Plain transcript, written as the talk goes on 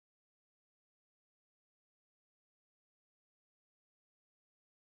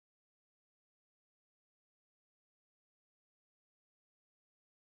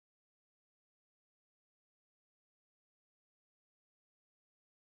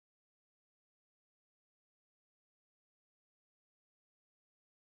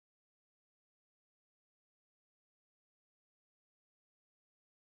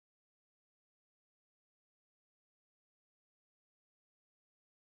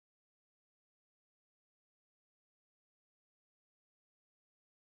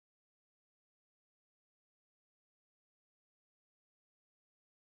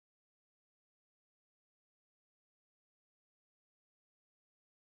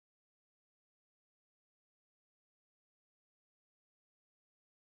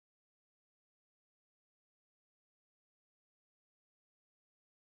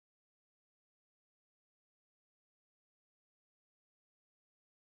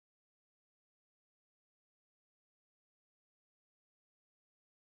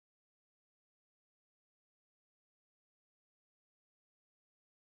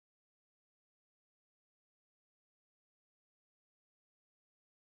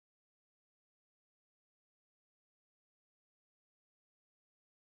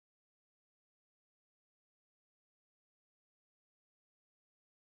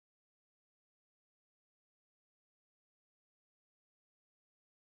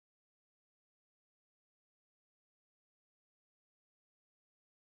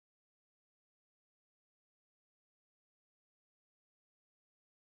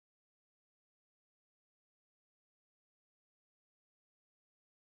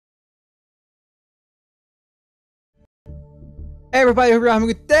Hey everybody, hope you're having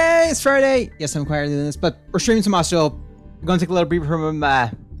a good day. It's Friday. Yes, I'm quieter than this, but we're streaming some Astro. We're going to take a little breather from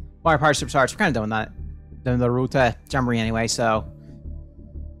Mario Party Superstars. We're kind of doing that. Doing the road to Jamboree anyway, so...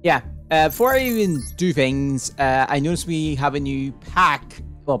 Yeah. Before I even do things, I noticed we have a new pack.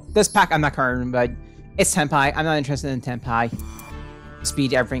 Well, this pack I'm not current, but it's Tenpai. I'm not interested in Tenpai.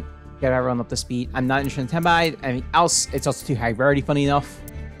 Speed, everything. Get everyone up to speed. I'm not interested in Tenpai. Anything else, it's also too high rarity, funny enough.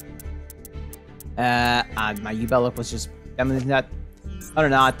 And my U-Bell look was just... that other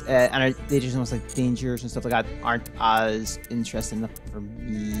than that, and they just almost like dangers and stuff like that aren't as interesting enough for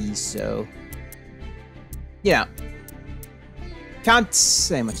me, so yeah, can't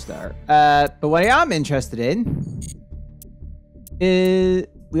say much there. But what I am interested in is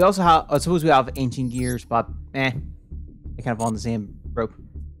we also have, I suppose we have ancient gears, but they kind of fall on the same rope,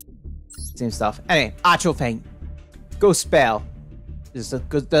 same stuff. Anyway, actual thing, Ghost Spell. Does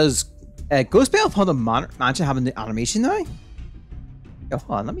Ghost Spell upon the mansion having the animation now? Oh,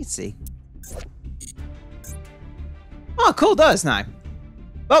 hold on, let me see. Oh, cool, does now.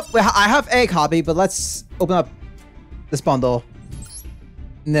 Well, I have a copy, but let's open up this bundle.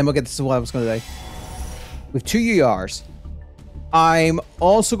 And then we'll get to what I was going to do. With 2 URs. I'm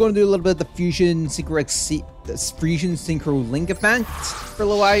also going to do a little bit of the Fusion Synchro Link event for a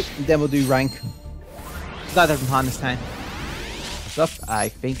little while. And then we'll do rank. Got a different plan this time. Stuff. I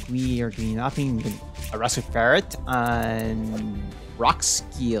think we are doing nothing. A Rustic Ferret and Rock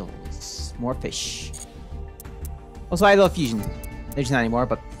Skills. More fish. Also, I love Fusion. There's not anymore,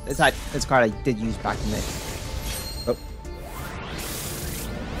 but it's a card I did use back in the day. Oh.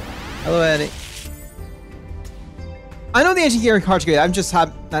 Hello, Eddie. I know the Ancient Gear card's good. I'm just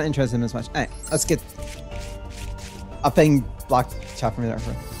not interested in this much. Alright, let's get a thing blocked chat from there.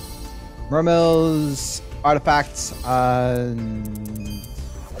 Mermills, artifacts, and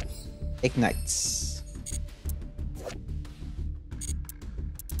ignites.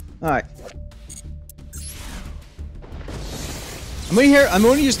 Alright. I'm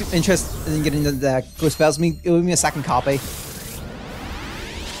only just interested in getting the Ghost Spells. It will give me a second copy.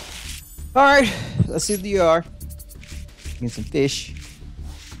 Alright, let's see what you are. Get some fish.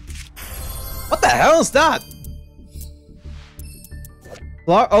 What the hell is that?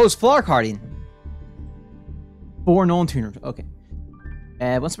 Oh, it's floor carding. 4 known tuners. Okay.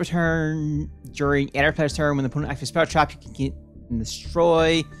 Once per turn, during either player's turn, when the opponent activates spell trap, you can get and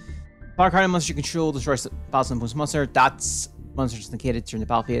destroy. Floor carding monster you control destroys the battle's opponent's monster. That's monster just negated during the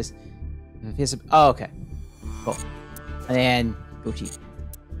battle phase. Oh, okay. Cool. And then goatee.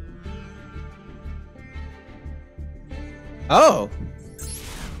 Oh!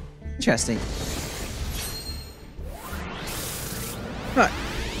 Interesting. Right.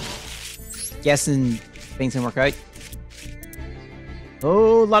 Guessing things didn't work out.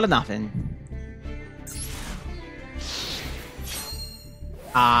 Oh, a lot of nothing.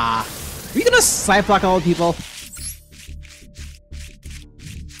 Are we gonna side block all the people?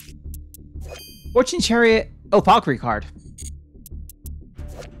 Fortune Chariot. Oh, Valkyrie card.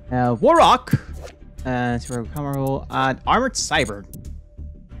 Warrock. Camera roll. Armored Cyber.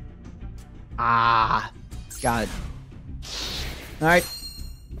 Got it. Alright.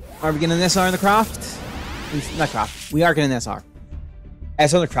 Are we getting an SR in the craft? Not craft. We are getting an SR.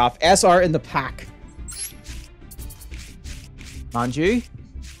 SR in the craft. SR in the pack. Manju.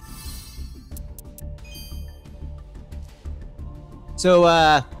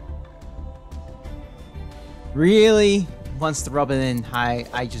 So, really wants to rub it in high.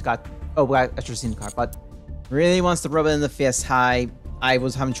 I just got... Oh, well, I should have seen the card, but really wants to rub it in the face high. I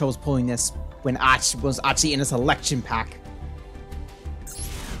was having troubles pulling this when Atch was actually in a selection pack.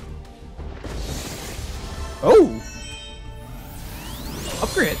 Oh!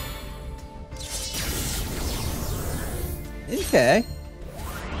 Upgrade. Okay.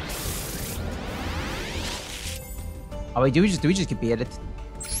 Oh wait, do we just get beat it?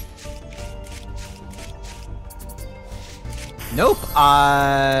 Nope.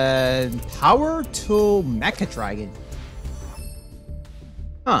 Power to Mecha Dragon.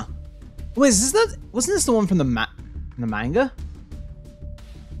 Huh. Wait, wasn't this the one from the manga? I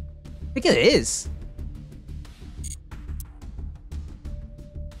think it is.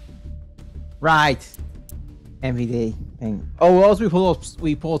 Right. MVD thing. Oh, what else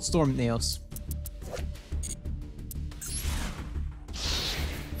we pulled Storm Nails.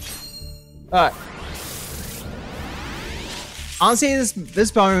 Alright. Honestly, this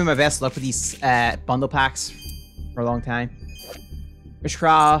is probably my best luck with these bundle packs for a long time.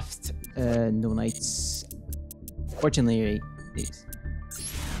 Witchcraft, no knights. Fortunately, these.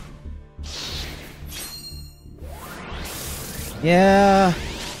 Yeah.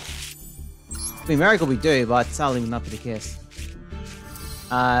 I mean, Miracle we do, but sadly will not be the case.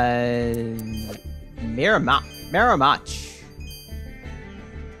 Miramach.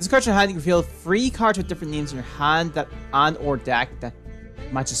 This card in your hand, you can reveal 3 cards with different names in your hand that or deck that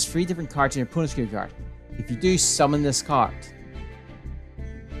matches 3 different cards in your opponent's graveyard. If you do, summon this card.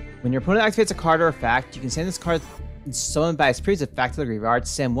 When your opponent activates a card or effect, you can send this card summoned by its previous effect to the graveyard.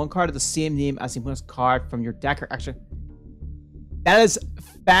 Send 1 card of the same name as the opponent's card from your deck or extra. That is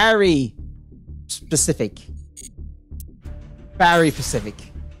very specific. Very specific.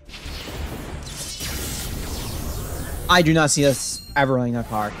 I do not see us ever running that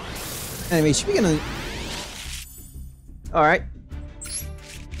card. Anyway, should we get a... Alright.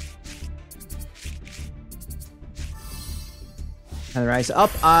 And rise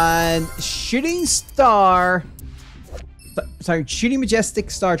up on Shooting Star. Sorry, Shooting Majestic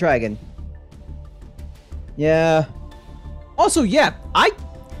Star Dragon. Yeah. Also, yeah, I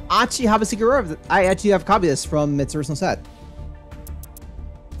actually have a secret rare of it. I actually have a copy of this from its original set.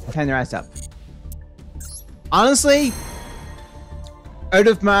 Time to rise up. Honestly, out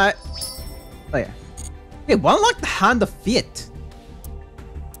of my... Oh yeah. Hey, why unlock the Hand of Fate?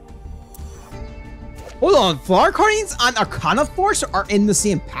 Hold on, Flower Guardians and Arcana Force are in the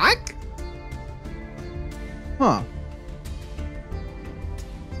same pack? Huh.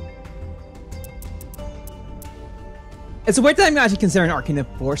 It's a weird time actually considering Arcana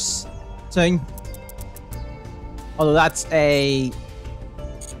Force thing. Although that's a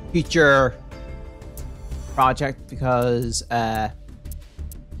future project because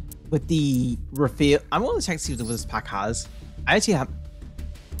with the reveal, I'm going to check to see what this pack has. I actually have.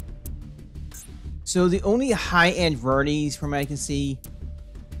 So the only high-end rarities from what I can see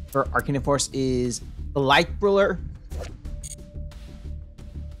for Arcana Force is the Light Ruler.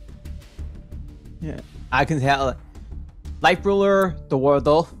 Yeah, I can tell. Light Ruler, the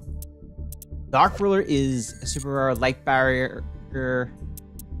Wardle. Dark Ruler is a super rare Light Barrier.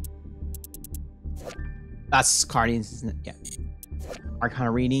 That's Guardians, isn't it? Yeah. Arcana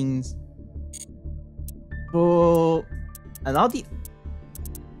readings. Oh, and all the...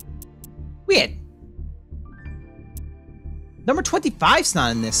 Weird. Number 25's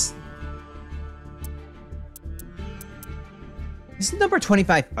not in this. Isn't number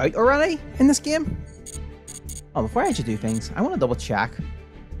 25 out already in this game? Oh, before I actually do things, I want to double check.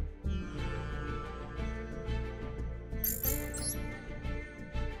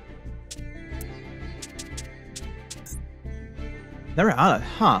 Never on it,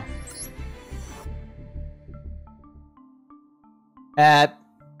 huh?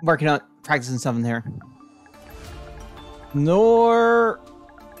 Working on practicing something here. Nor...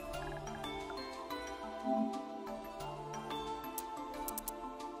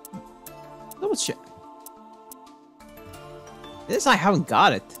 Double check. This I haven't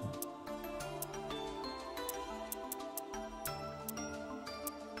got it.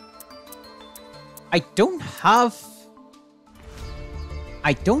 I don't have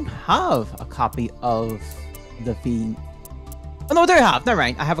a copy of the Fiend. Oh no, there I have. Never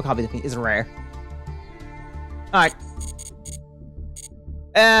mind. I have a copy of the Fiend. It's rare. Alright.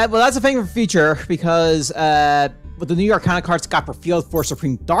 Well, that's a thing for future because with the new Arcana cards got revealed for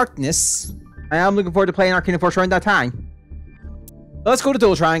Supreme Darkness, I am looking forward to playing Arcana Force around that time. Let's go to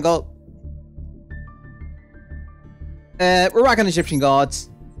Dual Triangle. We're rocking Egyptian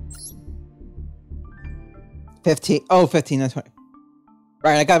Gods. 15. Oh, 15. That's 20.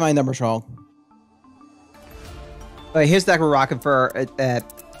 Right, I got my numbers wrong. Alright, here's the deck we're rocking for the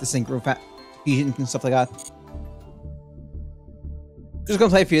Synchro Fusion and stuff like that. Just gonna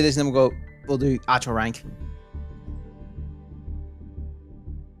play a few of these and then we'll do actual rank.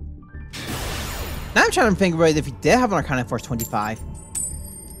 Now I'm trying to think about if we did have an Arcana Force 25.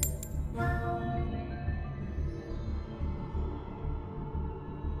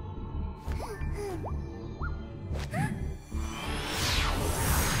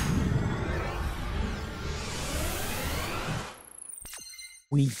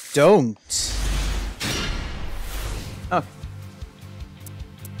 We don't. Oh.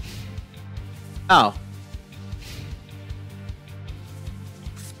 Oh.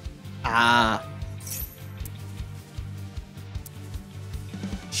 Ah.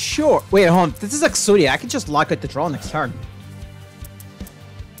 Sure. Wait, hold on. This is Exodia. I can just lock out the draw next turn.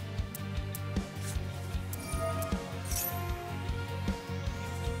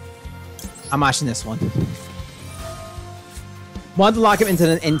 I'm mashing this one. Want to lock him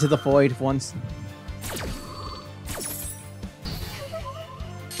into the void once.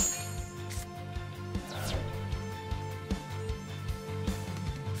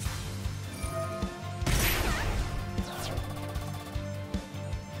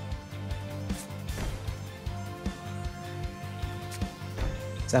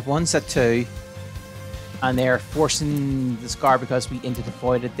 Step 1, step 2. And they're forcing the scar because we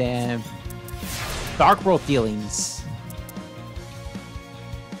intervoided them. Dark World dealings.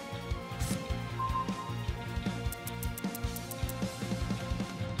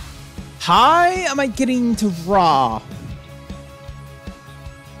 How am I getting to Raw?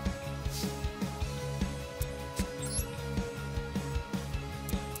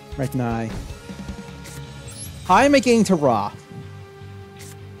 Right now. How am I getting to Raw?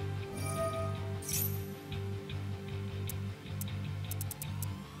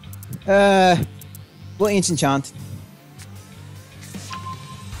 Well, Ancient Chant.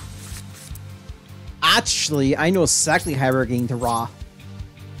 Actually, I know exactly how we're getting to Raw.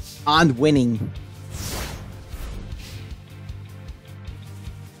 And winning.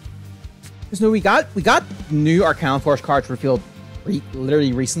 Because no, we got new Arcana Force cards revealed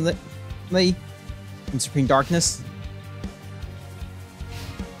literally recently in Supreme Darkness.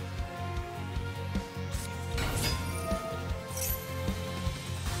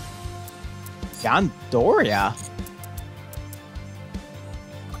 Gandoria.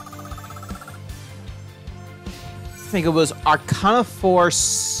 I think it was Arcana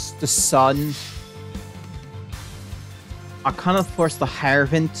Force the Sun, Arcana Force the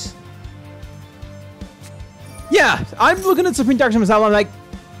Harvant. Yeah, I'm looking at Supreme Darkness myself. I'm like,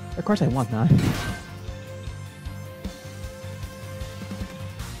 of course I want that.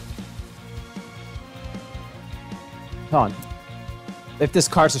 Hold on. If this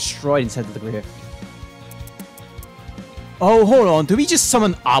card's destroyed and sent to the grave. Oh, hold on. Do we just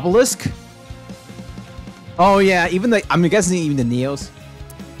summon Obelisk? Oh yeah, even the I'm guessing even the Neos.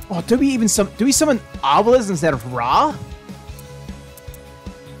 Oh, do we summon Obelisk instead of Ra?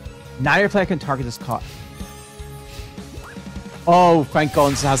 Now your player can target this card. Oh, thank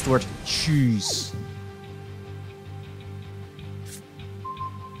God, this has the word choose.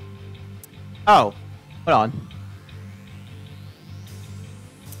 Oh, hold on.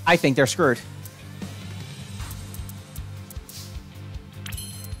 I think they're screwed.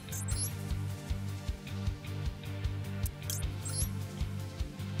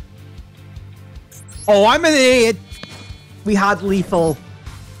 Oh, I'm an idiot. We had lethal.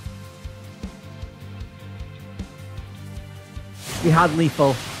 We had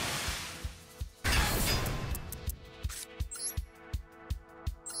lethal.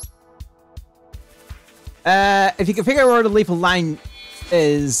 If you can figure out where the lethal line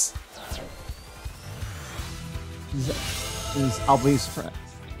is obvious for it.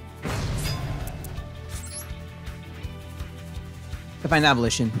 Divine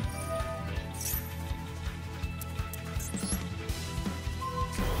Abolition.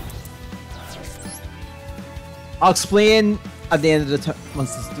 I'll explain at the end of the turn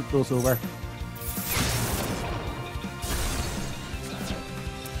once this goes over.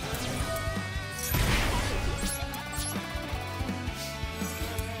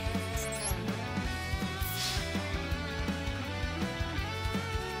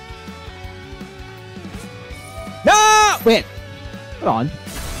 No! Wait. Hold on.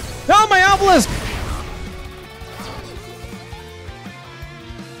 No, my obelisk!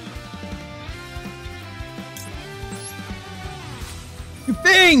 You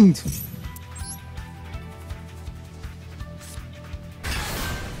binged!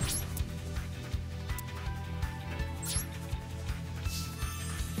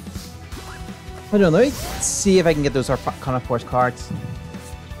 I don't know. Let me see if I can get those Arcana Force cards.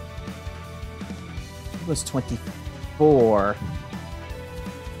 It was 24.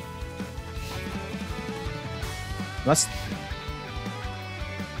 That's...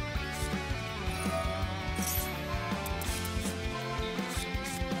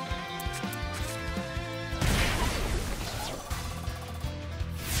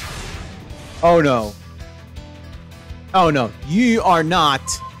 Oh no. Oh no. You are not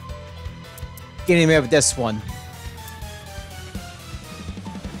getting away with this one.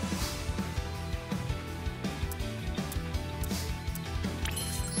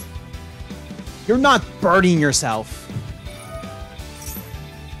 You're not burning yourself.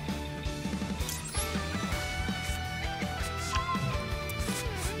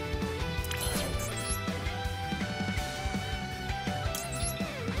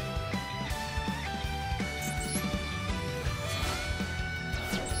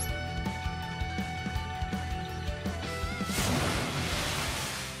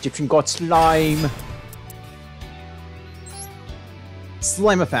 Egyptian God Slime.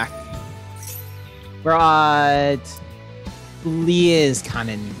 Slime effect. We're at Leah's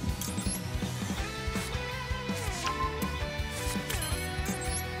Cannon.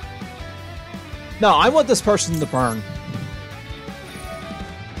 No, I want this person to burn.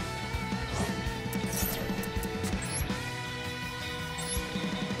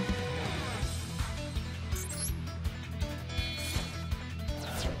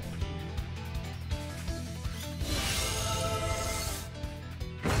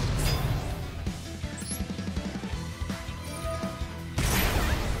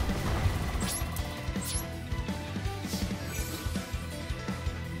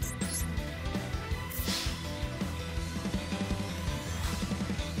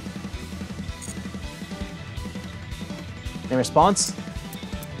 In response.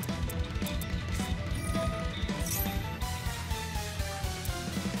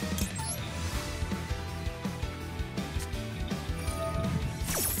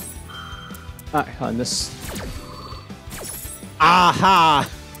 Alright, hold on, this. Aha!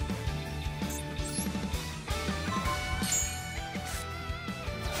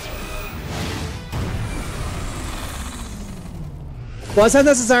 Was that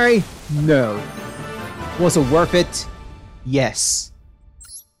necessary? No. Was it worth it? Yes.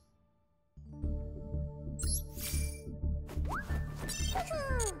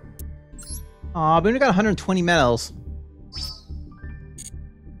 Aw, we only got 120 medals.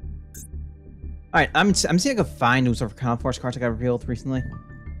 Alright, I'm seeing if I can find those sort of Command Force cards I got revealed recently.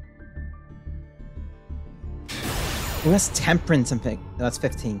 Oh, that's Temperance, I think. No, that's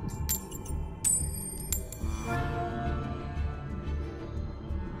 15.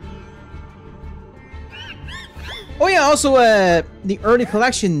 Oh yeah, also the early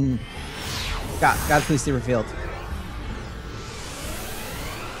collection got officially revealed.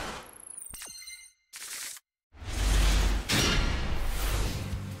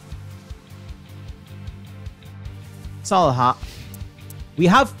 Solid hot. We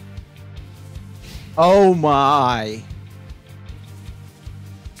have. Oh my.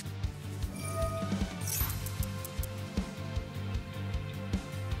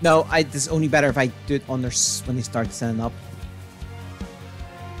 No, this is only better if I do it on their when they start setting up.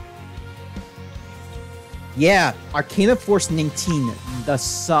 Yeah, Arcana Force 19, the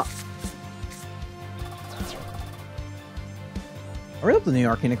suck. I really love the new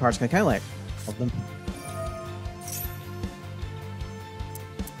Arcana cards. I kind of like love them.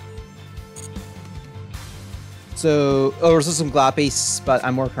 So, there's also some Glad Base, but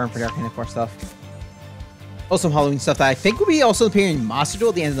I'm more current for the Arcana Force stuff. Also some Halloween stuff that I think will be also appearing in Monster Duel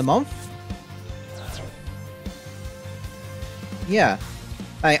at the end of the month. Yeah.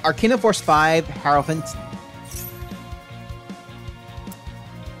 Arcana Force 5, Hierophant.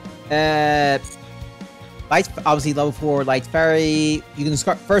 Light, obviously level 4 Light Fairy. You can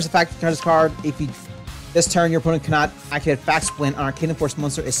discard first effect turn this card. If you this turn your opponent cannot activate facts when an Arcana Force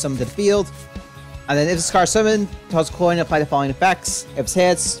monster is summoned to the field. And then if this card is summoned, toss a coin, apply the following effects. If it's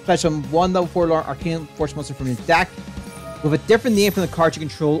heads, special one level 4 Arcana Force monster from your deck with a different name from the card you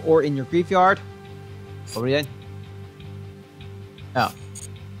control or in your graveyard. What were we doing? Oh.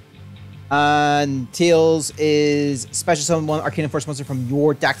 And Tails is special summon one Arcana Force monster from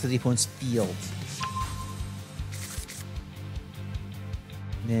your deck to the opponent's field.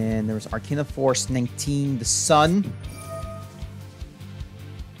 And then there was Arcana Force 19, the Sun.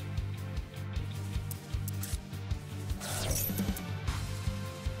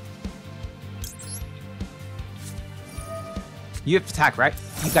 You have to attack, right?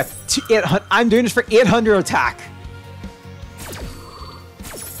 You got 800. I'm doing this for 800 attack.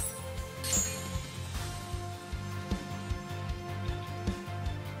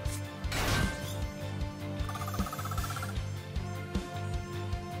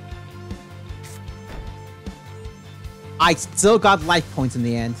 I still got life points in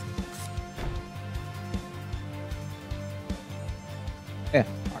the end. Yeah,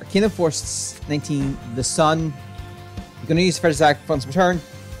 Arcana Force 19, the Sun. You're going to use first attack from some turn.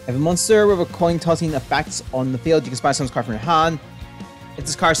 If a monster with a coin tossing effects on the field, you can spy summon card from your hand. If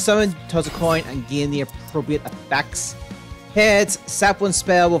this card is summoned, toss a coin and gain the appropriate effects. Heads, sap one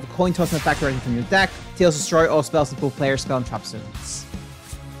spell with a coin tossing effect directly from your deck. Tails, destroy all spells with both player spell and trap zones.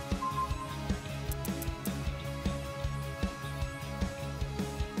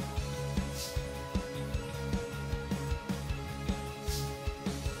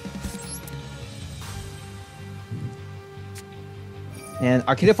 And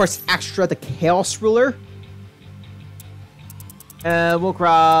Arcana Force Extra, the Chaos Ruler. We'll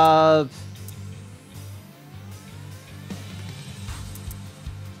grab...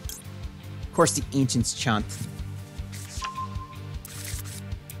 Of course, the Ancient's Chant.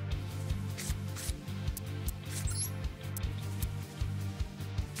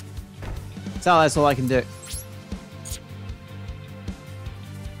 So that's all I can do.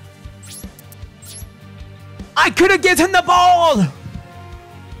 I could have given the ball!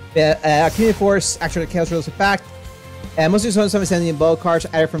 Arcana Force, actually, Chaos Rules effect. Most of the summon sending ball cards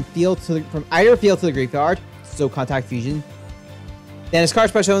either from field to the graveyard, so contact fusion. Then as card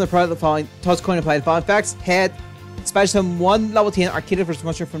special on the product the following toss coin apply the following effects. Head, special summon one level 10 Arcana Force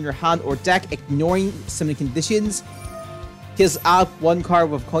monster from your hand or deck, ignoring summoning conditions. Kills out one card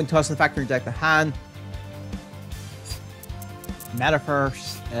with a coin toss and effect from your deck to hand.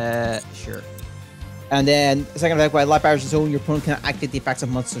 Metaverse, sure. And then, second effect, while light barriers zone, your opponent can activate the effects of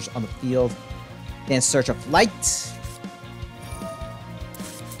monsters on the field. Then Search of Light.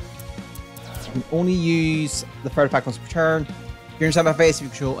 You can only use the third effect once per turn. You're inside my face if you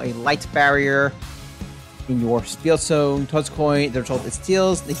control a light barrier in your field zone. Toad's coin, the result is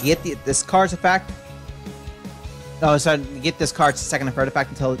steals. Negate this card's effect. Oh, sorry, negate this card's second and third effect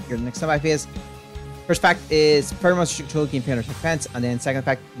until your next standby phase. First effect is further monsters you control gain under defense, and then second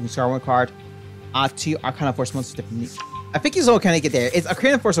effect, you can start one card. Add 2 Arcana Force monsters differently. I think you all kind of get there. It's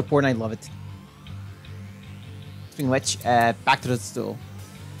Arcana Force support, and I love it. Speaking of which, back to the stool.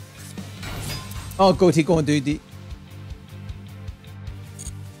 Oh, go and do the.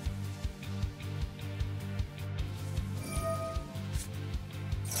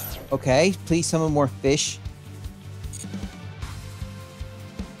 Okay, please summon more fish.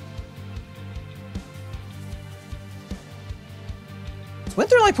 When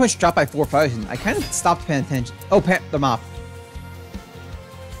their life points dropped by 4,000, I kind of stopped paying attention. Oh, them off.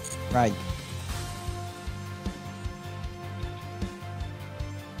 Right.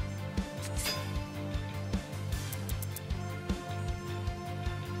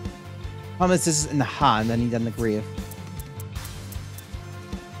 Problem is, this is in the hand, I need that in the grave.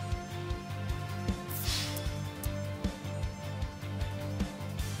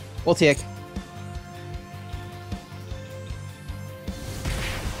 We'll take.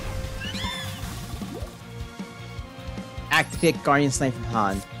 Activate Guardian Snipe from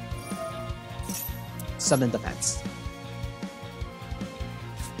hand. Summon defense.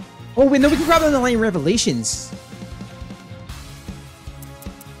 Oh wait, no, we can grab them in the line Revelations.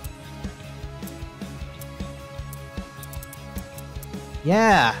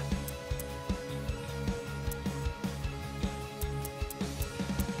 Yeah.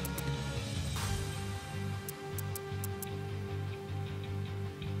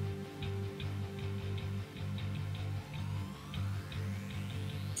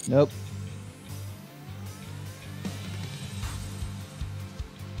 Nope.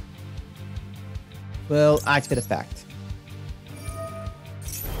 Well, activate effect.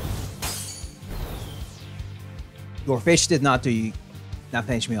 Your fish did not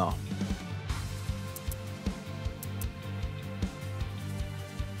finish me off.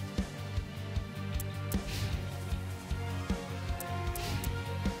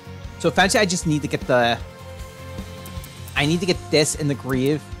 So eventually I just need to get I need to get this in the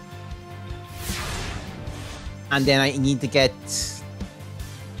grave. And then I need to get...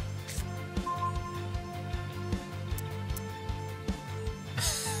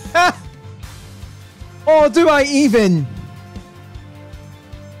 Oh, do I even?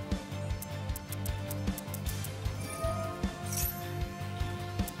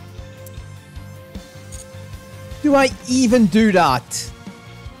 Do I even do that?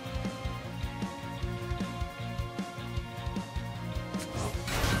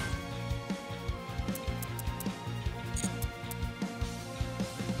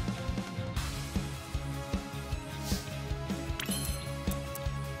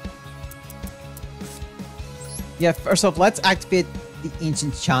 Yeah, first off, let's activate the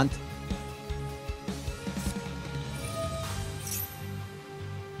Ancient Chant.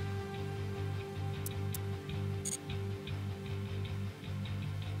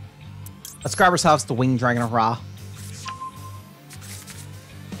 Let's grab ourselves the Winged Dragon of Ra.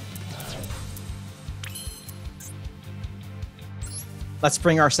 Let's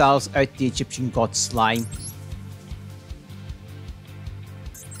bring ourselves out the Egyptian god Slime.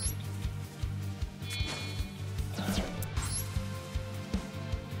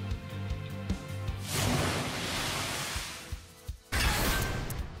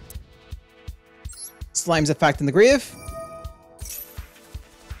 Slime's effect in the grave.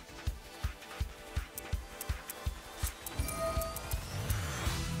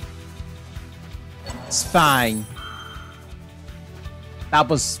 It's fine. That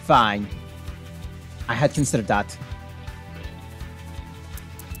was fine. I had considered that.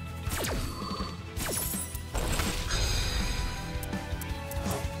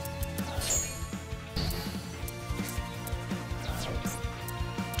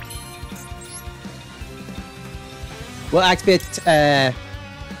 We'll activate the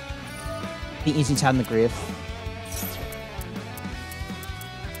Ancient Chant in the grave.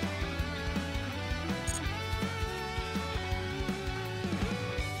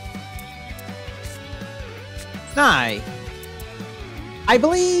 Now, I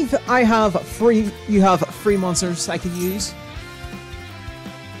believe I have you have free monsters I can use.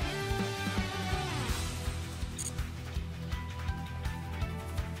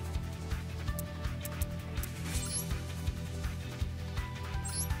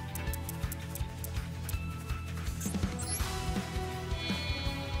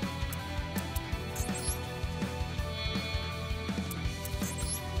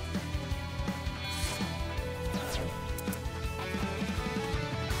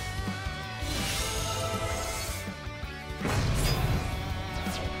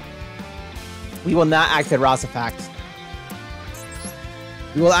 We will not activate Ra's effect.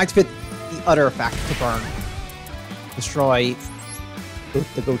 We will activate the other effect to burn. Destroy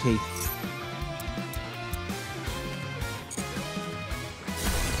the goatee.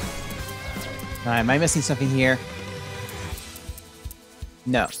 Now, am I missing something here?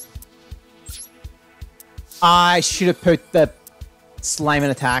 No. I should have put the slime in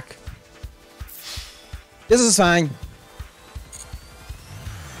attack. This is fine.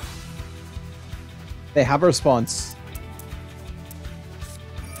 They have a response.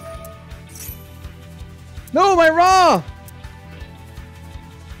 No, my Ra!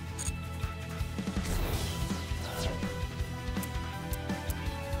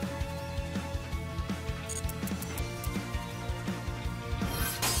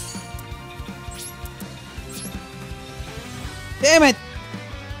 Damn it!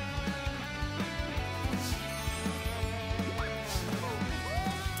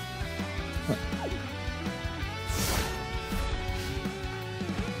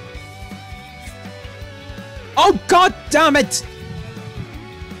 Oh, god damn it!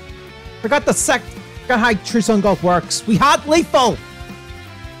 Forgot the forgot how True Sun God works. We had lethal!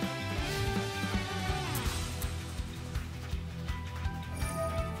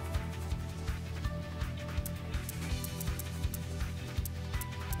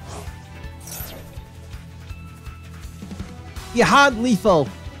 You had lethal.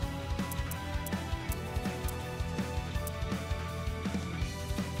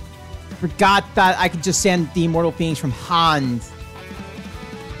 Forgot that I could just send the Immortal Phoenix from hand.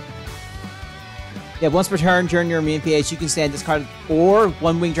 Yeah, once per turn during your main phase, you can send this card or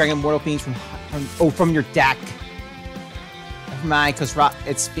one Winged Dragon Immortal Phoenix from your deck. Never mind, because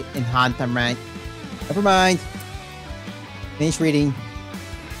it's in hand. I'm right. Never mind. Finish reading.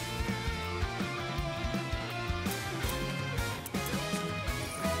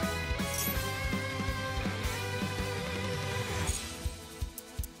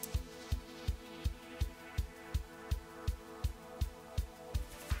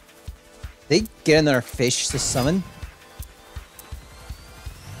 They get another fish to summon.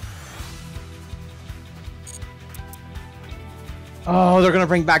 Oh, they're gonna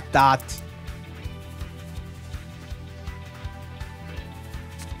bring back that.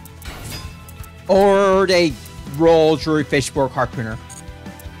 Or they roll Druid Fishborg Harpooner.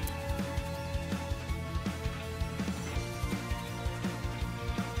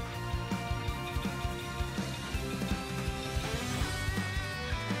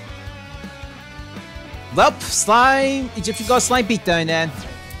 Well, slime. Egyptian God slime beatdown then.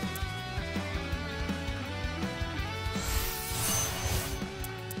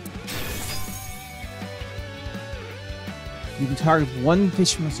 You can target one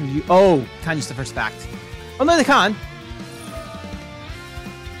fish monster you. Oh, can't use the first fact. Oh no, they can.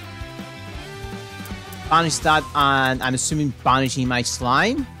 Banish that, and I'm assuming banishing my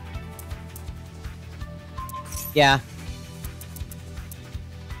slime. Yeah.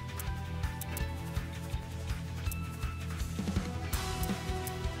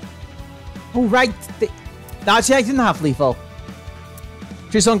 Oh, right. Actually, I didn't have lethal.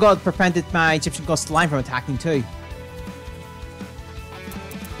 True Sun God prevented my Egyptian God slime from attacking too.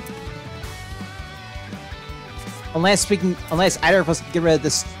 Unless either of us can get rid of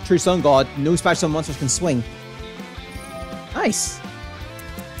this True Sun God, no special monsters can swing. Nice.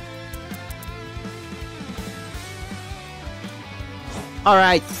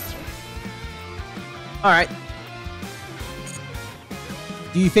 Alright. Alright.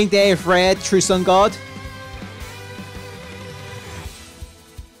 Do you think they have read True Sun God?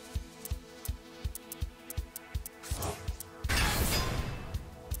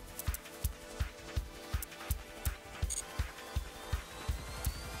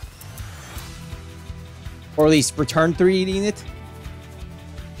 Or at least return to reading it?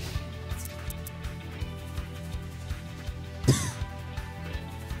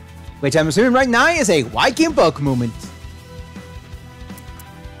 Which I'm assuming right now is a Wyking Bug moment.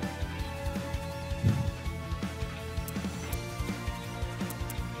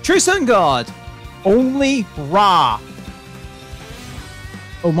 True Sun God! Only Ra!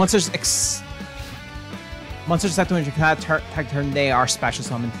 Oh, monsters active when you cannot attack turn, they are special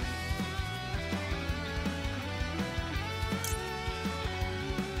summoned.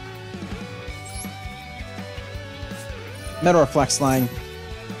 Metal Reflex line.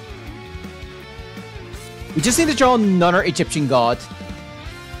 We just need to draw another Egyptian God.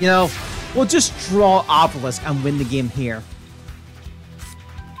 You know, we'll just draw Obelisk and win the game here.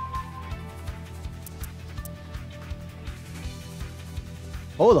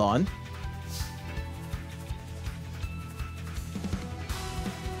 Hold on.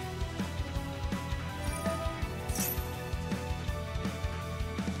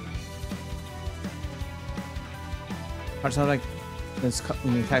 It's not like this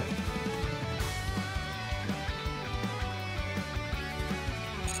when you attack.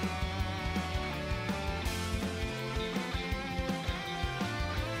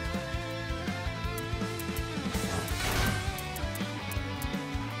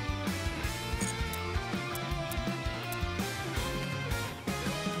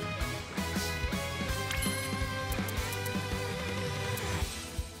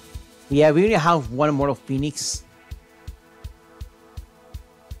 Yeah, we only have one Immortal Phoenix.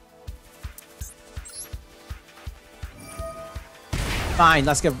 Fine,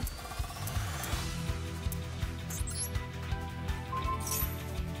 let's go.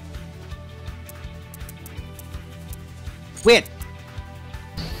 Wait!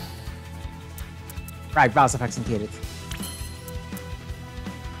 Right, browse effects indicated.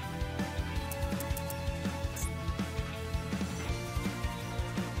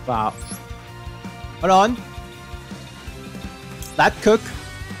 Wow. Hold on. That cook.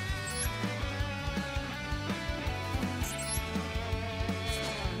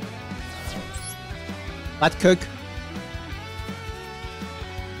 That cook.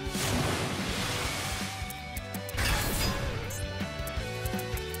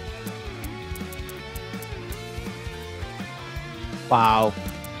 Wow.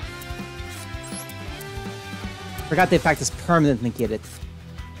 Forgot the effect is permanent negated.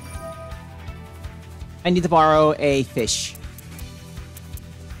 I need to borrow a fish.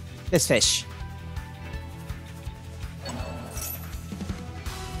 This fish.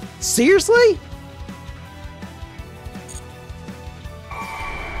 Seriously?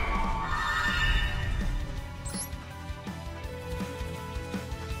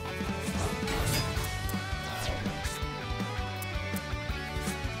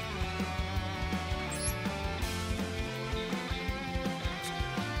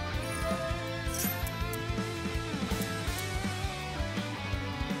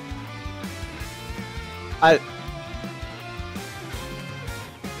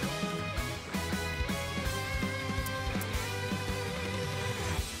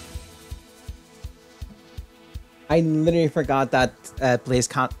 I literally forgot that Blaze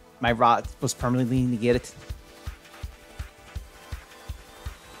can't. My rod was permanently negated.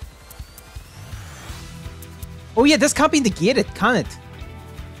 Oh yeah, this can't be negated, can it?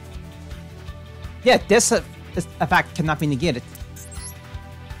 Yeah, this effect cannot be negated.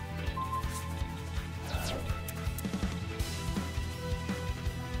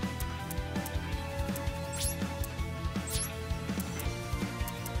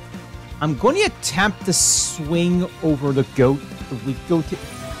 I'm going to attempt to swing over the goat. We go to.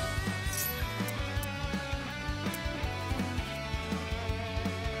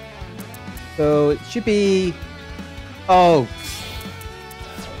 So it should be. Oh,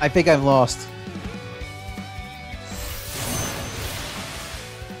 I think I've lost.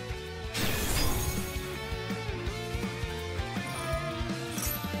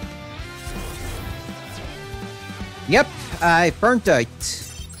 Yep, I burnt out.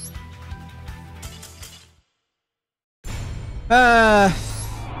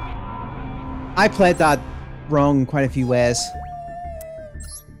 I played that wrong quite a few ways.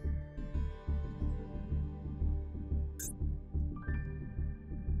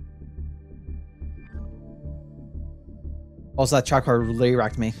 Also, that track card really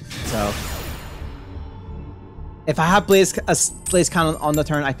wrecked me. So, if I had Blaze Cannon on the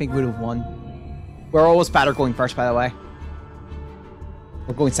turn, I think we would have won. We're always better going first, by the way.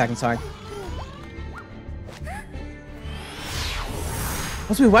 We're going second, sorry.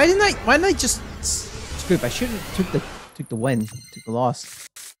 Why didn't I just scoop? I should have took the win, took the loss.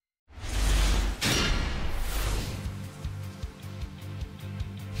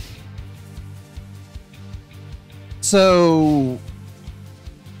 So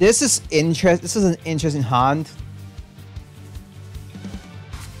this is an interesting hand.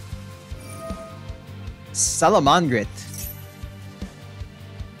 Salamangrit.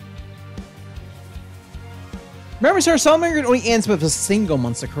 Remember, sir, Salamangrit only ends with a single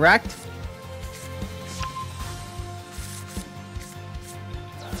monster, correct?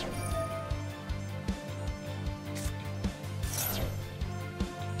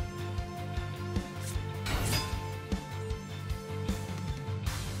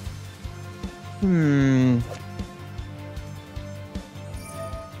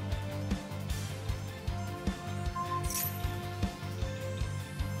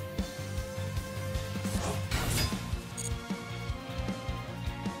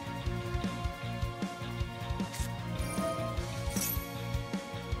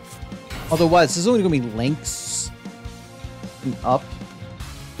 Otherwise, this is only going to be links and up.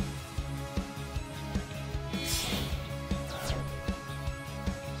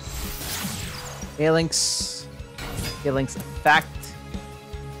 Phalanx. Phalanx effect.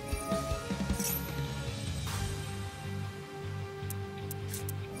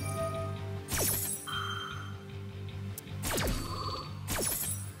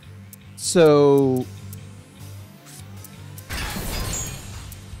 So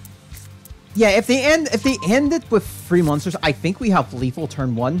yeah, if they end it with 3 monsters, I think we have lethal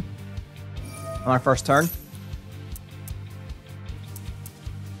turn 1 on our first turn.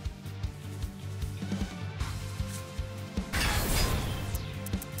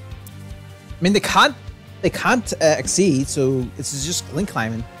 I mean, they can't exceed, so it's just link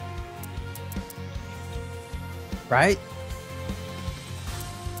climbing, right?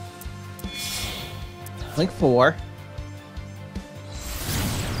 Link 4.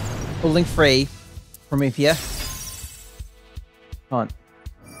 Oh, link 3. Promethea. Hold on.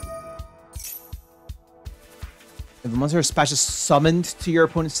 If a monster is special summoned to your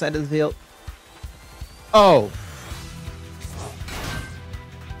opponent's side of the field. Oh.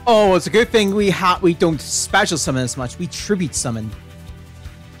 Oh, it's a good thing we don't special summon as much. We tribute summon.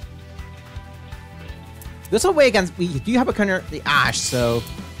 There's a way against we do have a counter the Ash, so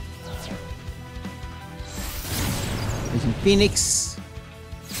using Phoenix.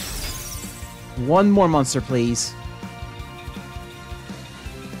 One more monster, please.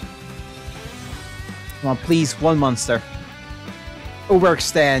 Come on, please, one monster.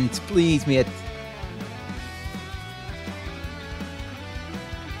 Overextend, please, mate.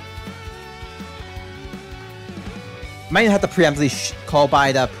 Might have to preemptively call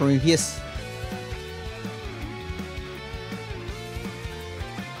by the Prometheus.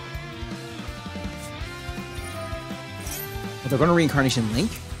 But they're going to Reincarnation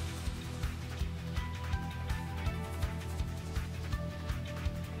Link.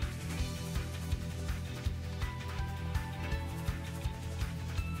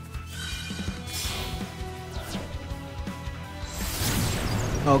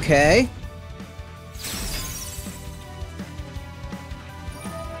 Okay.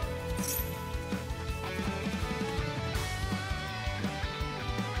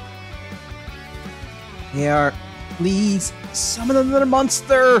 Here, please summon another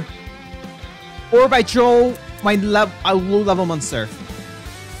monster. Or by Joel, my low level monster.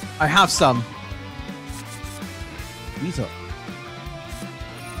 I have some. Weasel.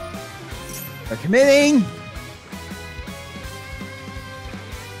 They're committing.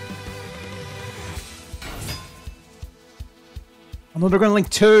 I know they're going to link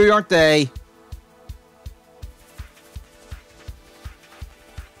 2, aren't they?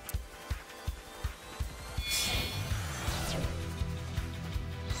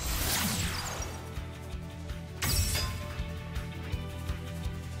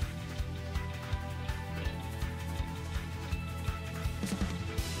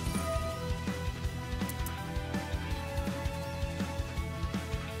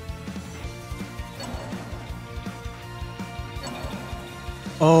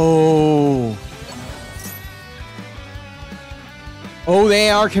 Oh. Oh, they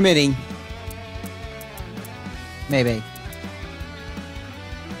are committing. Maybe.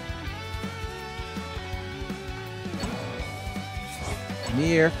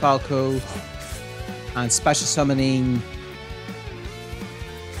 Mir, Falco, and special summoning.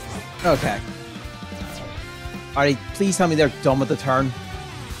 Okay. Alright, please tell me they're done with the turn.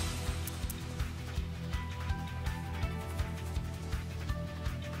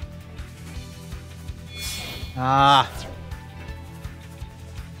 Ah.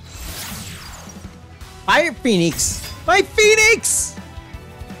 Fire Phoenix! My Phoenix!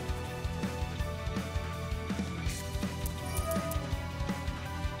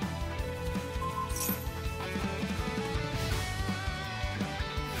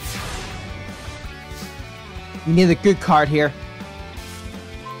 You need a good card here.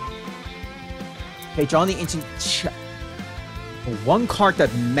 Okay, draw the ancient one card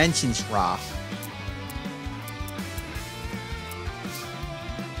that mentions Ra.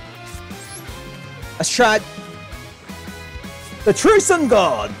 A shot. The true Sun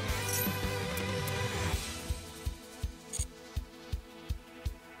God.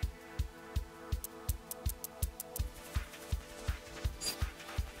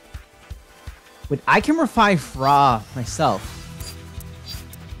 Wait, I can revive Ra myself.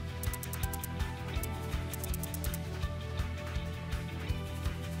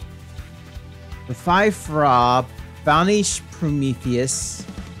 Revive Ra, banish Prometheus.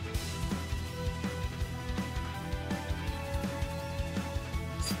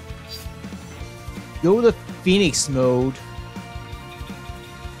 Go to Phoenix mode.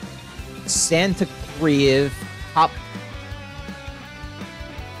 Santa Grave. Hop.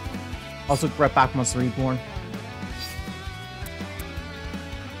 Also, brought back Monster Reborn.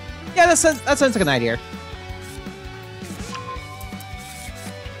 Yeah, that sounds like an idea.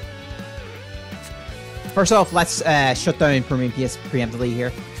 First off, let's shut down Prometheus preemptively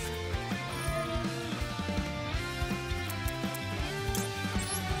here.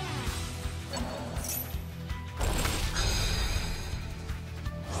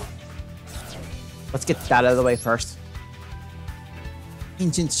 Let's get that out of the way first.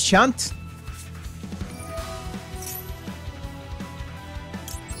 Ancient Chant.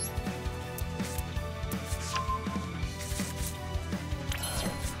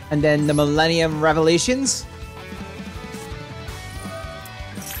 And then the Millennium Revelations.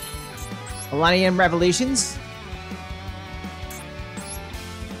 Millennium Revelations.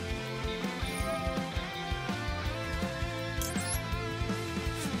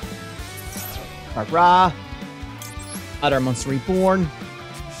 Ra. Other Monster Reborn.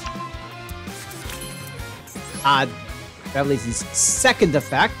 Add Revelation's second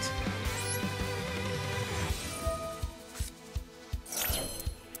effect.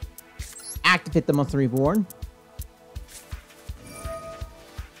 Activate the Monster Reborn.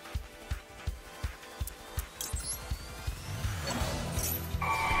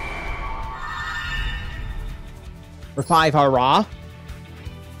 Revive our Ra.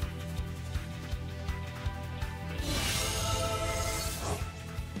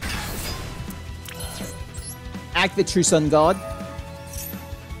 Activate True Sun God.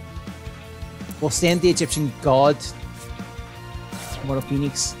 We'll send the Egyptian God. Mortal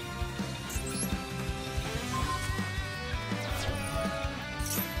Phoenix.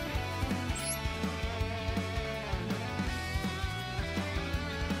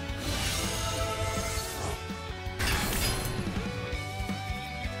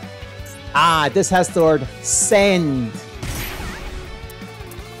 Ah, this has the word send.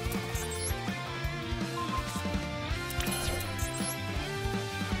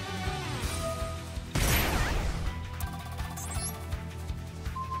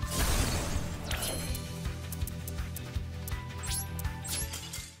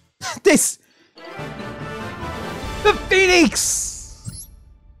 This! The Phoenix!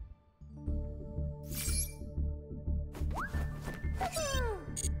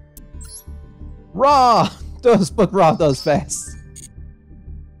 Raw does what Raw does best.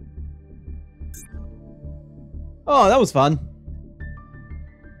 Oh, that was fun.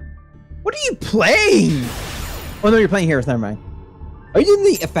 What are you playing? Oh no, you're playing here. Never mind. Are you in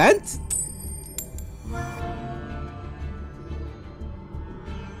the event?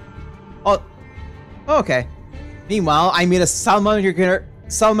 Oh, okay. Meanwhile, I made a Salamander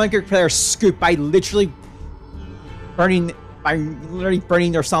player scoop by literally burning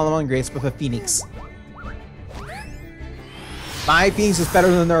their Salamander Grace with a Phoenix. My Phoenix is better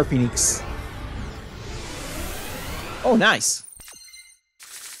than their Phoenix. Oh, nice.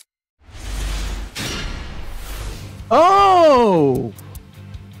 Oh!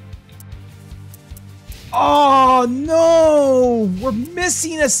 Oh no! We're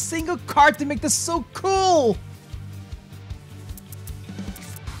missing a single card to make this so cool!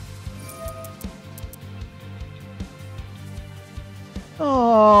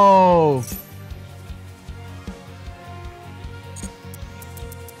 Oh!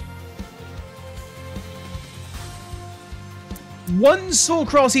 One Soul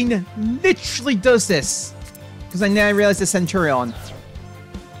Crossing literally does this! Because I now realize the Centurion.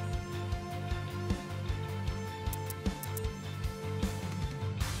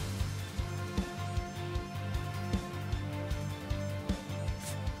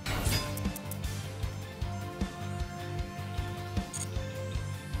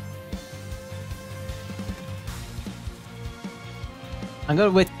 I'm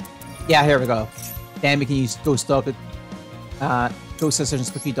gonna wait. Yeah, here we go. Then we can use Ghost Dog, Ghost Sisters and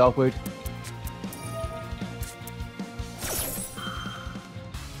Spooky Dogwood.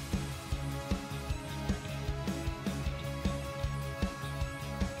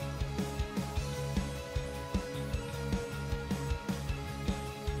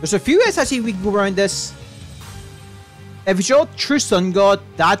 There's a few ways actually we can go around this. If we draw True Sun God,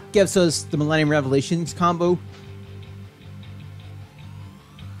 that gives us the Millennium Revelations combo.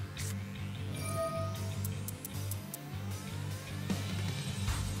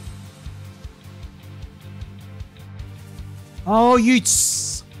 Oh, you...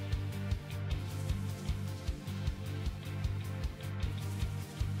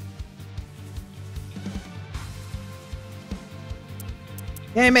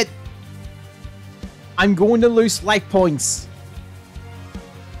 Damn it! I'm going to lose life points.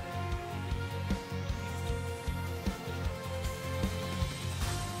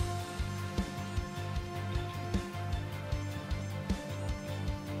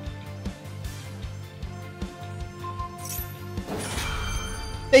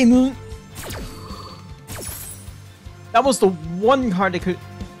 They... That was the one card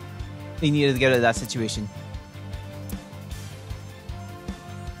they needed to get out of that situation.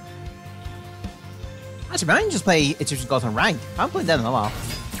 Actually, man, I can just play Egyptian Gods on rank. I haven't played that in a while.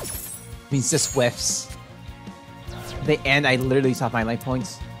 I mean, it's just whiffs. At the end, I literally stopped my life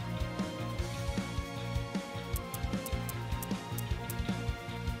points.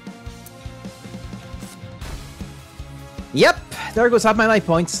 Yep, there goes half my life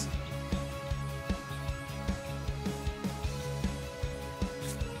points.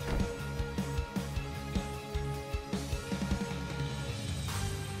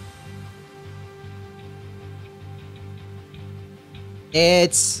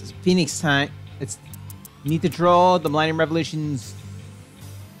 It's Phoenix time. It's need to draw the Millennium Revolution's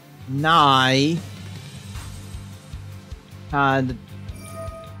nigh. And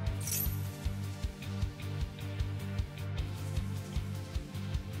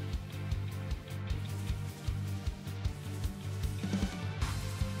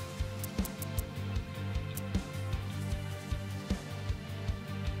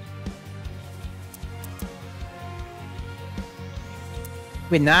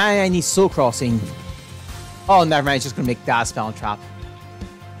wait, now I need Soul Crossing. Oh, never mind. It's just gonna make that spell and trap.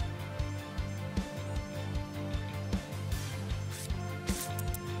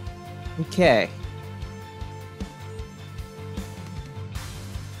 Okay.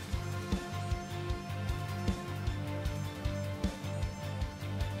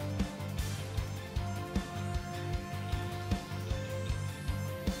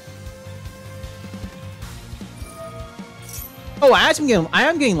 Oh, I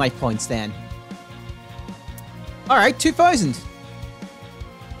am getting life points then. Alright, 2,000.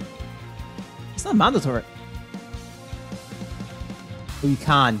 It's not mandatory. Oh, you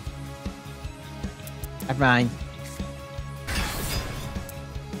can. Never mind.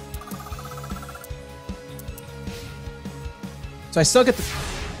 So I still get the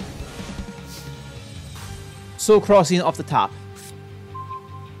Soul Crossing off the top.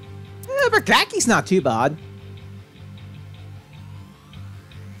 But Gaki's not too bad.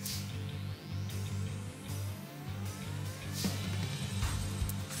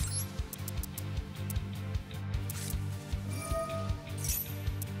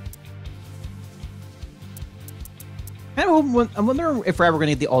 I wonder if we're ever going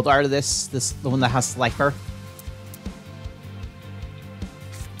to get the old art of this, the one that has Slifer.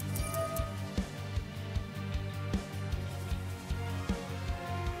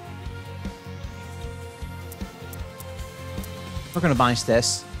 We're going to banish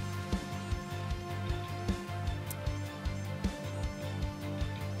this.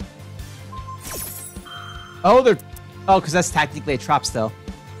 Oh, because that's technically a trap still.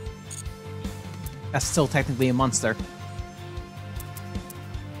 That's still technically a monster.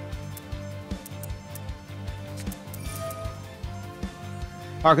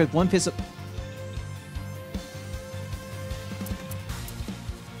 Target one piece of...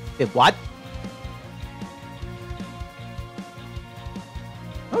 Wait, what?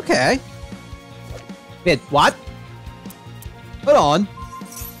 Okay. Wait, what? Hold on.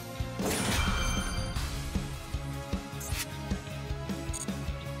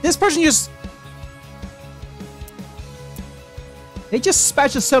 This person just... They just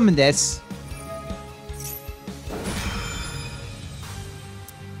special summoned this.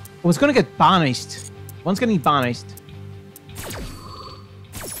 One's gonna get banished. One's getting banished.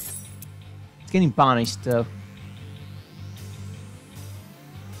 It's getting banished, though.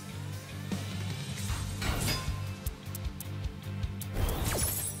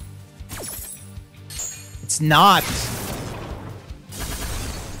 It's not.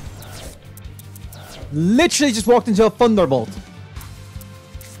 Literally just walked into a thunderbolt.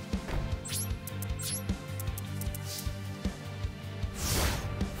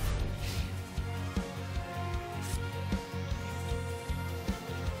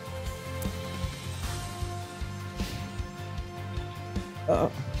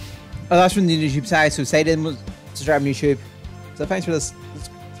 Oh, that's from the YouTube side, so say didn't subscribe on YouTube. So thanks for this.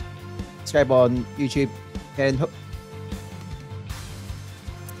 Subscribe on YouTube. And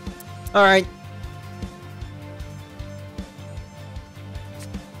alright.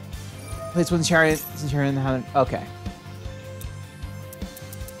 Place one chariot in the hand. Okay.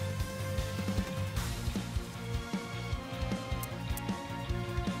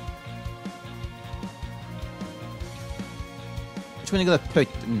 Which one are you gonna put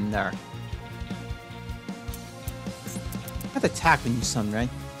in there? You have to attack when you summon, right?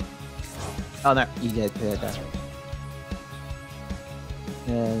 Oh no, you did put it there.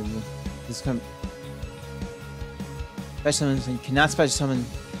 And this come special summons, and you cannot special summon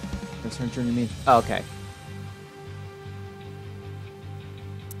Return journey mean? Oh, okay.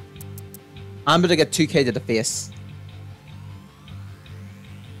 I'm gonna get 2k to the face.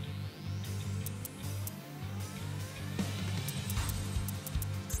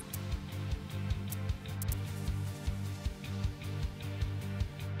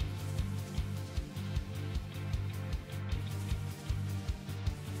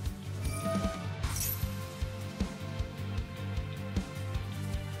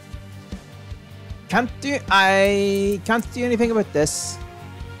 I can't do anything about this.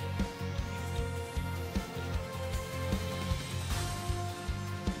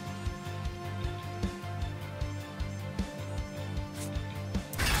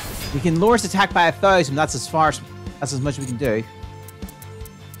 We can lower his attack by 1,000. That's as much we can do.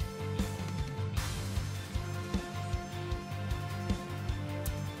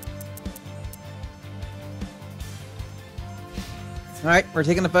 All right, we're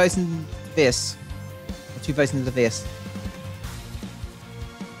taking 1,000 this. 2,000 to the face.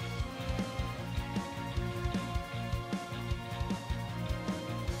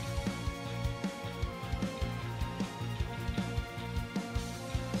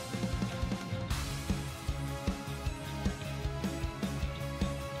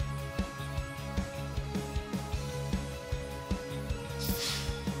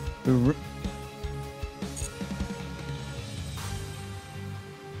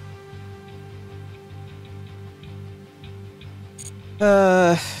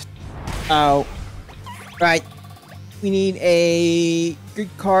 Oh. Right. We need a good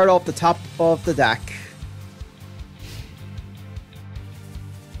card off the top of the deck.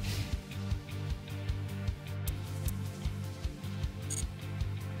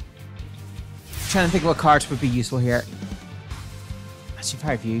 Trying to think what cards would be useful here. Actually,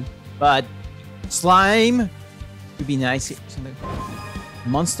 Fire View. But Slime would be nice. Something.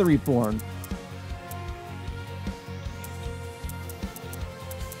 Monster Reborn.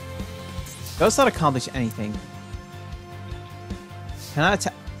 Does not accomplish anything. Can I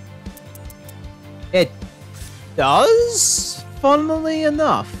attack? It does, funnily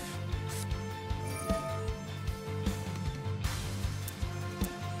enough.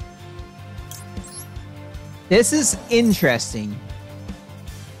 This is interesting.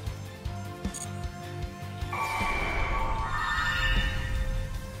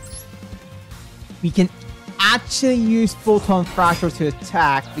 We can actually use Photon Fracture to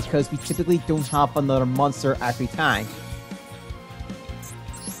attack because we typically don't have another monster every time.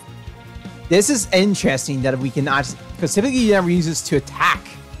 This is interesting that we can actually, because typically you never use this to attack.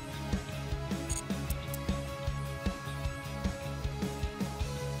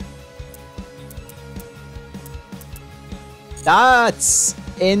 That's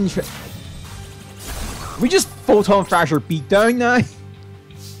interesting. We just Photon Fracture beatdown now.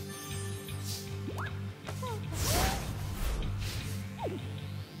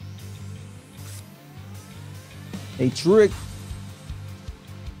 A trick.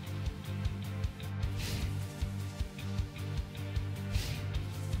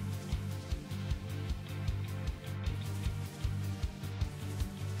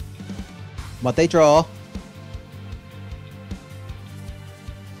 What they draw.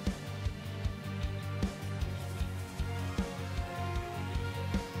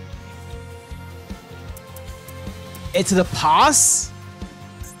 It's the pass.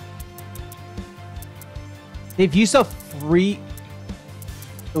 They've used up 2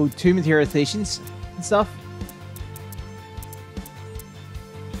 materializations and stuff.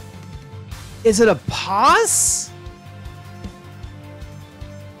 Is it a pause?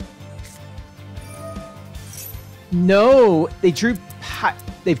 No, they've drew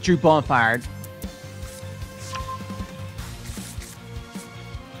bonfired.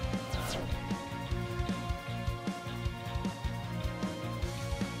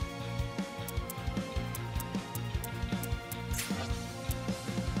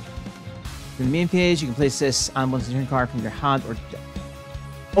 In the main page, you can place this on one turn card from your hand or...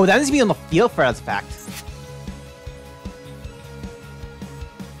 Oh, that needs to be on the field for that fact.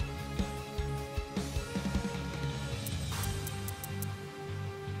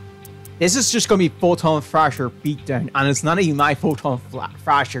 This is just going to be Photon Fracture beatdown, and it's not even my Photon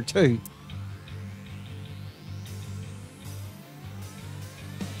Fracture too.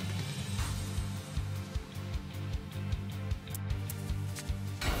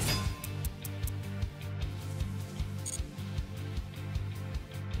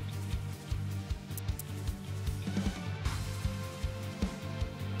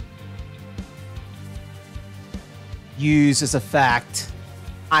 Use as effect.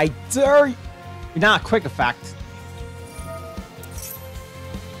 I dare you. Not a quick effect.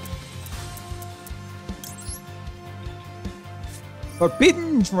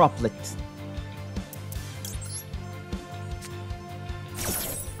 Forbidden Droplet.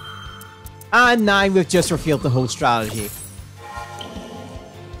 And now we've just revealed the whole strategy.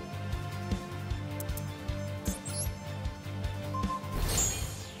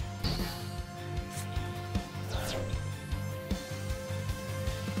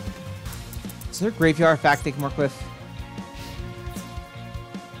 Is there a graveyard fact they can work with?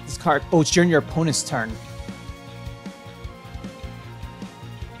 This card. Oh, it's during your opponent's turn.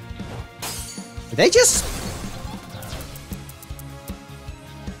 Did they just...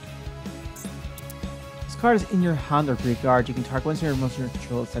 This card is in your hand or graveyard. You can target once your most of your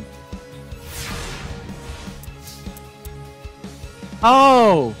control. Said...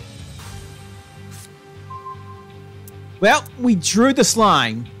 Oh! Well, we drew the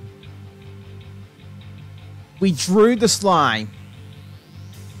slime. We drew the slime.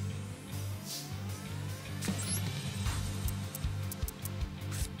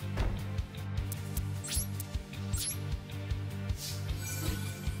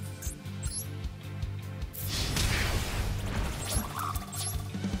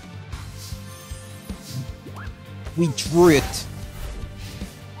 We drew it.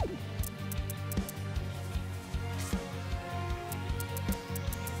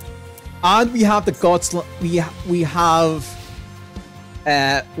 And we have the gods. We have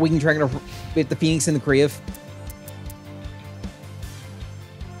Winged Dragon with the Phoenix in the grave.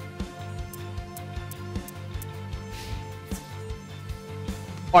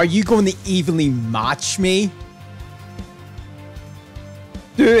 Are you going to evenly match me?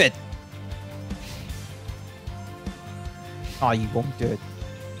 Do it. Oh, you won't do it.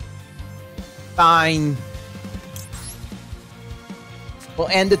 Fine. We'll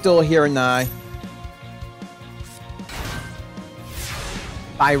end the duel here and now.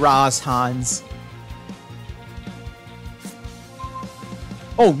 By Ra's hands.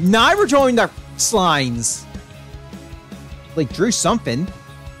 Oh, now we're drawing their slimes. Like, drew something.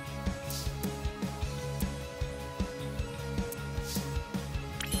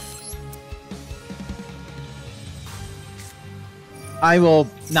 I will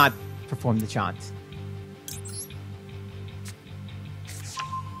not perform the chant.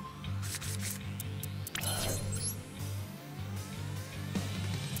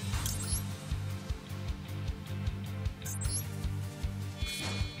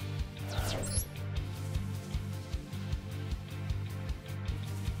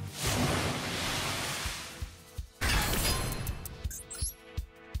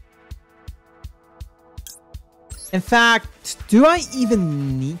 In fact, do I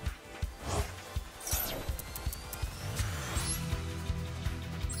even need...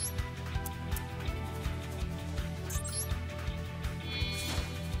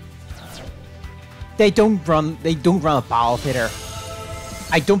 They don't run a battle hitter.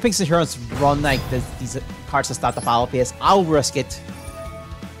 I don't think Saturns run like these cards to start the battle phase. I'll risk it.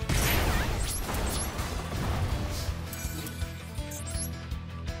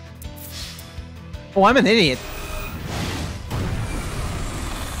 Oh, I'm an idiot.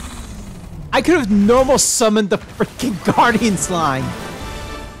 I could have normal summoned the freaking Guardian Slime.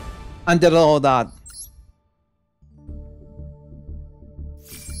 And did all that.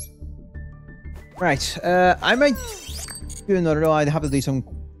 Right, I might do another though. I'd have to do some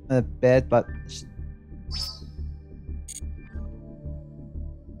bed, but...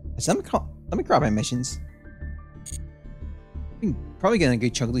 Let me grab my missions. I'm probably getting a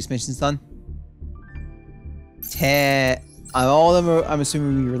good chunk of these missions done. All of them are, I'm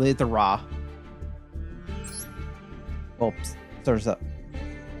assuming, will be related to Ra. Oops, there's that.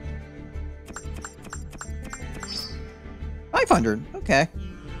 500, okay.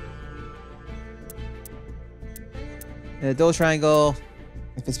 Dual Triangle.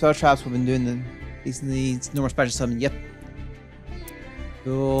 If it's spell traps, we've been doing the recently. No more special summon. Yep.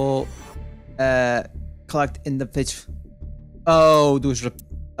 Dual. Collect in the pitch. Oh, those are.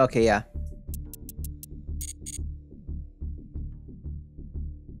 Okay, yeah.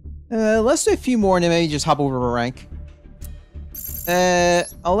 Let's do a few more and then maybe just hop over a rank.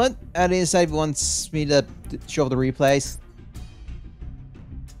 I'll let Eddie decide if he wants me to show the replays.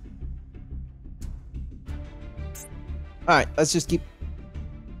 Alright, let's just keep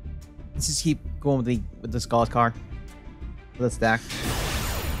going with this god card. Let's stack.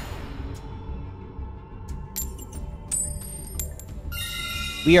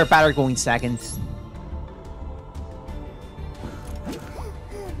 We are better going second.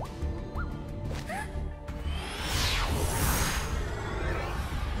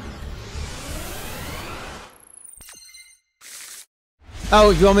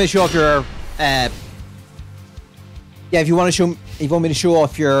 Oh, you want me to show off your Yeah, if you want to show, if you want me to show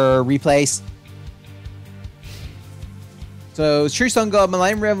off your replays. So, True Sun God,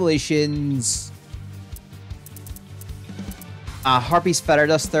 Malign Revelations, Harpy's Feather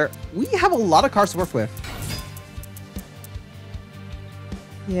Duster. We have a lot of cards to work with.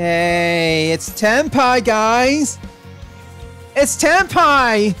 Yay! It's Tenpai, guys. It's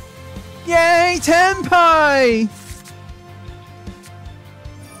Tenpai. Yay, Tenpai!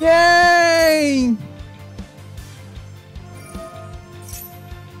 Yay!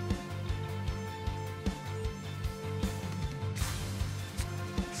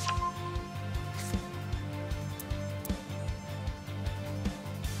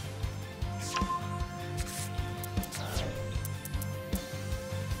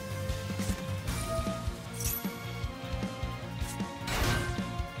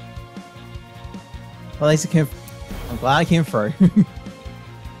 Well, at least it came. I'm glad I came through.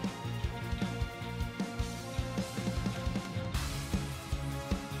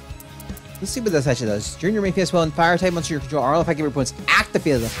 Let's see what this actually does. During your main phase, well, in fire type, once you control all effective opponents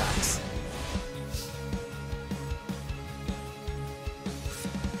activate the effects.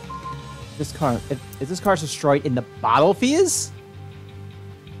 This card, if this card's destroyed in the battle phase?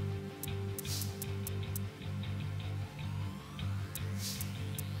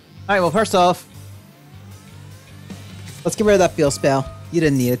 Alright, well, first off, let's get rid of that field spell. You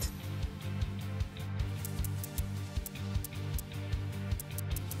didn't need it.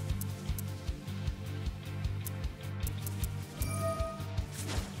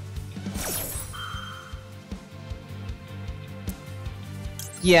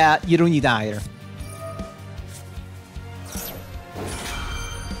 Yeah, you don't need that either.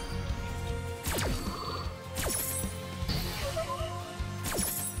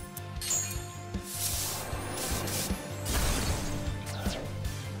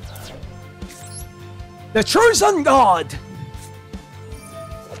 The True Sun God!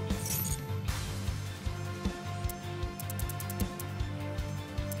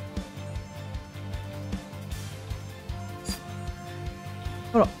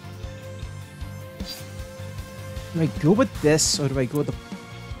 Hold on. Do I go with this, or do I go with the...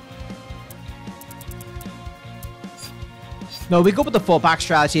 No, we go with the fallback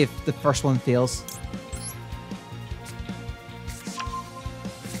strategy if the first one fails.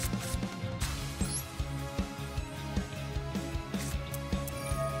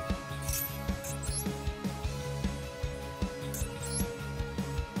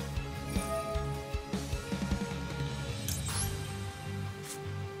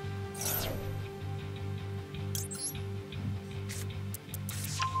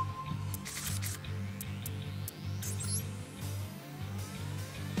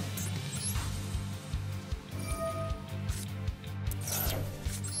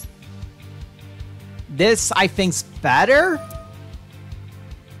 This, I think's better.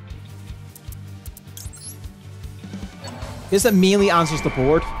 This immediately answers the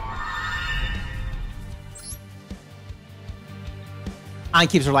board. And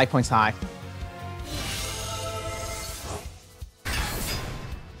keeps her life points high.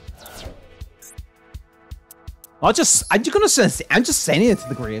 I'm just sending it to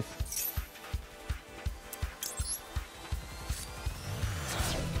the grave.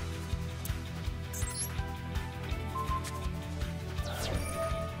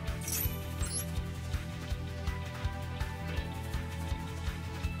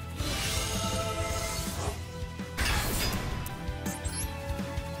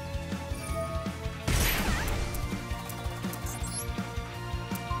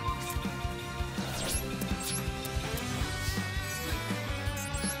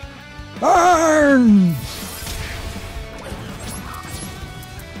 Burn!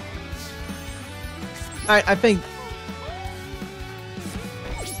 Alright, I think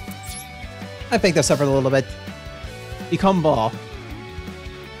they've suffered a little bit. Become ball.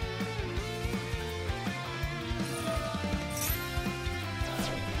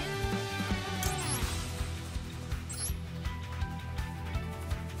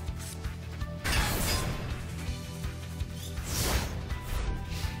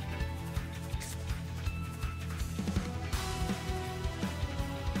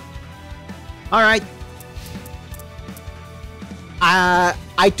 Alright.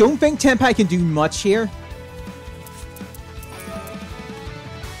 I don't think Tenpai can do much here.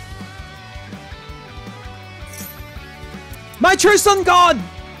 My True Sun God!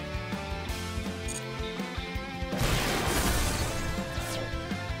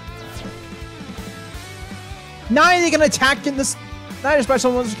 Now they're gonna attack in this. Now your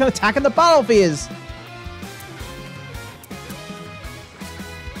special one's gonna attack in the battle phase.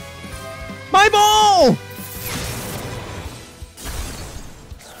 My ball!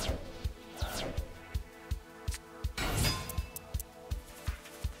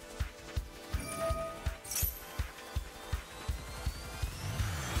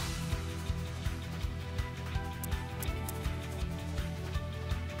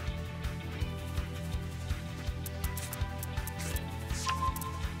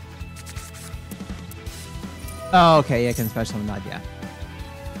 Oh, okay, yeah, I can special summon that, yeah.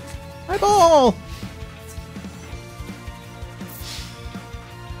 My ball!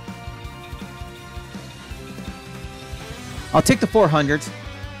 I'll take the 400.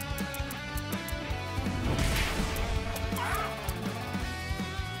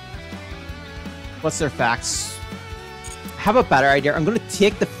 What's their facts? I have a better idea. I'm going to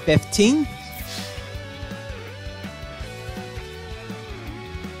take the 15.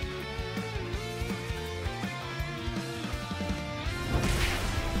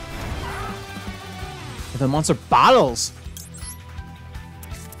 The monster battles.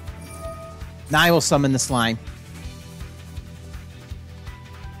 Now I will summon the slime.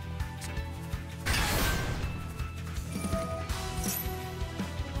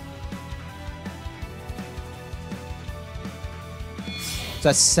 So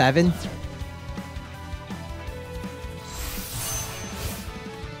that's 7.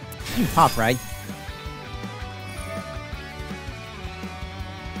 Pop, right?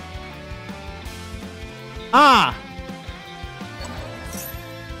 Ah!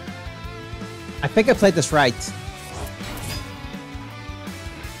 I think I played this right.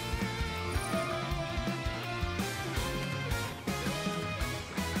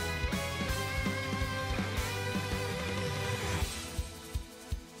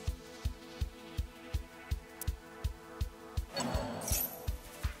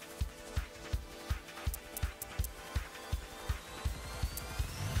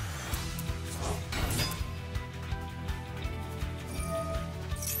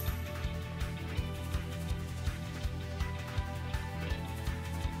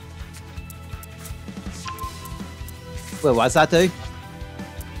 Wait, what's that do?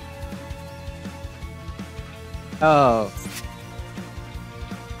 Oh.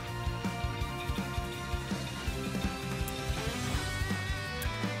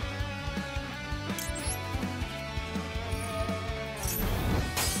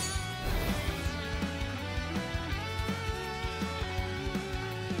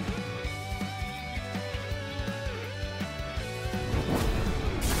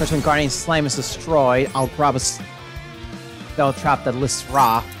 First, when Guardian Slime is destroyed, I'll grab a spell trap that lists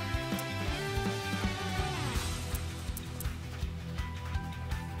Ra. I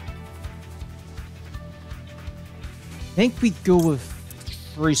think we go with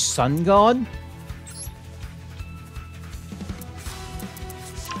Free Sun God.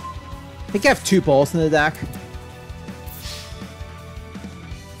 I think I have 2 balls in the deck.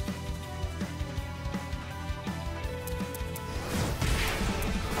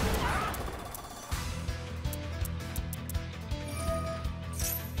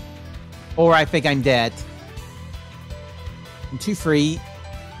 Or I think I'm dead. I'm 2 free.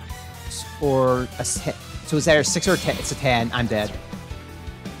 Or a hit. So is there a 6 or a 10? It's a 10. I'm dead.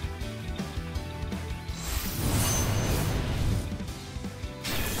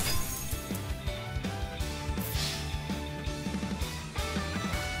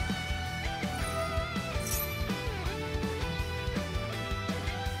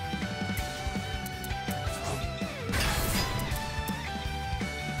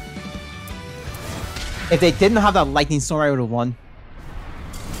 If they didn't have that lightning storm, I would have won.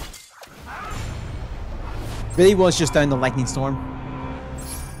 Really was just down the lightning storm.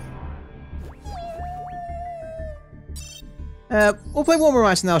 We'll play one more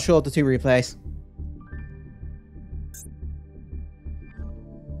match and I'll show up the 2 replays.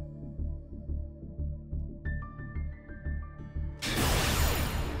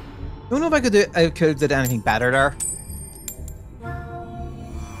 Don't know if I could have did anything better there.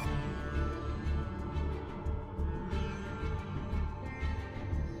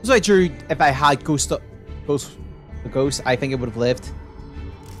 So I drew, if I had Ghost, I think it would have lived.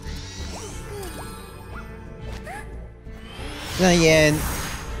 Then again,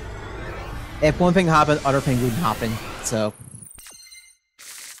 if one thing happened, other thing wouldn't happen. So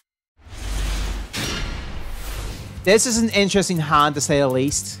this is an interesting hand to say the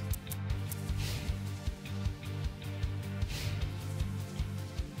least.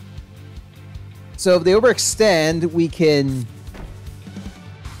 So if they overextend, we can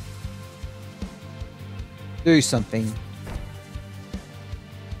do something.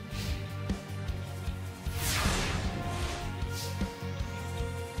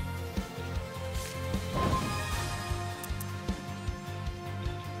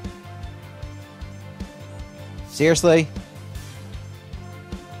 Seriously?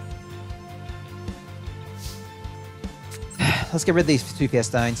 Let's get rid of these 2 PS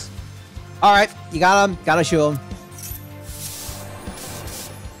Downs. Alright, you got them. Gotta show them.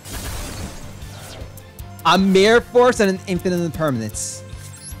 A Mirror Force and an Infinite Impermanence.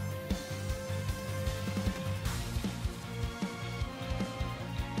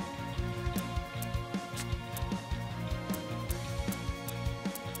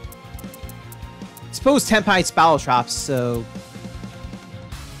 suppose Tempai battle traps, so...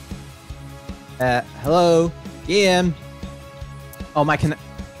 hello? DM? Oh, my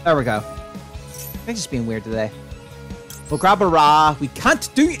there we go. I'm just being weird today. We'll grab a Ra. We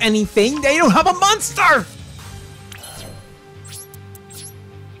can't do anything. They don't have a monster!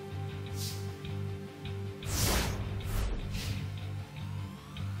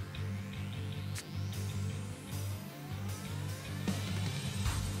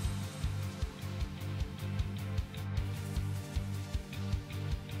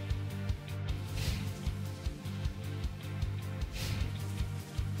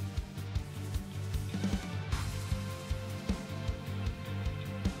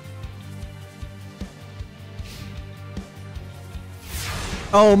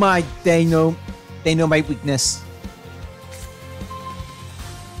 Oh my, they know my weakness.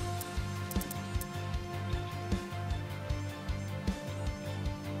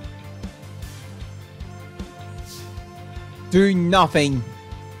 Do nothing.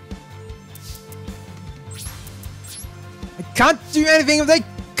 I can't do anything if they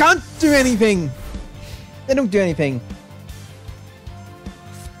can't do anything. They don't do anything.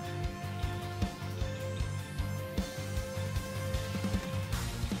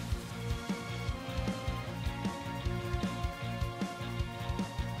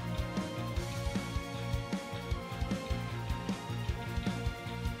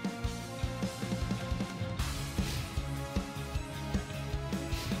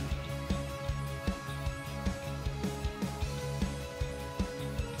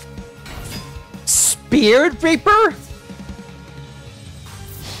 Beard Reaper?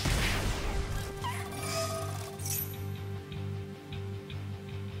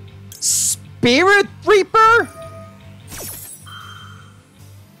 Spirit Reaper?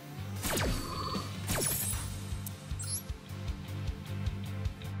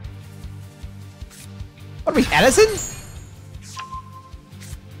 What are we, Edison?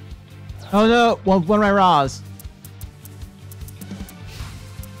 Oh no, one of my Raws.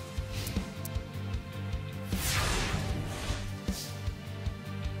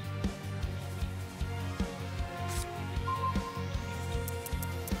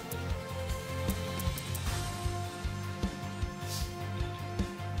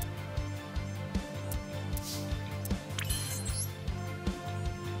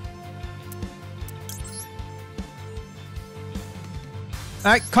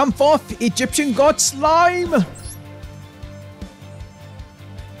 Alright, come forth, Egyptian god slime! We're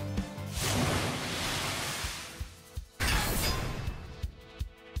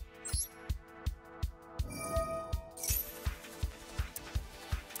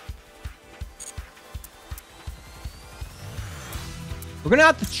gonna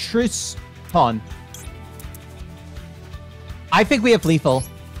have to truce on. I think we have lethal.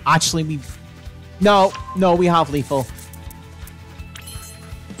 Actually, no, we have lethal.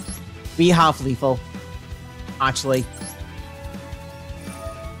 We have lethal. Actually.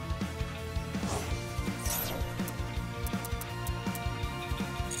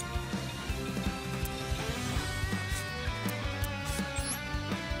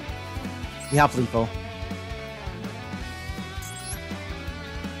 We have lethal.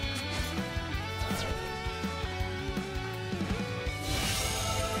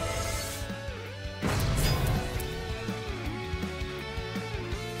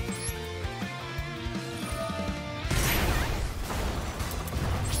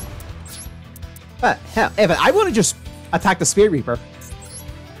 Hell, Evan, I want to just attack the Spirit Reaper.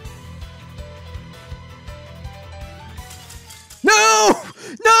 No!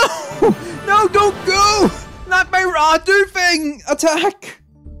 No! No, don't go! Not my Radu thing! Attack!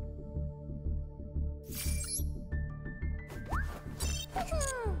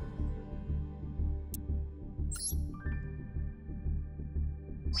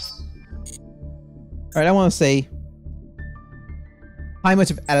 Alright, I want to say how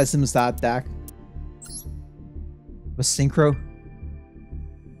much of Edison was that deck? Was synchro?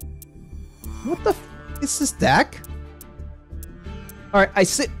 What the f is this deck? Alright, I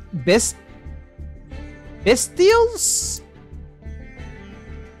sit Bistials?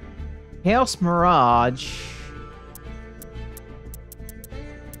 Chaos Mirage.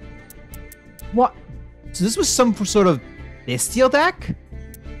 What? So this was some sort of Bestial deck?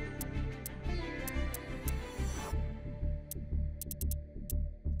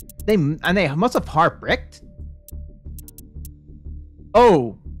 They must have hard bricked.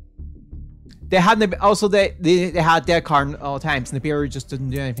 Oh, they had also they had their card all times, and the Imperial just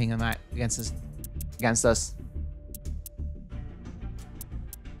didn't do anything on that against us.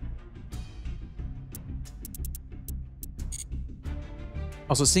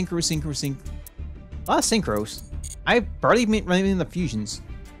 Also, sync. A lot of synchros. I barely made running the fusions.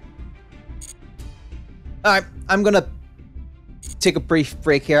 Alright, I'm gonna take a brief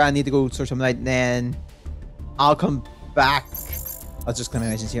break here. I need to go sort something out, and then I'll come back. I'll just kind of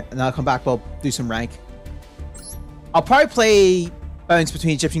mention here, and I'll come back. We'll do some rank. I'll probably play bounce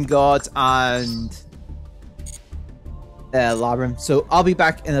between Egyptian gods and Labyrinth. So I'll be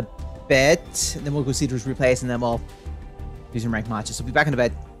back in a bit, and then we'll go see those replays, and then we'll do some rank matches. So I'll be back in a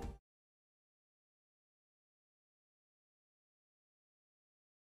bit.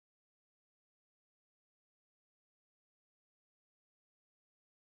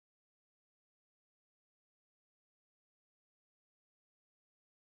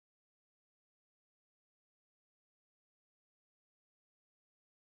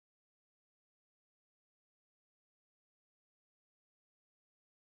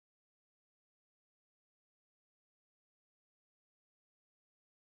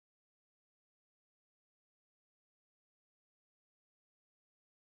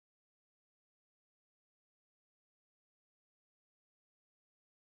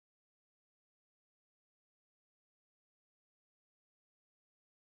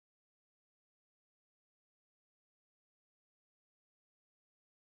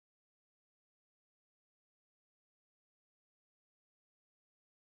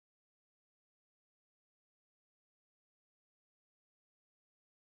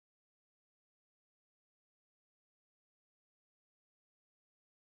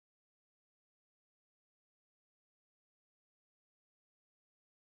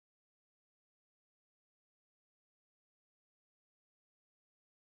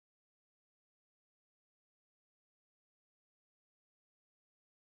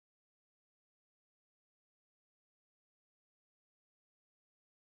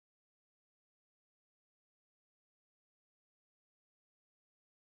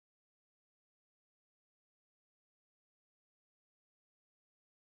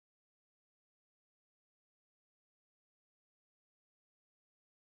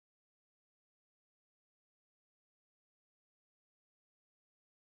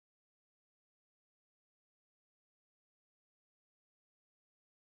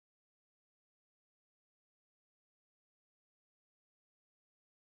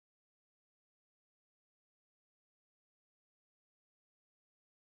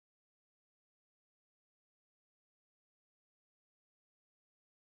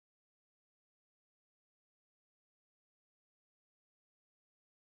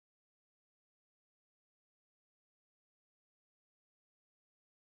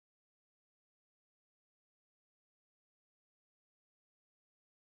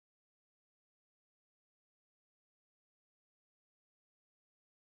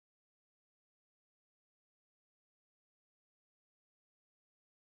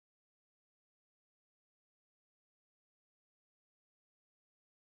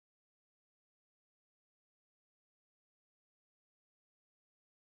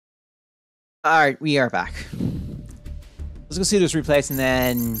 Alright, we are back. Let's go see those replays, and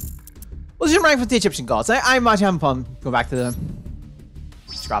then we'll just rank with the Egyptian gods. I'm actually having fun going back to them.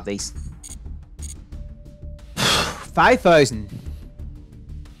 Let's grab these. 5,000.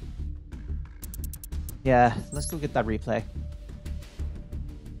 Yeah, let's go get that replay.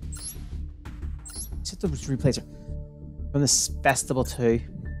 Set those replays from this festival too.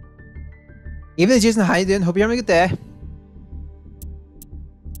 Even Jason, how you doing? Hope you're having a good day.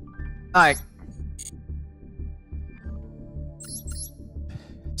 Alright.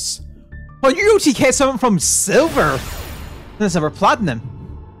 Oh, you OTK someone from silver! That's never platinum.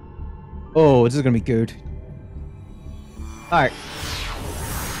 Oh, this is gonna be good. Alright.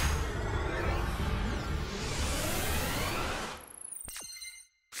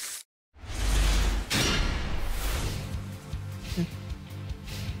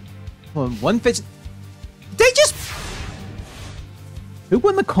 One fits. They just. Who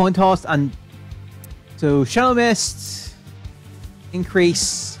won the coin toss? And so Shadow Mist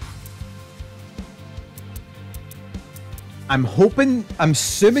increase. I'm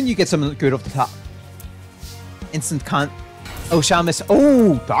assuming you get something good off the top. Instant con. Oh, Shadow Mist.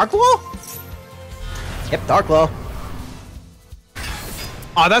 Oh, Dark Glow? Yep, Dark Glow.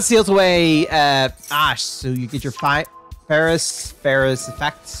 Oh, that seals away Ash. So you get your Ferris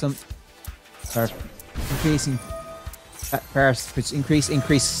effect. Some increasing Ferris, which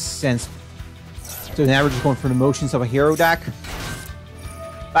increase sense. So now we're just going for the motions of a hero deck.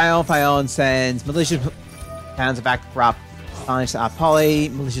 Fion sends malicious hands a back wrap. Banish Poly.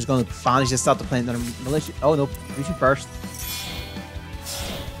 Malicious going to banish this, start to play another malicious. Oh no, we should first.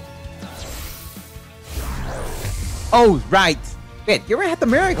 Oh, right. Wait, you already had the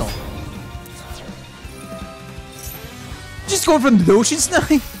miracle. Just going for the notions now.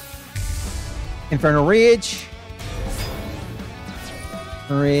 Infernal Rage.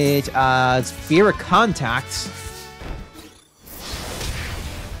 Rage as Fear of Contact.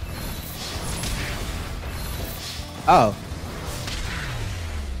 Oh.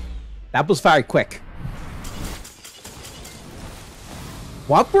 That was very quick.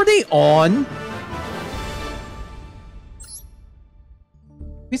 What were they on?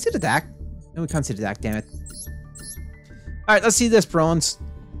 We see the deck? No, we can't see the deck, damn it. Alright, let's see this bronze.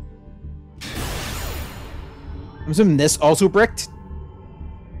 I'm assuming this also bricked.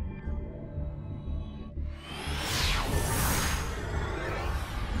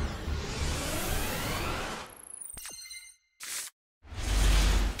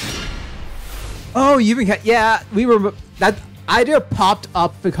 Oh, you even got, yeah, we were, that idea popped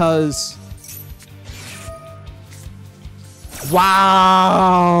up because,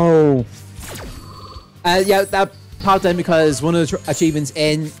 wow. Yeah, that popped in because one of the achievements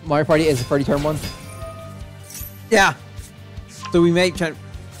in Mario Party is a 30 turn one. Yeah. So we may try.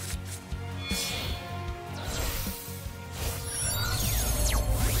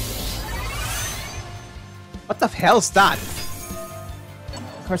 What the hell's that?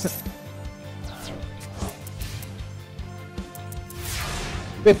 Carson.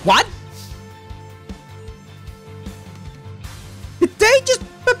 Wait, what? Did they just...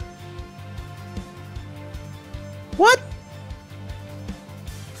 What?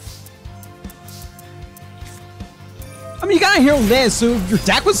 I mean, you got a hero land, so your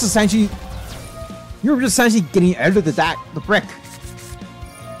deck was essentially... You were just essentially getting out of the deck, the brick.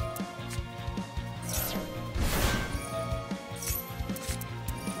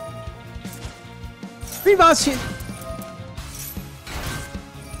 Reboss shit.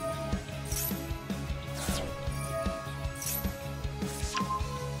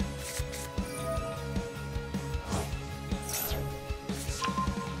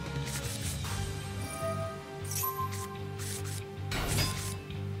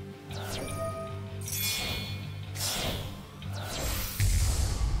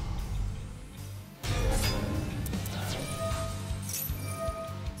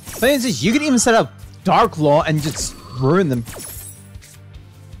 Thing is, you can even set up Dark Law and just ruin them.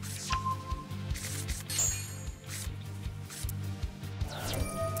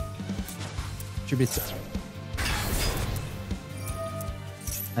 Tribute.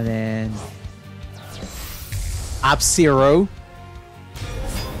 And then Up-Zero.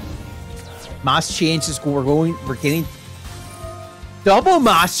 Mass change is we're getting double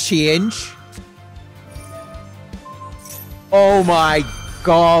mass change. Oh my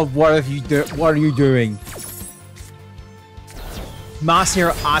God, what have you what are you doing? Mass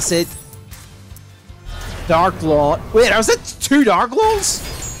Hero Acid. Dark Law. Wait, was it 2 Dark Laws?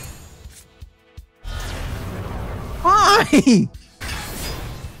 Why?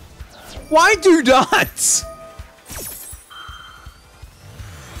 Why do that?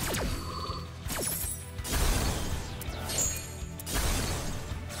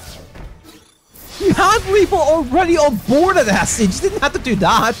 You had people already on board at that stage. You didn't have to do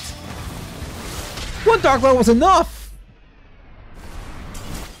that. One Dark Law was enough.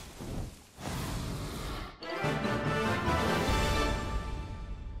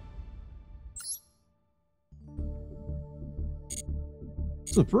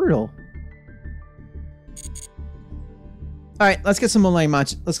 This is brutal. Alright, let's get some online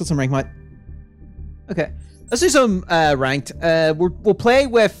match. Let's get some ranked match. Okay. Let's do some ranked. We'll play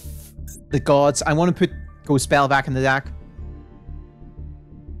with the gods. I want to put Ghost Spell back in the deck.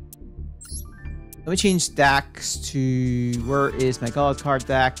 Let me change decks to... Where is my god card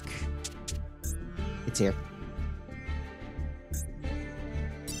deck? It's here.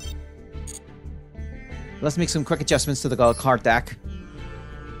 Let's make some quick adjustments to the god card deck.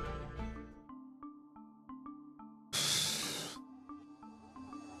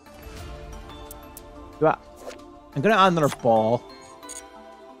 I'm gonna add another ball.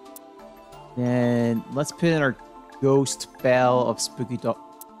 And let's put in our Ghost Bell of Spooky Dog.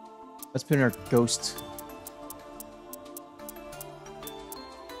 Let's put in our Ghost.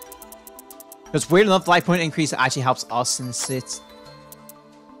 Because weird enough, life point increase actually helps us since it's...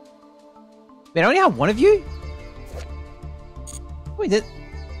 Wait, I only have one of you? We did.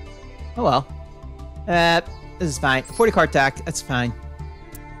 Oh well. This is fine. 40 card deck, that's fine.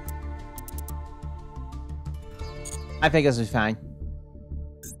 I think this is fine.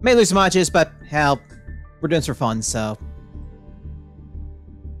 May lose some matches, but hell, we're doing this for fun, so.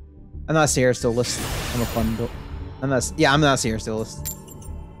 I'm not a serious duelist. I'm a fun duelist. I'm not a serious duelist.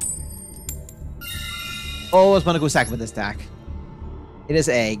 Always want to go second with this deck. It is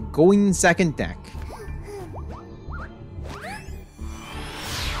a going second deck.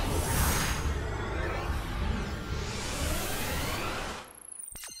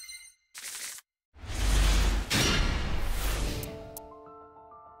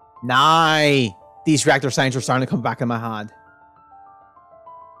 Nah. These reactor signs are starting to come back in my hand.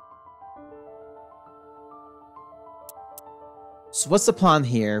 So what's the plan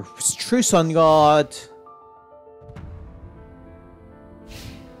here? True Sun God.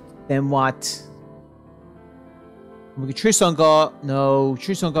 Then what? We get True Sun God. No,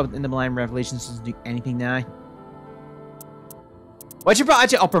 True Sun God in the Millennium Revelations doesn't do anything now. Why'd you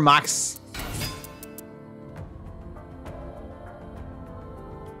put your upper max?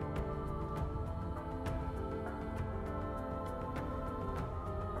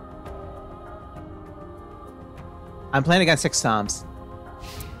 I'm playing against 6 Psalms.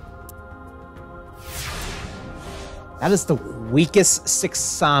 That is the weakest 6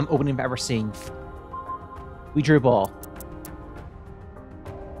 Psalm opening I've ever seen. We drew ball.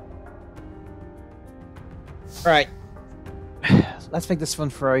 Alright. Let's make this fun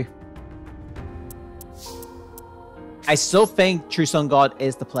for you. I still think True Sun God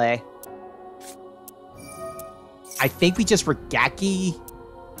is the play. I think we just Regaki.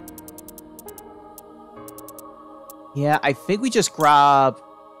 Yeah, I think we just grab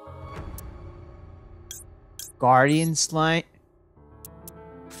Guardian Slime.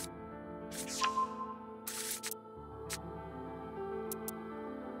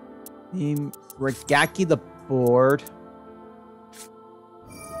 Regaki the board.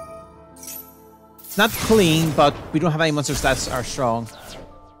 It's not clean, but we don't have any monsters that are strong.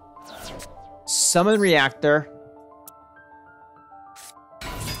 Summon Reactor.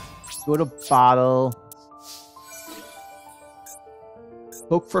 Go to Bottle.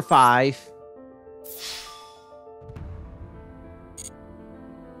 Poke for 5.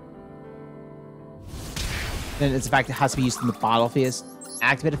 Then it's a fact it has to be used in the bottle phase.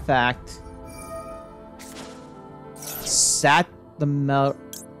 Activate effect. Set the melt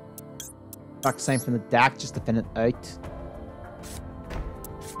back sign from the deck just to thin it out.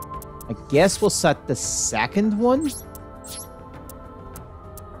 I guess we'll set the second one.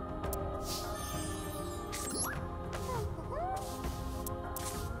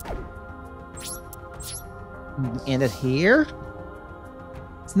 End it here.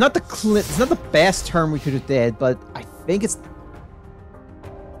 It's not the best turn we could have did, but I think it's.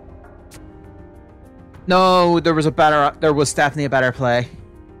 No, there was definitely a better play.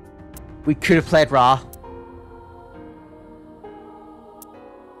 We could have played Ra.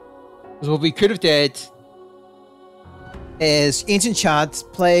 Because what we could have did is Ancient Chant,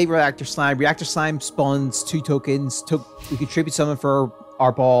 play Reactor Slime. Reactor Slime spawns 2 tokens. We could tribute summon for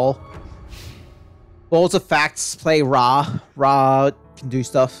our ball. Balls of Facts, play Ra. Ra can do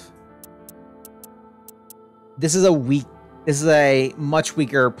stuff. This is a much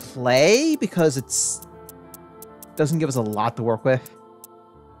weaker play because it's doesn't give us a lot to work with.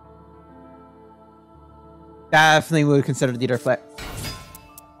 Definitely would consider the other play.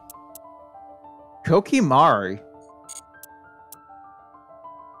 Kokimaru.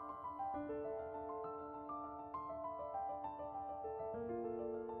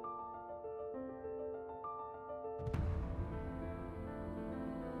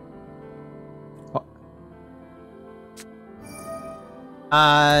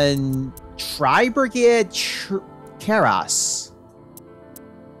 And Tri-Brigade Keras.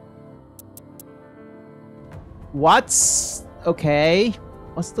 Okay?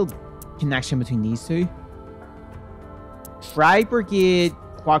 What's the connection between these two? Tri-Brigade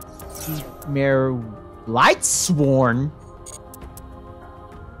Quackmare Lightsworn.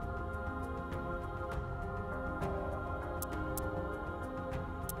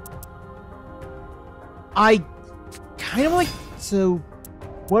 I kind of like... So...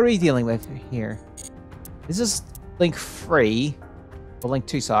 What are we dealing with here? This is Link 3. Well, Link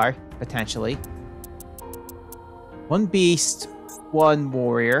 2, sorry. Potentially. 1 Beast, 1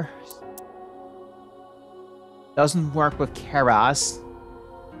 Warrior. Doesn't work with Keras.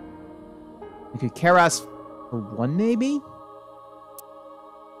 We could Keras for 1, maybe?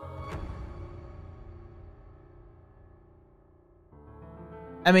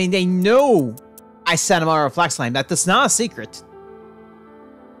 I mean, they know I sent him on a Reflex Line. That's not a secret.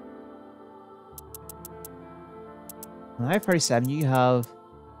 I have 37, you have...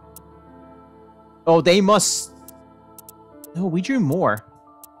 Oh, they must... No, we drew more.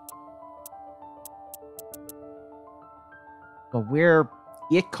 But we're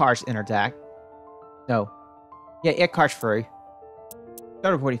 8 cards in our deck. No. Yeah, 8 cards free.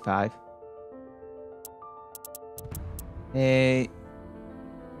 Start of 45. Hey.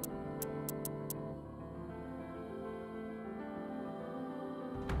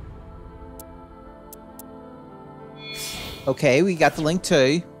 Okay, we got the Link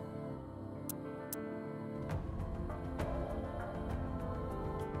 2.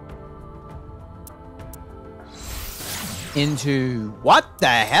 into what the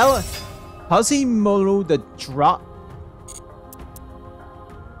hell? Quasimodo the drop.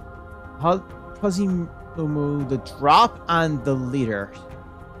 Quasimodo the drop and the leader.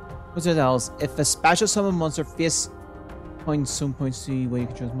 What's it else? If a special summon monster face points some points to where you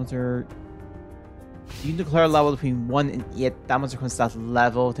control this monster, you can declare a level between 1 and 8. That monster comes to that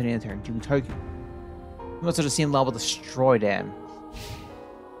level to the end of turn. You can target monster at the same level, destroy them.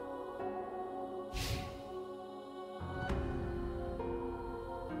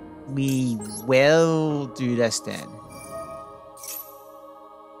 We will do this then.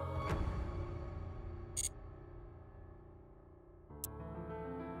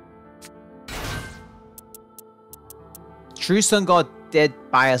 True Sun God did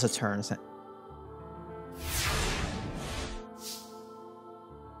buy us a turn.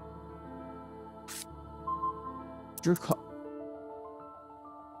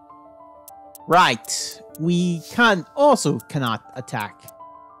 Right. We cannot attack.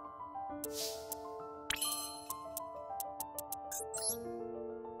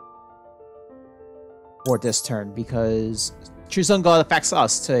 For this turn, because True Sun God affects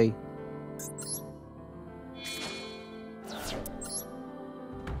us too.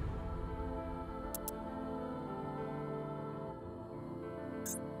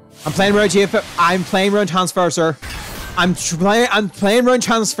 I'm playing around GF. I'm playing around transfer, sir. I'm playing around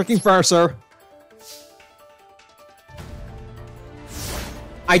freaking sir.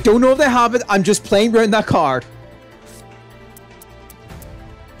 I don't know if they have it. I'm just playing around that card.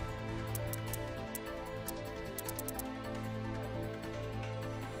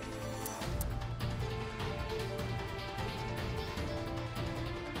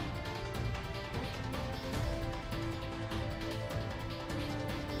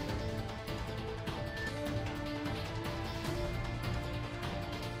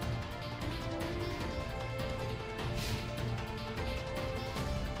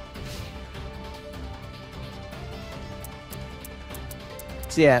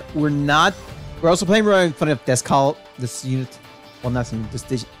 So yeah, we're also playing around funny enough this unit. Well, not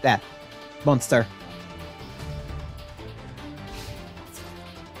unit, that monster.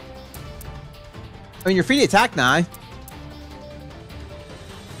 I mean, you're free to attack now.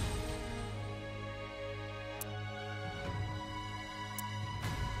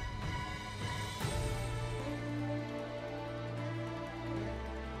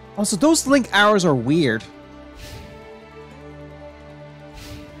 Also, those link arrows are weird.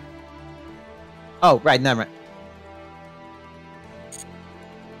 Oh, right, never mind.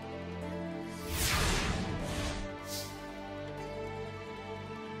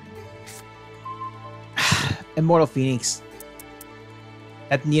 Immortal Phoenix.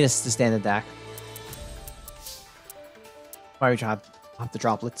 That need us to stand in the deck. Why we have the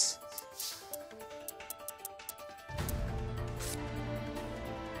droplets?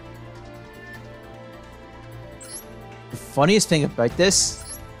 The funniest thing about this,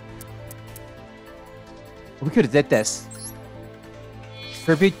 we could have did this.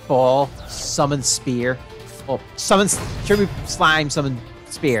 Tribute Ball, summon Spear. Oh, summon Tribute Slime, summon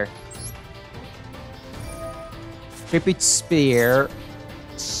Spear. Tribute Spear,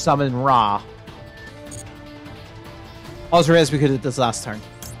 summon Ra. All there is, we could have did this last turn.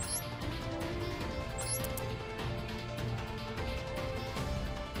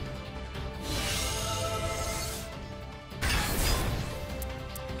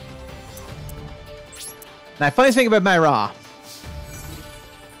 Now, funny thing about my Ra,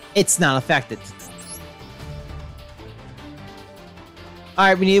 it's not affected.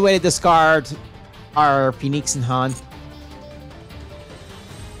 Alright, we need a way to discard our Phoenix and Han.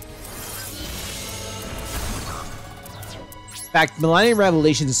 In fact, Millennium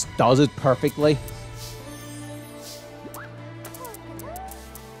Revelations does it perfectly.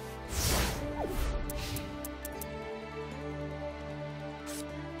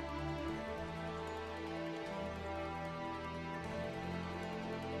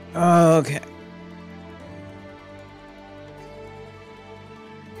 Okay.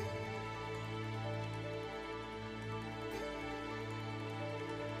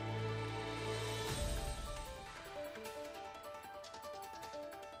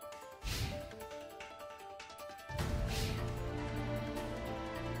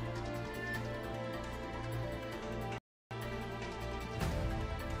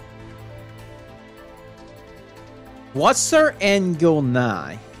 What's our end goal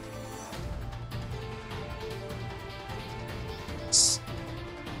now?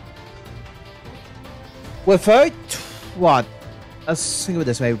 Without what? Let's think of it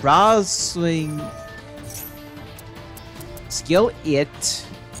this way. Rousing skill 8,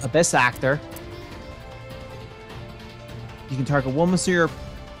 Abyss Actor. You can target one monster,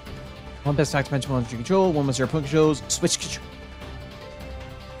 one best attack dimension monster you control, one monster opponent controls, switch control.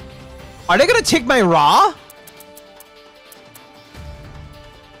 Are they gonna take my Ra?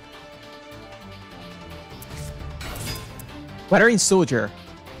 Weathering Soldier.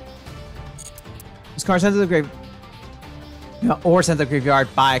 This card sent to the grave, or sent to the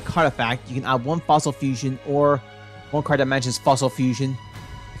graveyard by a card effect. You can add one Fossil Fusion or one card that mentions Fossil Fusion.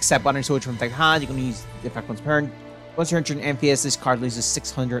 Except Weathering Soldier from deck hand, you can use the effect once per turn. Once you're entering MPS, this card loses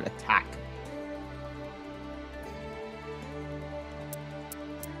 600 attack.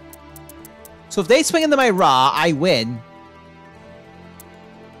 So if they swing into my Ra, I win.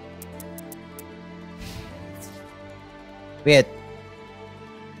 Wait.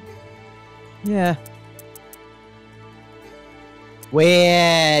 Yeah.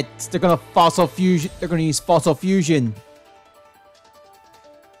 Wait. They're gonna Fossil Fusion. They're gonna use Fossil Fusion.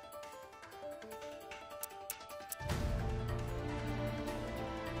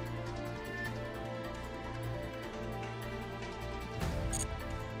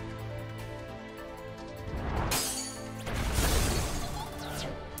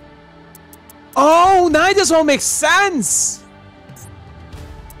 Oh, now this all makes sense.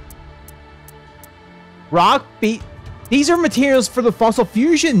 Rock beat. These are materials for the Fossil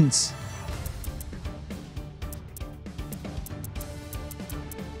Fusions.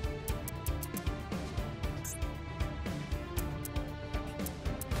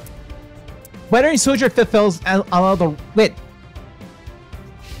 Weathering Soldier fulfills allow the wait.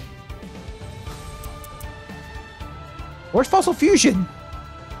 Where's Fossil Fusion?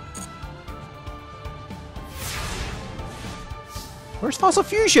 Where's Fossil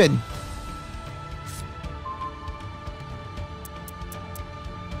Fusion?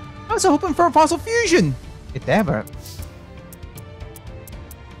 I was hoping for a Fossil Fusion. If they ever.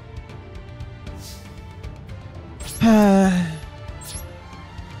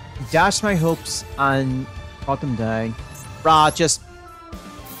 Dashed my hopes and brought them down. Rah, just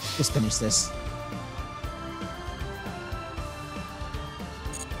finish this.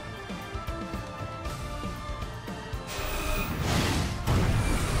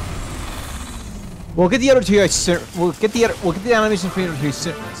 We'll get the other two sooner. We'll get the animation for the other two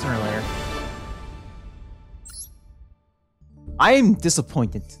sooner or later. I am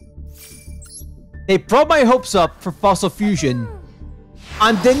disappointed. They brought my hopes up for Fossil Fusion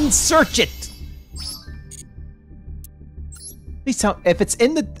and didn't search it. Please tell if it's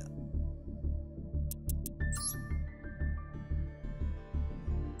in the.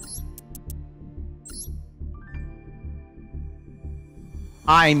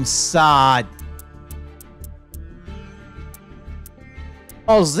 I'm sad.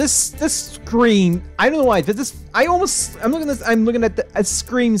 Oh, this scream. I don't know why, but this I'm looking at it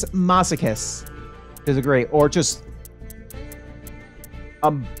screams masochist. Is it great or just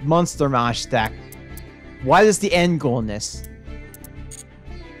a monster mash deck? What is the end goal in this?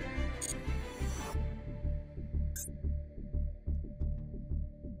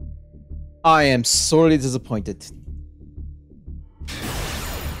 I am sorely disappointed.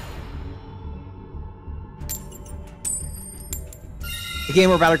 The game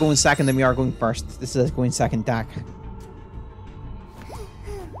we're better going second than we are going first. This is going second deck.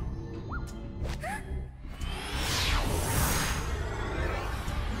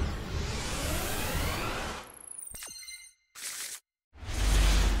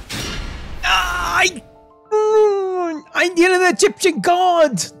 I need an Egyptian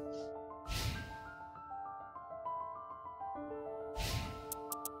god!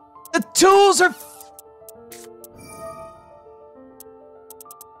 The tools are...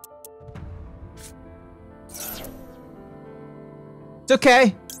 It's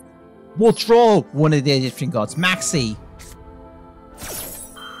okay. We'll draw one of the Egyptian gods. Maxi.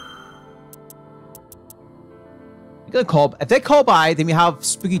 You're gonna call... If they call by, then we have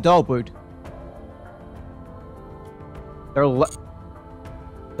Spooky Dogwood. They're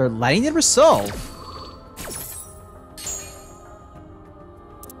letting it resolve.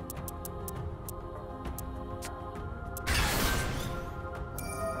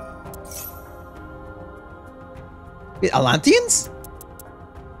 Wait, Atlanteans?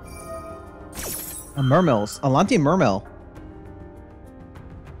 Mermills. Atlantean Mermill.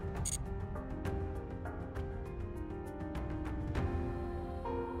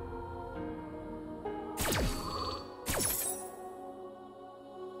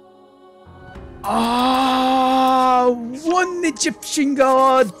 One Egyptian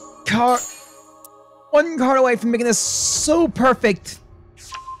god card. One card away from making this so perfect.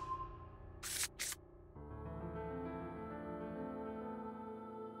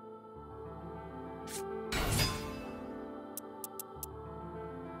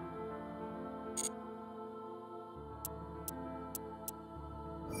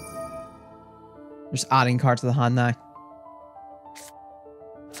 Just adding cards to the hand now.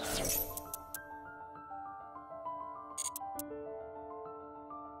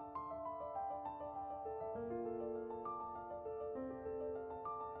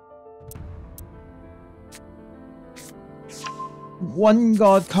 One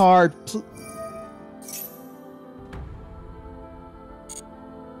god card.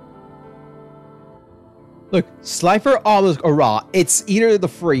 Look, Slifer, Olive, or Raw. It's either the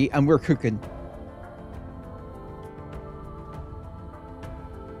free, and we're cooking.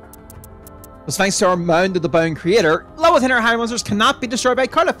 Because thanks to our Mound of the Bone creator, level 10 hand monsters cannot be destroyed by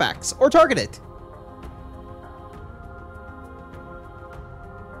card effects or targeted.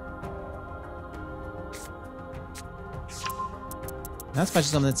 That's special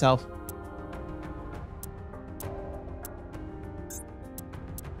summon itself.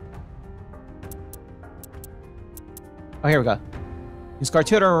 Oh, here we go. Use card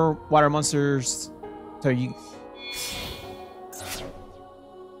 2 other water monsters. So you.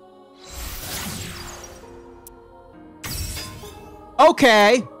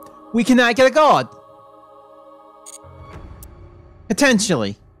 Okay, we cannot get a god.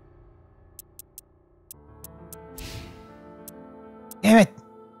 Potentially. Damn it.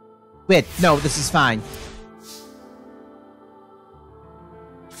 Wait, no, this is fine.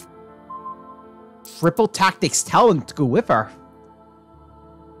 Triple tactics talent to go with her.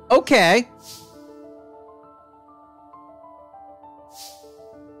 Okay.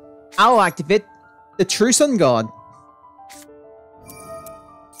 I'll activate the True Sun God.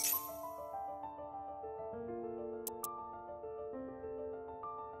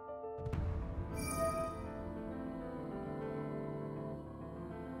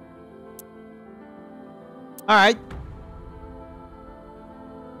 All right.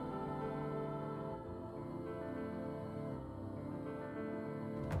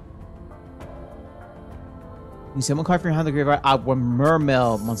 You summon card from your hand to the graveyard. Add one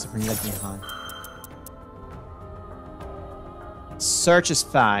Mermail monster from your hand. Search is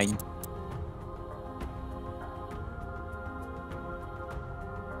fine.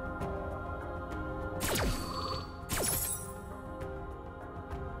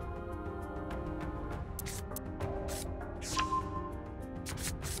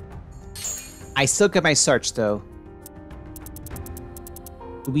 I still get my search though.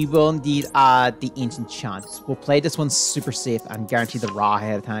 We will indeed add the Ancient Chant. We'll play this one super safe and guarantee the raw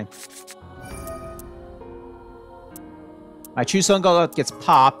ahead of time. My True Sun God gets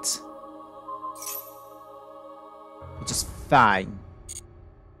popped, which is fine.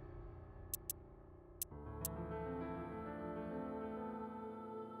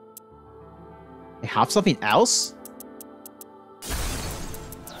 I have something else?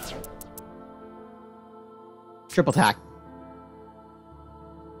 Triple attack.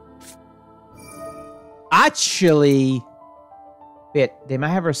 Actually, wait, they might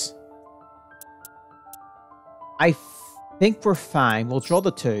have us. I think we're fine. We'll draw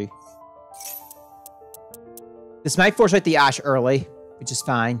the 2. This might force out the Ash early, which is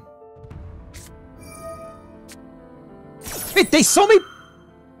fine. Wait, they saw me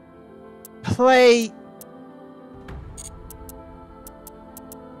play.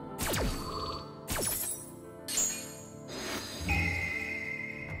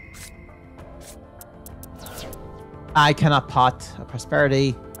 I cannot pot a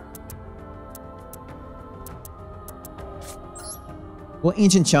Prosperity. Well,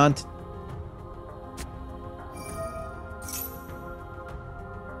 Ancient Chant.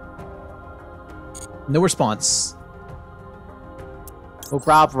 No response. We'll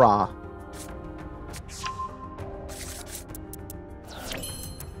grab Ra.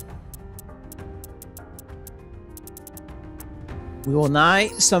 We will now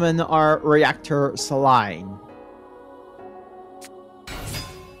summon our Reactor Saline.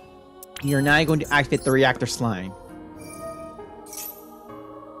 We are now going to activate the Reactor Slime.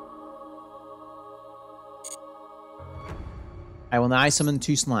 I will now summon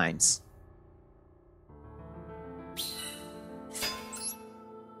 2 slimes.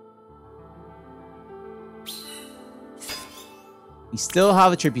 We still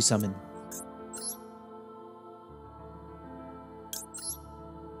have a tribute summon.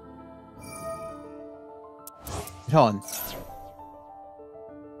 Hold on.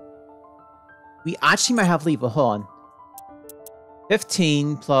 We actually might have lethal. Hold on.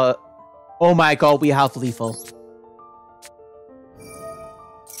 15 plus... Oh my god, we have lethal.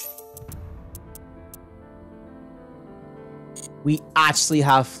 We actually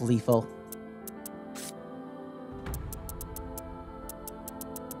have lethal.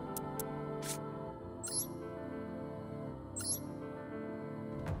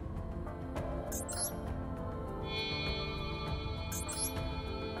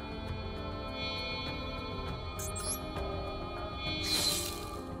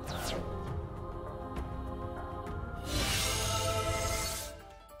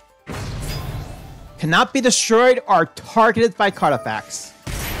 Cannot be destroyed or targeted by card effects.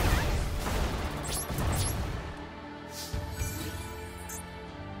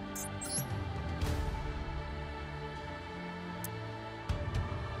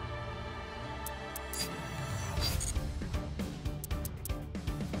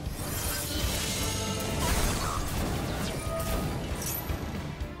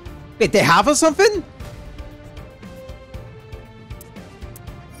 Wait, they have us something?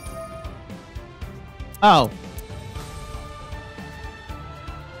 Oh.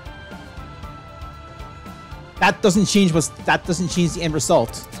 That doesn't change the end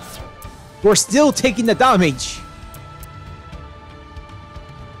result. We're still taking the damage.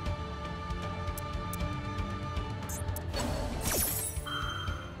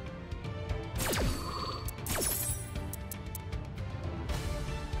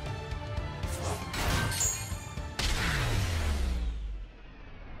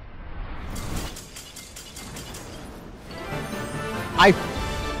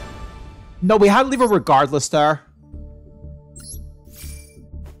 No, we had to leave it regardless there.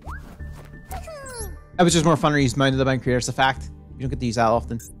 It was just more fun to use mounted about creators, the fact. You don't get to use that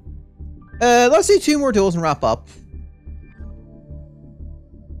often. Let's do 2 more duels and wrap up.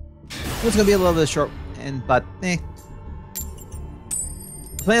 It's gonna be a little bit short end, but eh.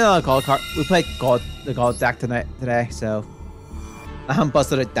 We played a lot of God card. We played the God deck today, so I haven't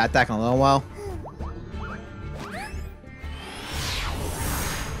busted that deck in a little while.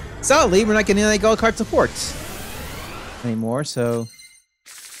 Sadly, we're not getting any gold card support anymore, so...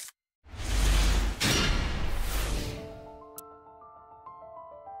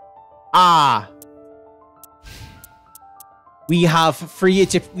 Ah! We have the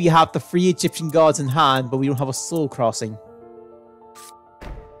free Egyptian gods in hand, but we don't have a soul crossing.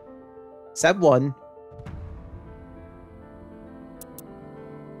 Set 1.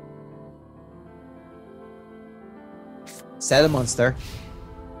 Set a monster.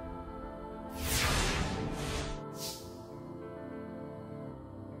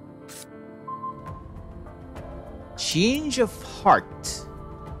 Change of heart.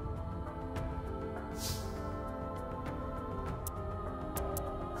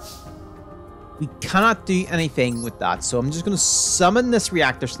 We cannot do anything with that, so I'm just going to summon this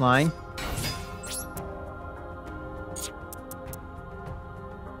reactor slime.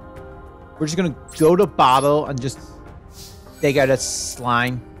 We're just going to go to battle and just take out a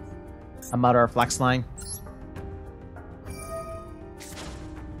slime. A Matter of Flex slime.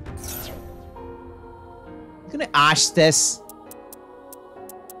 I'm gonna ash this.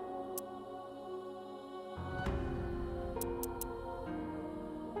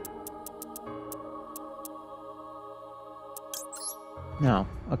 No,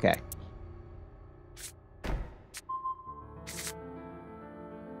 okay.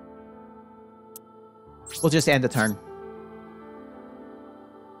 We'll just end the turn.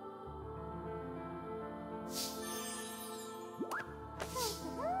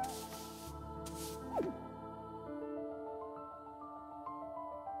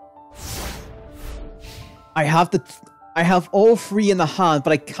 I have all 3 in the hand,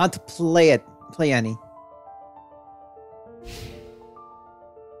 but I can't play any.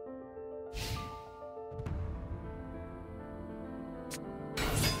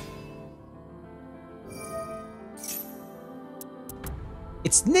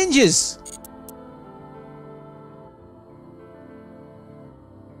 It's ninjas!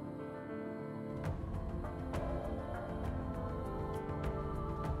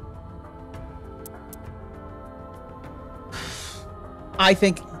 I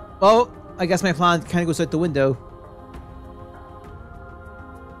think, well, I guess my plan kind of goes out the window.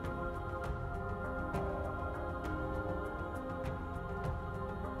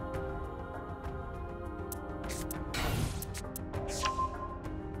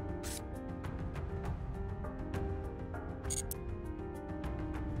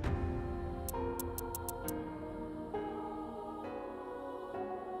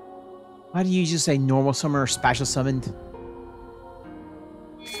 Why do you just say normal summon or special summoned?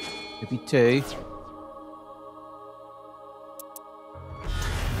 Could be 2.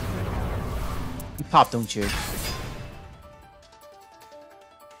 You pop, don't you?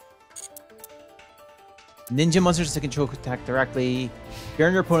 Ninja monsters that control attack directly.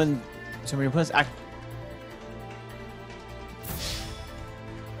 During your opponent, so when your opponent's act.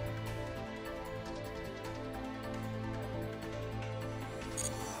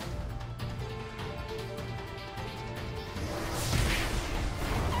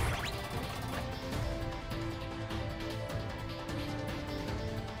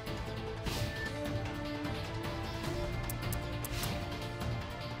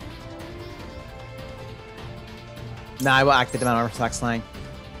 Nah, I will activate them on our flex line.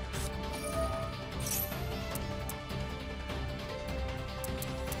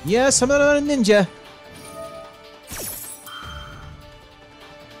 Yes, I'm not a ninja.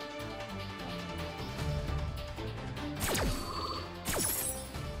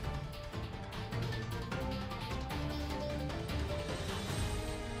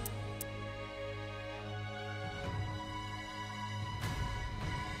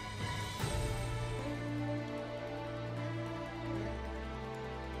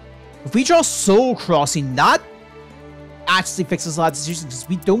 If we draw Soul Crossing, that actually fixes a lot of decisions because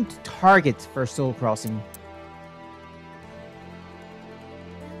we don't target for Soul Crossing.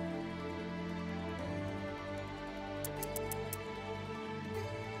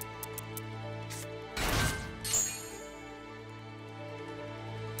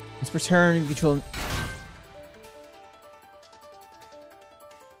 Let's return control.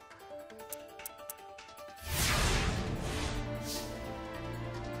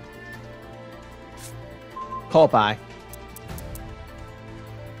 Call it by.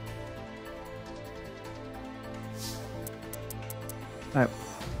 Alright.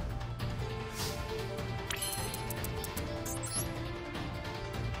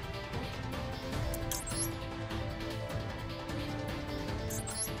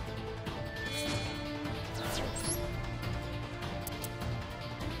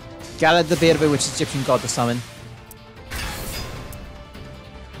 Gotta debate about which Egyptian god to summon.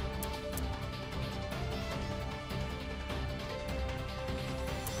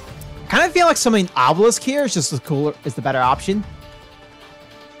 Kind of feel like summoning Obelisk here is just the cooler, is the better option.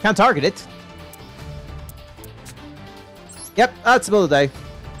 Can't target it. Yep, that's the build of the day.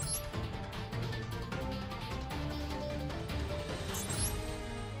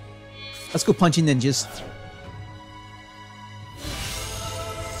 Let's go punching ninjas.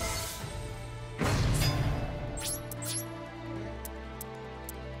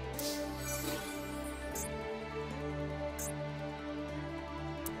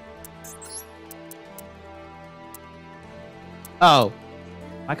 Oh.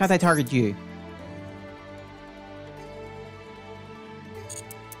 Why can't I target you?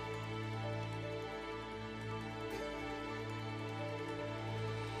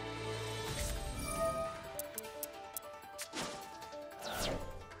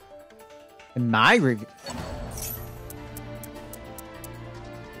 In my review.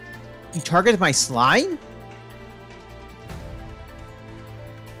 You targeted my slime?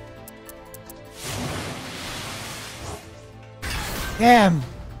 Damn.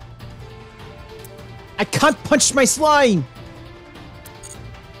 I can't punch my slime!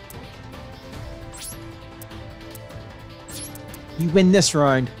 You win this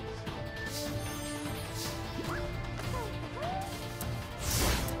round.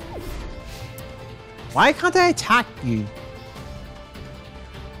 Why can't I attack you?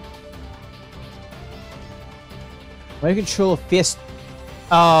 Why do you control a fist?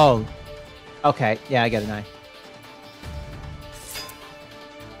 Oh. Okay, yeah, I get it now.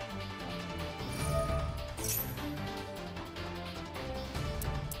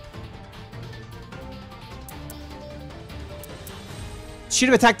 Should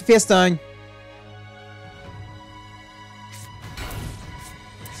have attacked the fist down.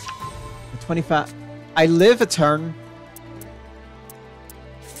 The 25. I live a turn.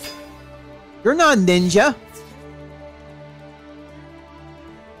 You're not a ninja.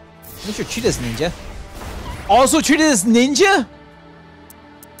 What's your treated as ninja? Also treated as ninja?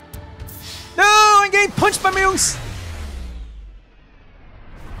 No, I'm getting punched by moose.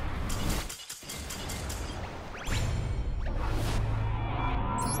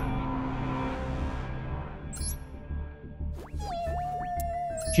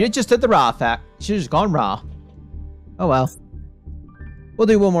 She just did the raw effect. She just gone raw. Oh well. We'll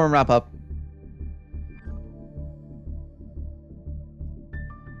do one more and wrap up.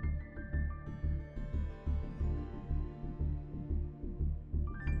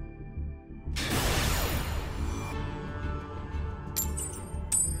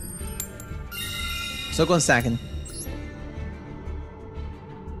 So go in second.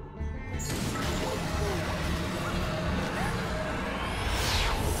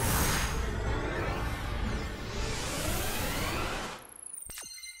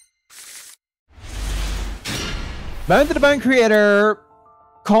 Bound to the Bound Creator.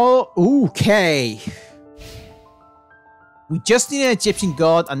 Call. Okay. We just need an Egyptian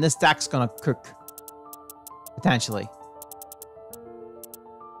god, and this deck's gonna cook. Potentially.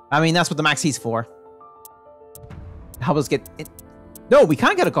 I mean, that's what the Maxi's for. Help us get it. No, we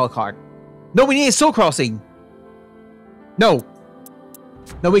can't get a god card. No, we need a Soul Crossing. No.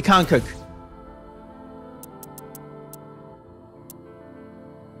 No, we can't cook.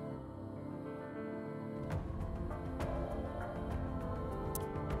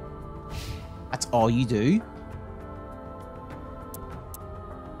 all you do?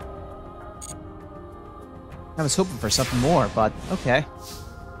 I was hoping for something more, but okay.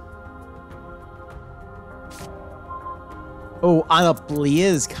 Oh, on a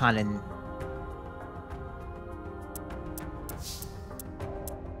blaze cannon.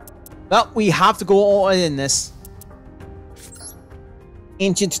 Well, we have to go all in this.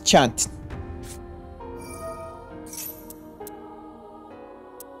 Ancient chant.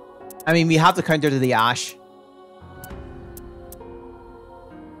 I mean, we have to counter to the Ash.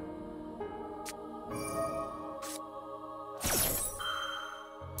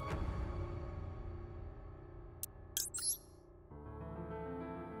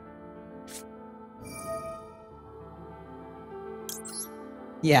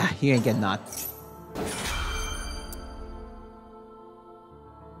 Yeah, you ain't getting that.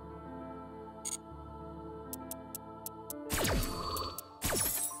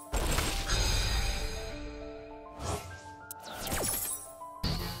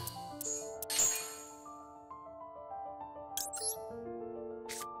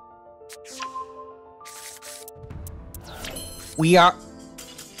 We are...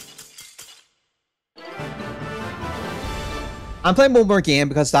 I'm playing one more game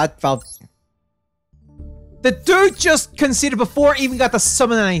because that felt... The dude just conceded before even got to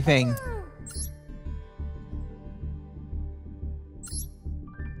summon anything.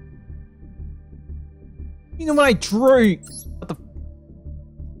 You know when I drew... What the...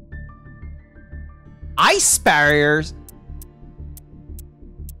 Ice barriers?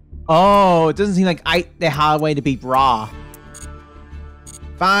 Oh, it doesn't seem like they had a way to beat Ra.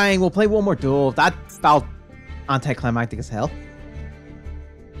 Fine, we'll play one more duel. That felt anticlimactic as hell.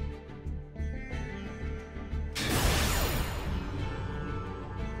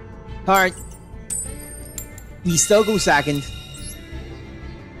 Alright. We still go second.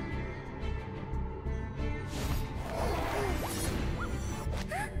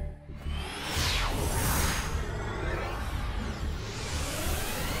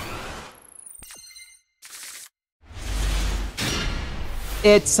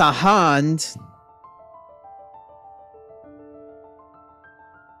 It's a hand.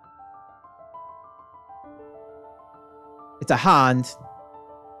 It's a hand.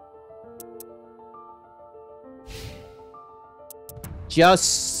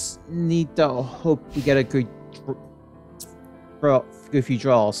 Just need to hope we get a good few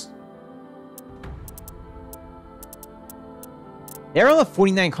draws. They're on a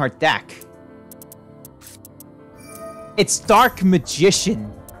 49 card deck. It's Dark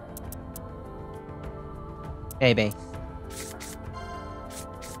Magician. Baby.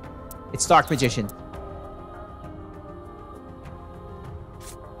 It's Dark Magician.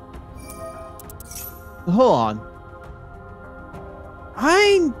 Hold on.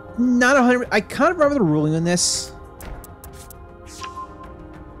 I'm not 100. I can't remember the ruling on this.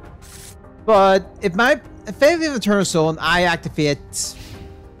 But if I have a turn of soul and I activate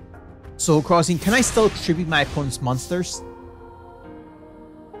Soul Crossing, can I still tribute my opponent's monsters?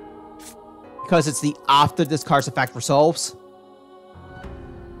 Because it's the after this card's effect resolves.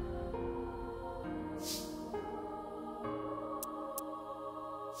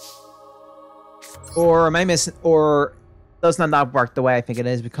 Or am I missing? Or does not work the way I think it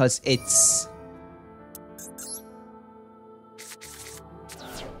is because it's...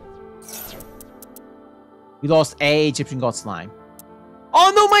 We lost a Egyptian God Slime.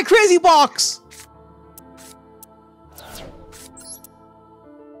 Oh no, my crazy box!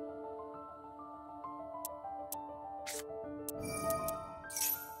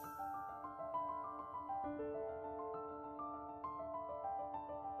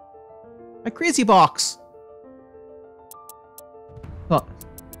 My crazy box! Well,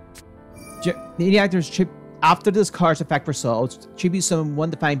 the actors trip after this card's effect resolves, tribute summon one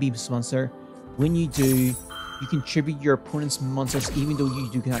Divine Beast monster. When you do, you can tribute your opponent's monsters even though you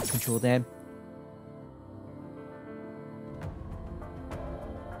do not control them.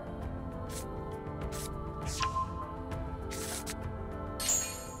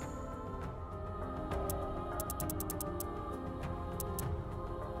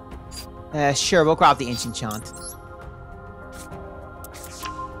 Sure, we'll grab the Ancient Chant.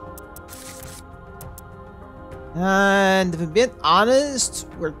 And if I'm being honest,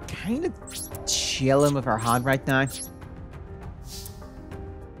 we're kind of chilling with our hand right now.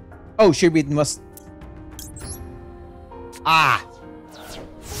 Oh, sure, we must... Ah!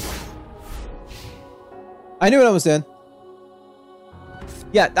 I knew what I was doing.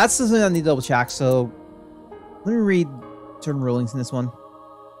 Yeah, that's the thing I need to double check, so... Let me read certain rulings in this one.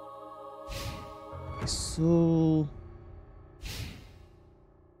 So...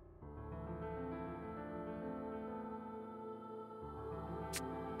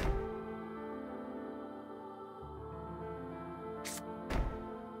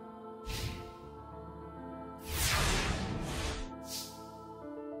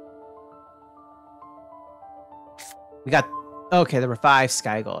 We got... Okay, there were 5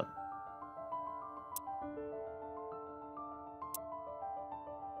 Sky God.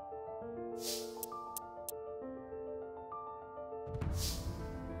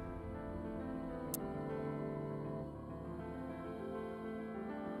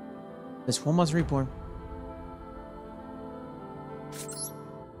 This one was reborn.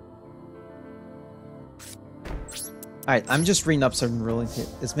 Alright, I'm just reading up certain rulings here.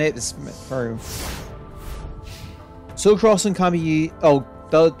 This for Soul Crossing can be used. Oh,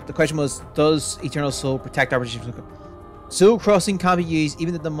 the question was, does Eternal Soul protect our position? Soul Crossing can be used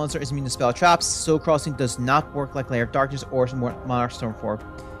even if the monster is immune to spell traps. Soul Crossing does not work like Layer of Darkness or Monarch Stormform.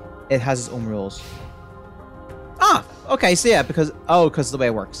 It has its own rules. Ah, okay, so yeah, because of the way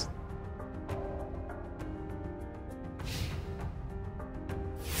it works.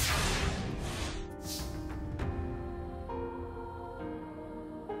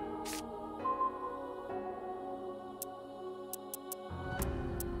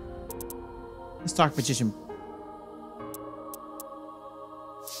 This Dark Magician.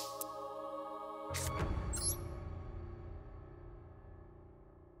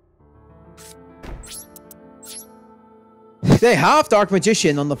 They have Dark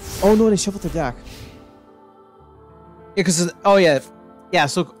Magician on the... Oh no, they shuffled their deck. Yeah, because... Oh yeah. Yeah,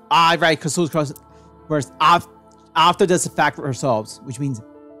 so... right, because Soul Crossing... Whereas after this effect resolves, which means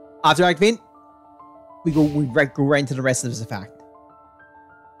after activate, we go right into the rest of this effect.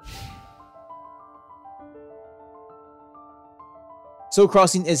 Soul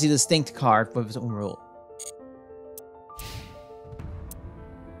Crossing is a distinct card with its own rule.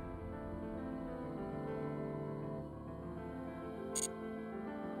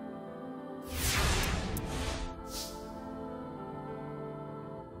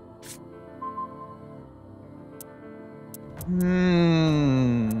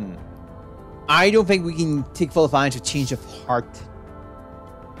 I don't think we can take full advantage of Change of Heart.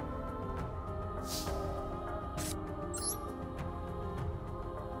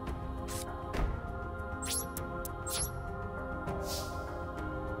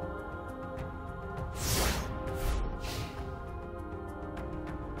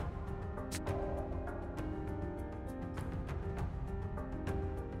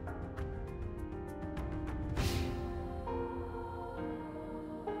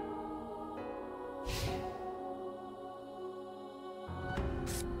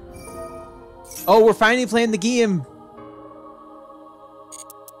 Oh, we're finally playing the game.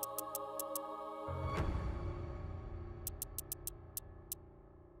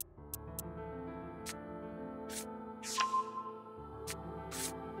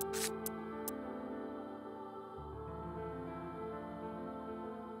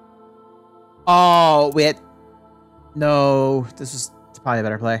 Oh, wait. No, this is probably a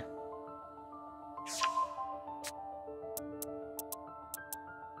better play.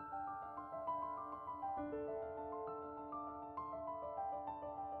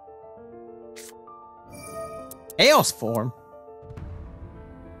 Chaos form.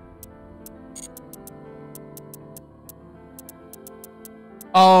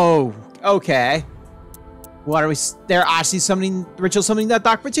 Oh, okay. What are we? They're actually summoning, ritual summoning that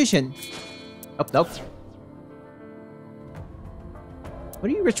Dark Magician. Oh, nope.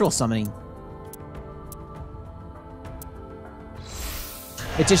 What are you ritual summoning?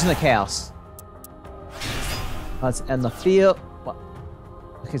 Magician of Chaos. Let's end the field. What?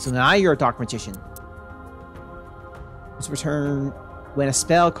 Okay, so now you're a Dark Magician. Let's return when a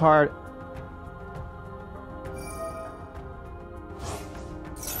spell card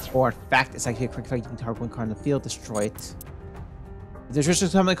or in fact it's actually a quick fight, you can target one card in the field, destroy it. If there's ritual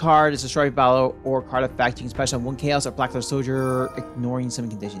summon card, it's destroyed battle or card effect, you can special on one chaos or black letter soldier, ignoring summon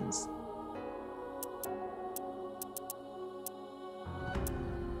conditions.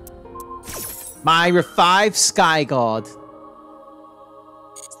 My Revive Sky God.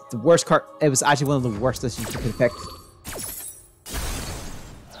 The worst card. It was actually one of the worst decisions you could pick.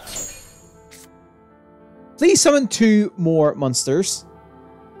 Please summon 2 more monsters.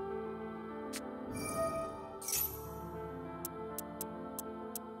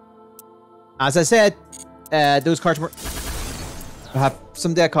 As I said, those cards were... I have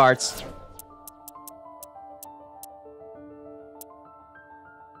some dead cards.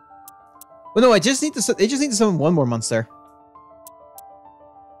 Well, no, I just need to. They just need to summon 1 more monster.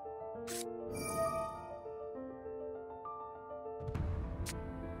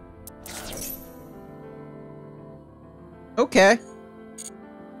 Okay.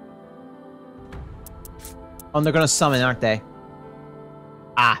 Oh, they're gonna summon, aren't they?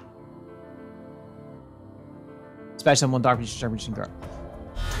 Ah. Especially on 1 Dark Magician card.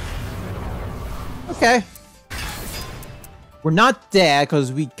 Okay. We're not dead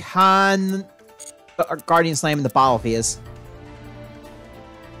because we can put our Guardian Slam in the battle phase.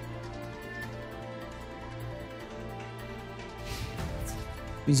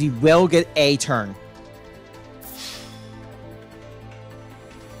 Means he will get a turn.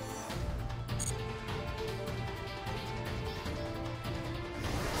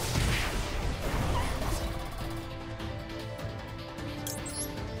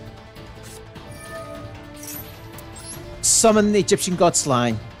 Summon the Egyptian Gods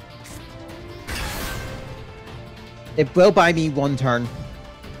line. It will buy me 1 turn.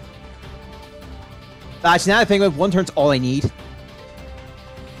 Actually, now I think about 1 turn's all I need.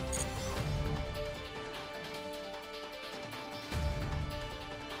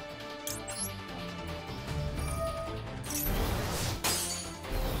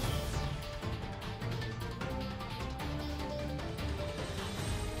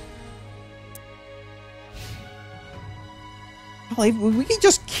 We can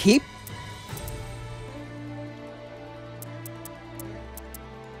just keep...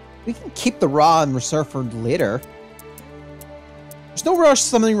 We can keep the Ra and reserve for later. There's no rush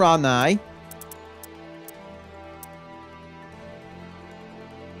summoning Ra now.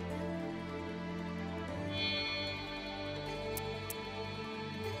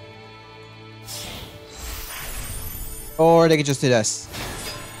 Or they could just do this.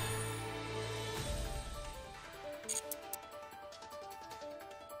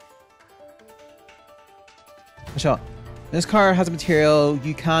 Sure. This card has a material.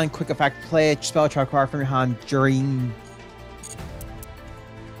 You can quick effect play a spell trap card from your hand during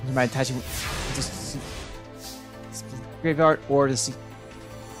by attaching this graveyard or the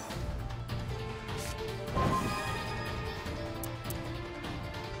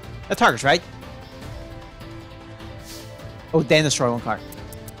that targets, right? Oh, then destroy 1 card.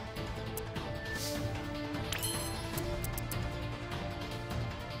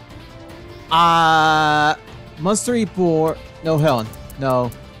 Monster Reborn. No, Helen.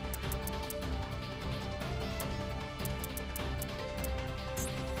 No.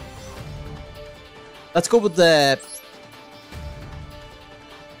 Let's go with the...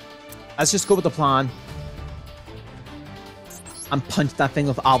 Let's just go with the plan. And punch that thing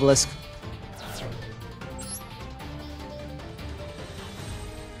with Obelisk.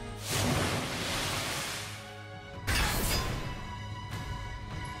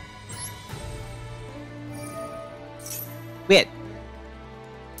 Wait.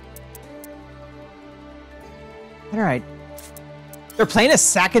 Alright. They're playing a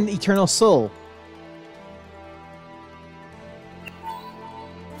 2nd Eternal Soul.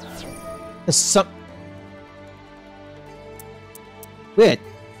 There's some... Wait.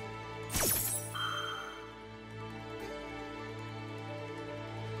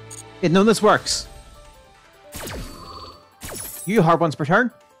 Yeah, none of this works. You hard ones per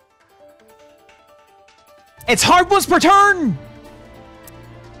turn? It's hard ones per turn!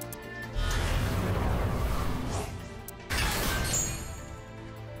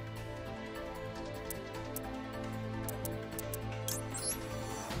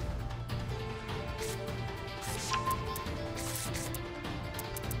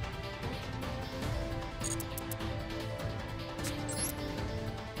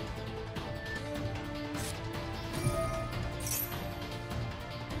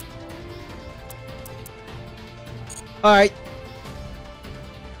 Alright.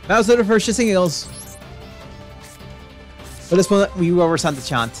 That was the first Shissing Eagles. But this one, we will resent the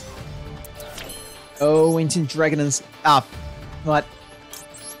chant. Oh, Ancient Dragon in the... Ah, what?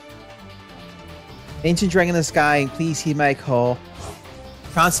 Ancient Dragon in the sky, please heed my call.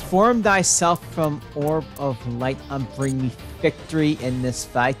 Transform thyself from Orb of Light and bring me victory in this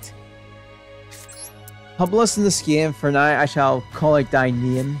fight. Humble us in this game, for now I shall call out thy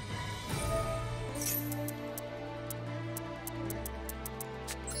name.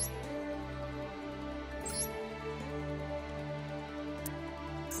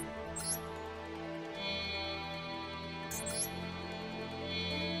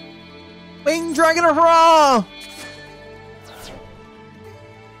 Wing Dragon of Ra!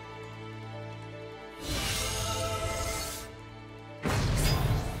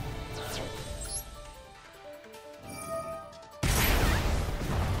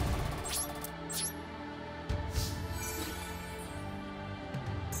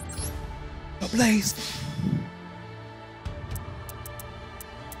 Blaze!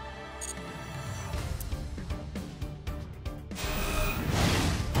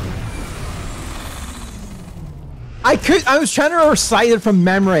 I was trying to recite it from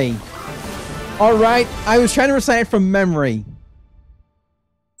memory. Alright, I was trying to recite it from memory.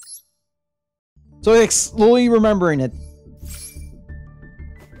 So like slowly remembering it.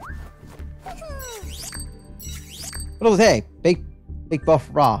 But hey, big buff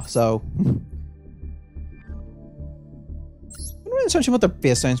Ra, so. I'm not essentially what their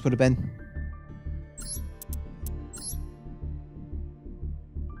base sounds would have been.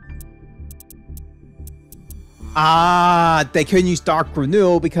 Ah, they couldn't use Dark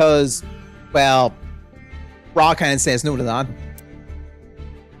Renewal because, well, Ra kind of says no to that.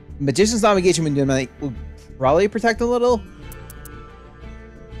 Magician's Navigation will probably protect a little.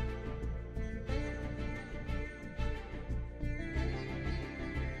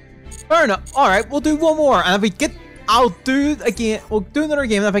 Fair enough. Alright, we'll do one more. And if we get... I'll do it again. We'll do another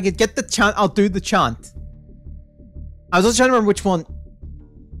game. And if I can get the chant, I'll do the chant. I was just trying to remember which one.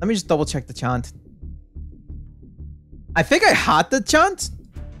 Let me just double check the chant. I think I had the chant.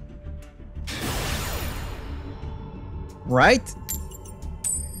 Right?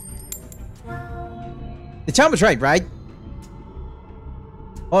 The chant was right?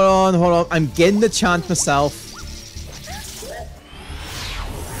 Hold on. I'm getting the chant myself.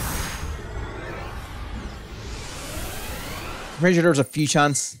 I'm pretty sure there's a few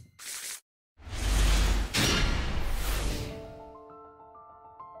chants.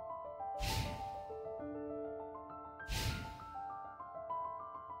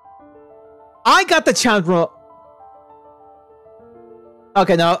 I got the chant wrong.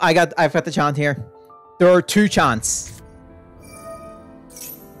 Okay, no, I've got the chant here. There are 2 chants.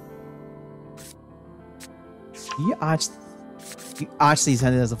 You actually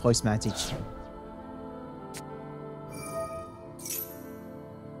send it as a voice message.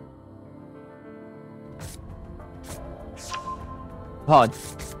 Pod.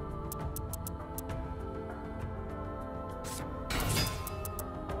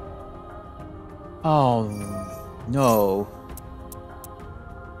 Oh no.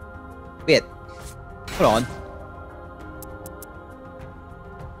 Wait. Hold on.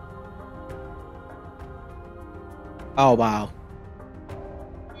 Oh wow.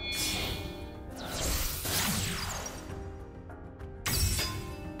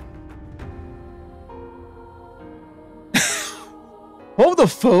 Hold the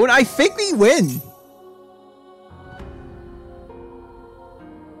phone. I think we win.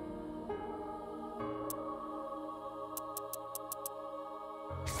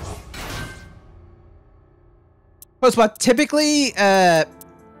 But typically,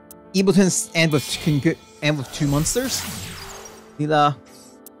 Abletons end with 2 monsters. Lila.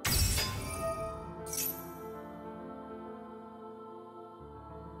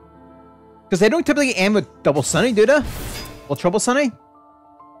 Because they don't typically end with double Sunny, do they? Well, Trouble Sunny?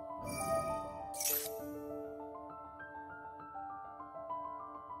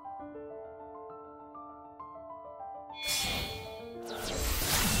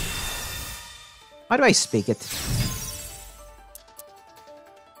 How do I speak it?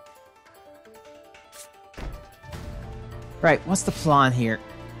 Right, what's the plan here?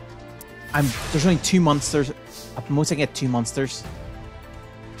 There's only 2 monsters. At most I get 2 monsters.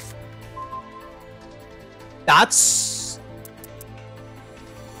 That's...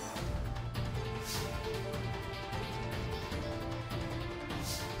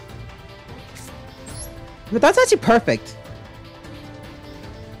 But that's actually perfect.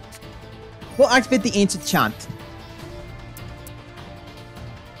 We'll activate the Ancient Chant.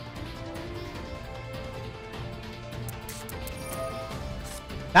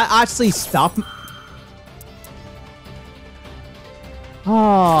 That actually stopped.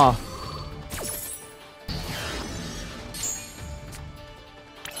 Oh.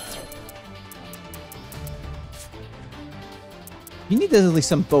 You need to at least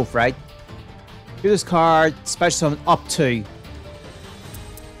some both, right? Do this card, special summon up to.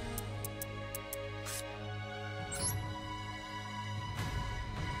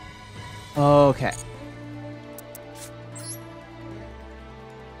 Okay.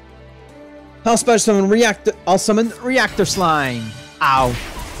 I'll special summon reactor. I'll summon reactor slime. Ow.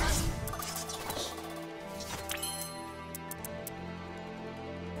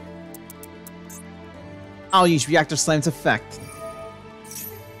 I'll use reactor slime's effect.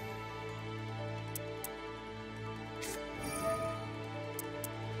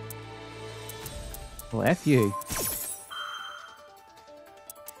 Oh, F you.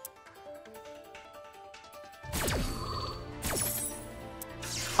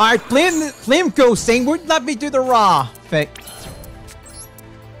 Alright, Flame Ghosting wouldn't let me do the raw thing.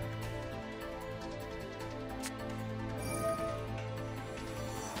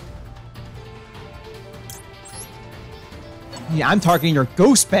 Yeah, I'm targeting your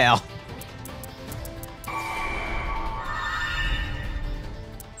ghost spell.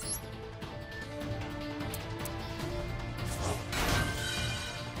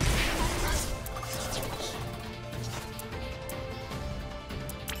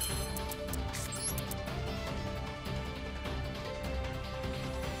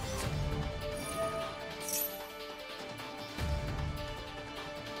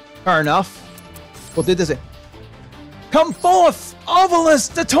 Fair enough. We'll do this. Come forth,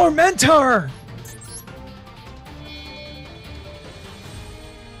 Obelisk the Tormentor!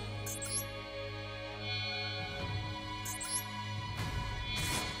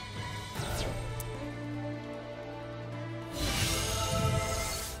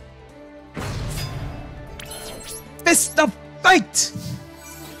 Fist of Fate!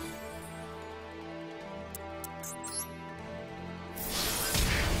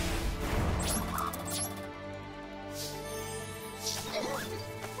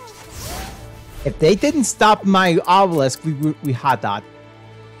 If they didn't stop my obelisk, we had that.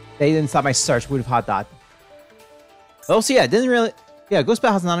 They didn't stop my search, we would have had that. Oh, so yeah, it didn't really. Yeah, Ghost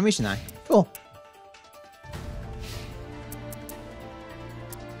Bell has an animation now. Cool.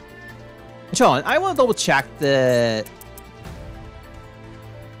 Hold on, I want to double check the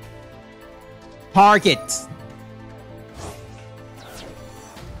target.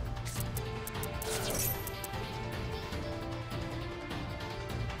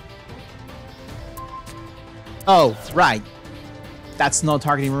 Oh, right. That's no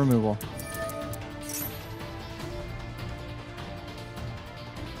targeting removal.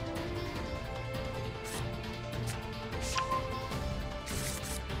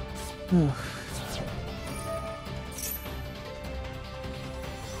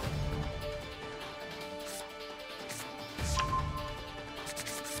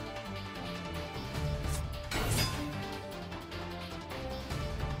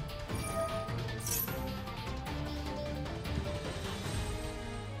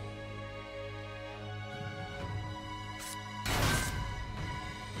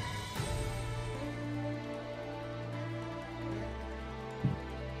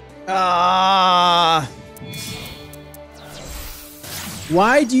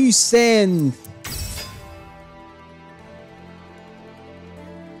 Why do you send?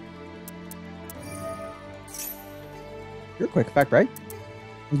 You're a quick effect, right?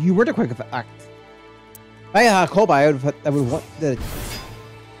 You were the quick effect. If I had a call by, I would want the.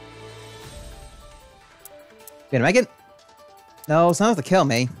 Gonna make it? No, it's not enough to kill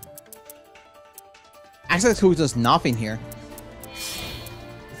me. Access Cool does nothing here.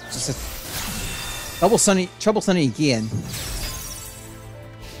 Just a trouble sunny again.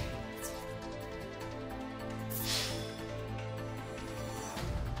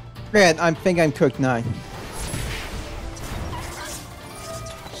 Man, I think I'm cooked now.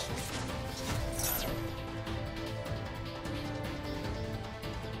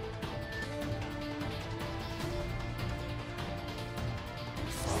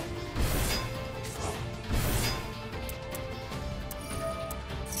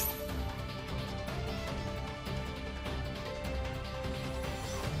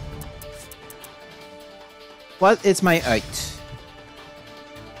 What is my out?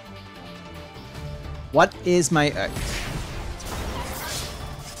 What is my out?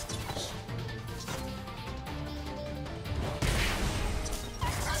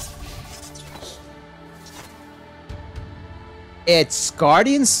 It's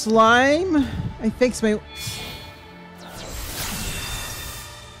Guardian Slime. I think it's my.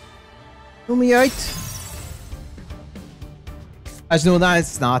 Pull me out. I just know that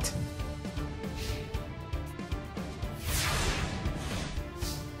it's not.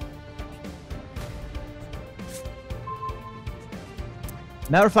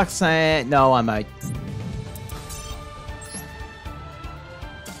 Metal Reflex saying no, I'm out.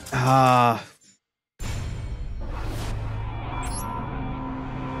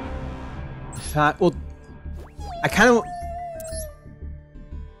 Well, I kind of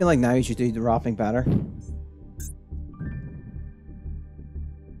feel like now you should do the wrapping better.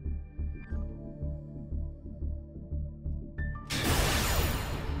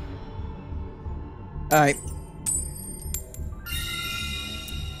 All right.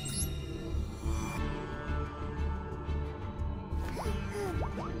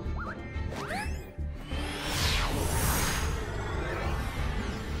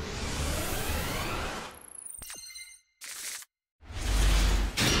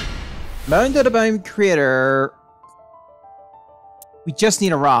 Mounted about creator. We just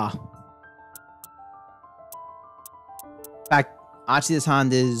need a raw. In fact, actually this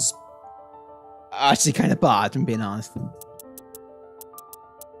hand is actually kind of bad, I'm being honest.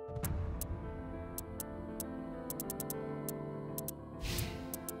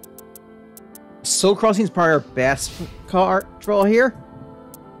 Soul Crossing is probably our best card draw here.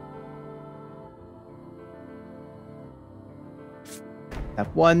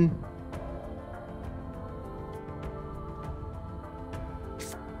 That one.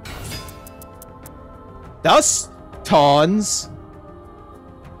 Dust tons.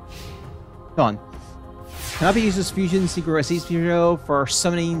 Done. Cannot be used as fusion secret receipt zero for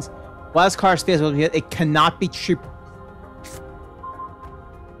summoning wild card space. It cannot be cheap.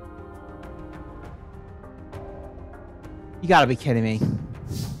 You gotta be kidding me.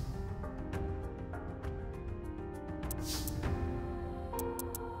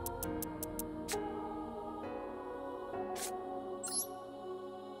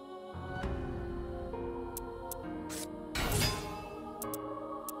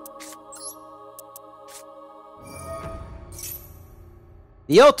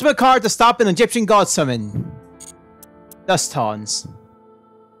 The ultimate card to stop an Egyptian god summon. Dust Taunts.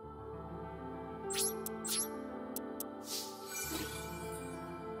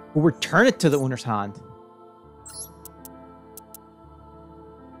 We'll return it to the owner's hand.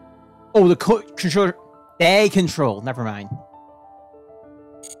 Oh, the controller. They control. Never mind.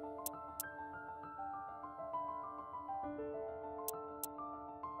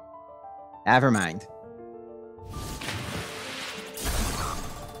 Never mind.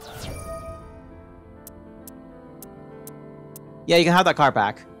 Yeah, you can have that card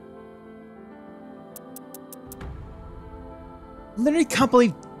back. Literally can't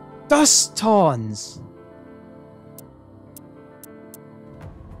believe Dust Taunts.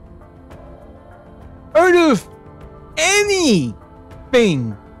 Out of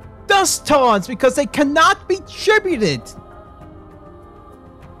anything, Dust Taunts, because they cannot be tributed.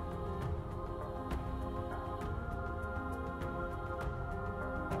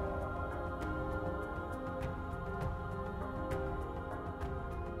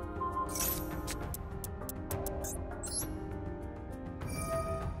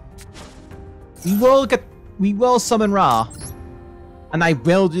 We will summon Ra. And I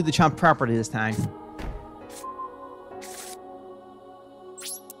will do the champ property this time.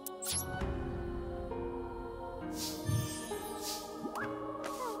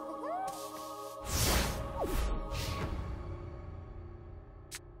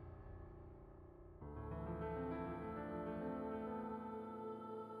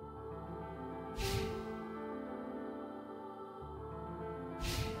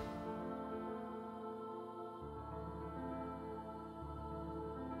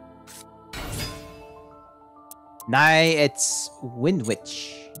 Now it's Wind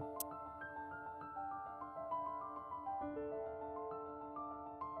Witch.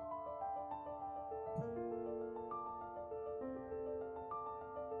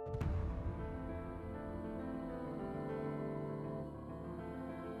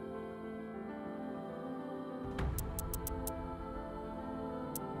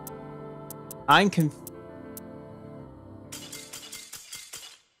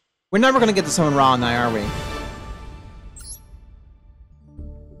 We're never gonna get to summon Ra now, are we?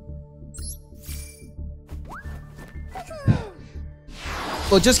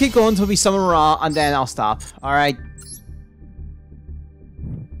 We'll just keep going until we summon Ra, and then I'll stop. Alright.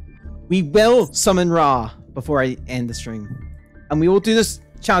 We will summon Ra before I end the stream. And we will do this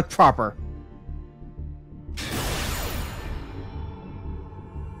chant proper.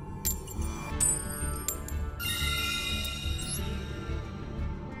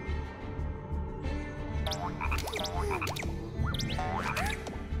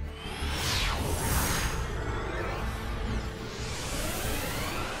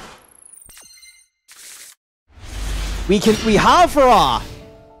 We have Ra.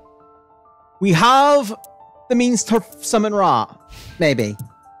 We have the means to summon Ra. Maybe.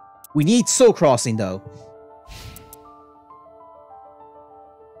 We need Soul Crossing though.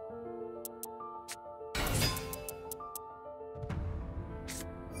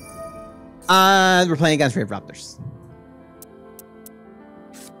 And we're playing against Rave Raptors.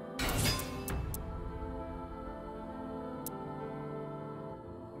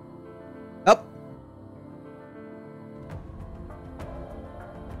 Up.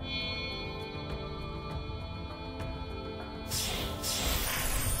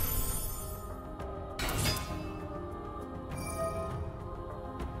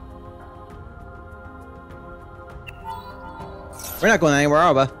 We're not going anywhere,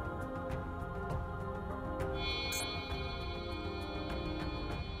 are we?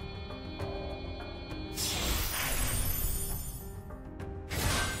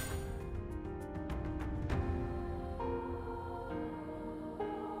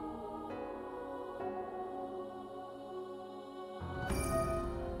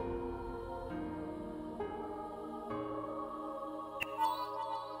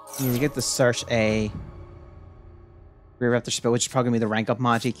 You get to search a Rear Raptor spell, which is probably gonna be the rank up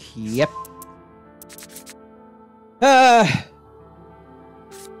magic. Yep.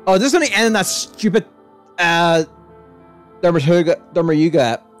 Oh, this is gonna end in that stupid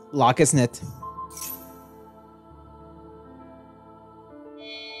Dharmayuga lock, isn't it?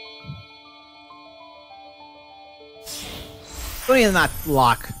 Don't even not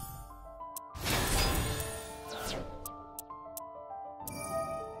lock.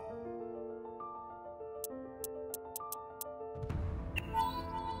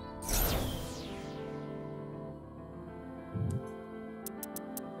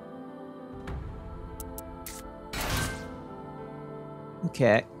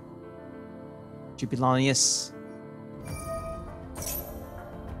 Okay. Jupilonius.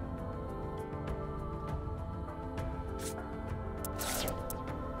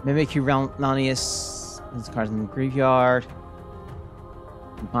 Mimic Lanius. This card's in the graveyard.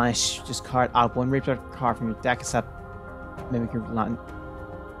 Banish just card out one rapier card from your deck except Mimic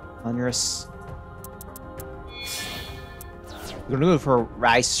Lanius. We're gonna go for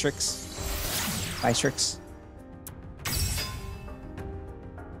Rystrix. Rystrix.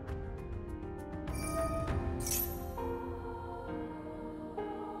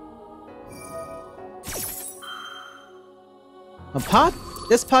 A pot?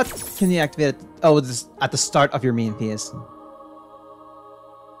 This pot can you activate it? Oh, this at the start of your main phase.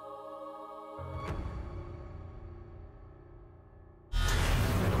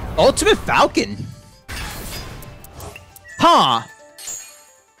 Ultimate Falcon. Huh.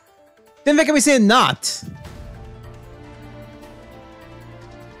 Didn't think I was saying not.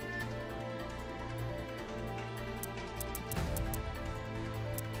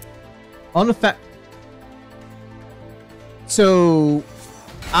 On the fact. So,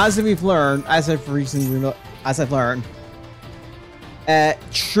 as I've learned,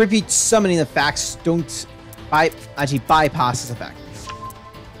 tribute summoning effects don't actually bypass this effect.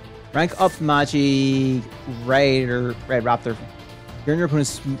 Rank up Magi Red Raptor. During your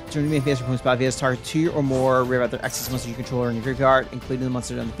opponent's main phase, your opponent's battle phase, target 2 or more Red Raptor access monsters you control in your graveyard, including the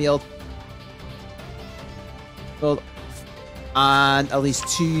monsters on the field. And at least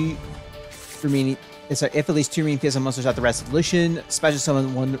 2 remaining. If at least 2 remaining phases of monsters at the resolution, special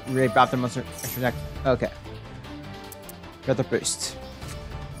summon 1 Red Raptor monster extra deck. Okay. Got the boost.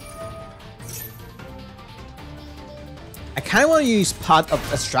 I kind of want to use Pot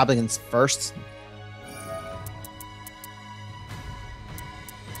of Extravagance first.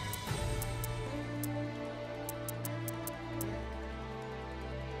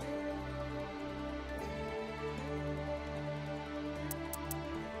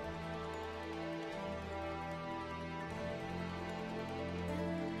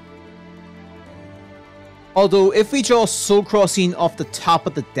 Although, if we draw Soul Crossing off the top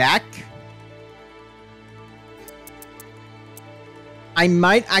of the deck, I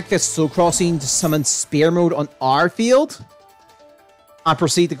might activate Soul Crossing to summon Spear Mode on our field and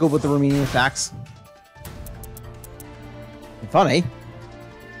proceed to go with the remaining attacks. Funny.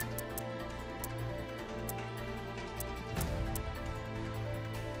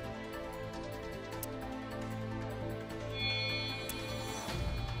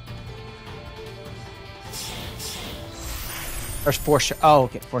 There's 4 shirts. Oh,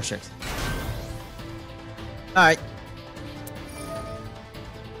 okay, 4 shirts. Alright.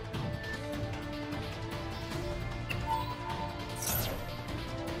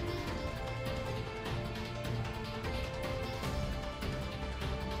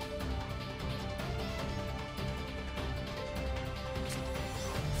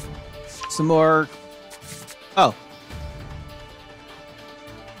 Some more. Oh.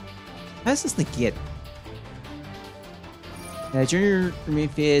 How does this negate? During your main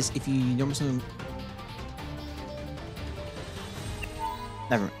phase, if you normally summon.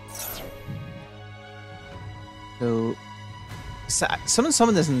 Never mind. So.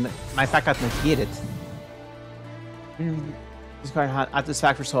 Summon doesn't. My fact got negated. This card had at this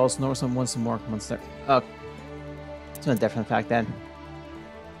fact for souls, normal summon once more monster. Oh. It's a different fact then.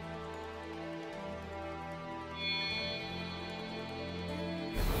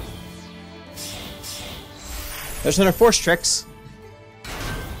 There's another Force Tricks.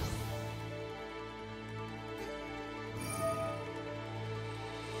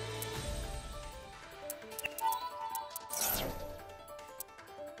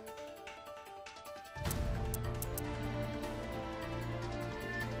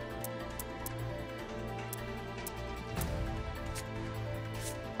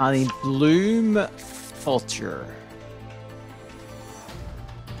 On the Bloom Vulture.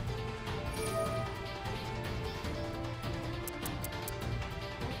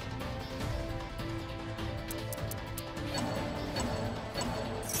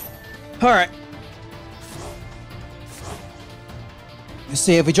 Alright.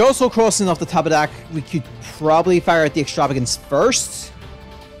 So if we draw Soul Crossing off the top of the deck, we could probably fire out the Extravagance first.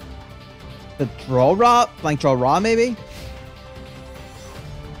 The draw raw? Blank draw raw, maybe?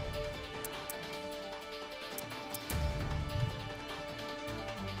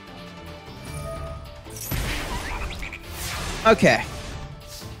 Okay.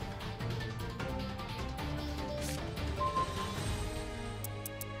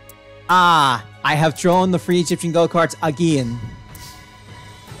 Ah, I have drawn the free Egyptian gold cards again.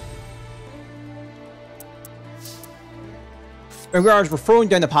 Regards, we're throwing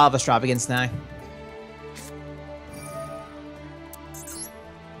down the pile of extravagance now.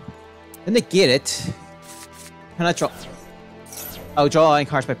 Then they get it. Can I draw? Oh, draw line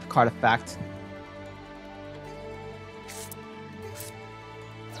cards by card effect.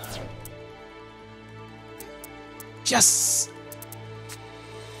 Just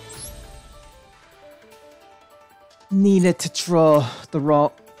needed to draw the raw.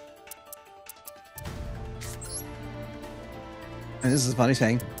 And this is a funny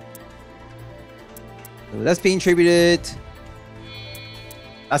thing. So that's being tributed.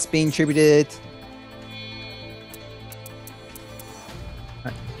 That's being tributed.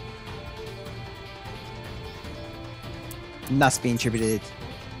 Right. And that's being tributed.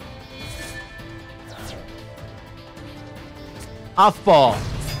 Off ball.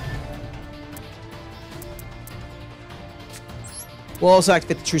 We'll also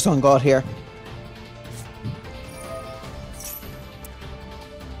activate the True Sun God here.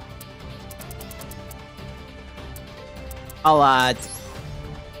 I'll add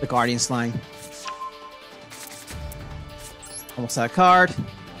the Guardian's line. Almost out of card.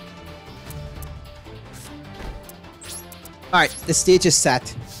 Alright, the stage is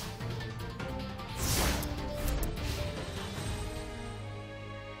set.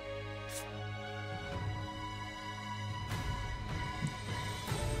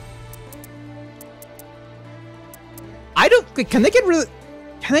 I don't... Can they get rid of...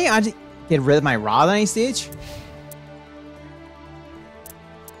 Can they actually get rid of my Ra at any stage?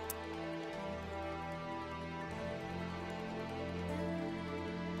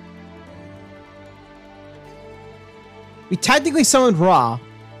 We technically summoned Ra,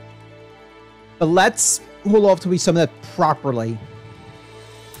 but let's hold off till we summon it properly.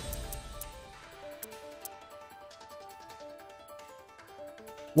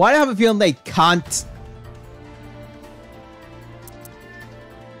 Why do I have a feeling they can't?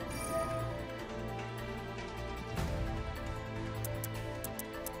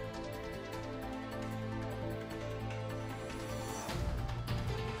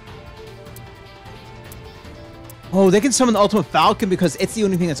 Oh, they can summon the Ultimate Falcon because it's the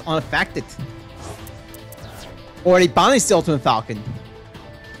only thing that's unaffected. Or they banish the Ultimate Falcon.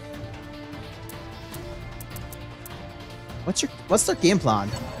 What's their game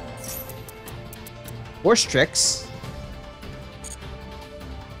plan? Or Strix?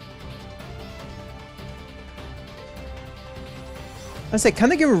 I say, can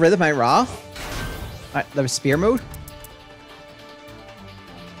they get rid of my Ra? Alright, there was spear mode.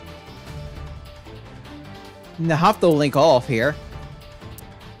 They have to link off here.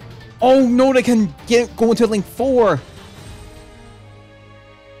 Oh no, they can go into link 4.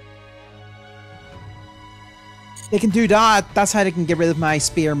 They can do that. That's how they can get rid of my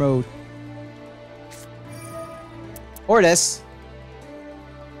spear mode. Or this.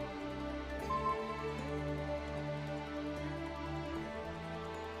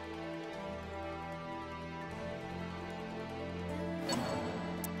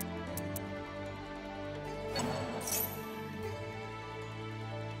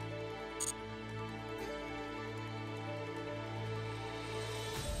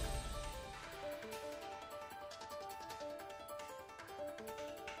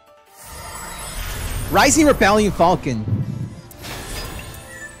 Rising Rebellion Falcon.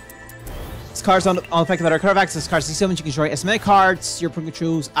 This card's unaffected by our card effects. This card 67, you can destroy as many cards your opponent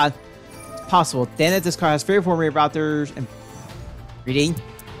controls as possible. Then if this card has 3 or 4 rare raptors and reading.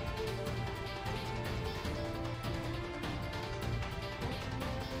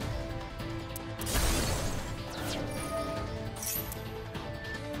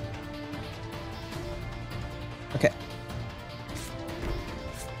 Okay.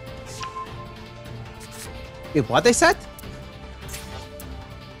 Wait, what they said?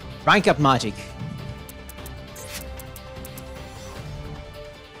 Rank up magic.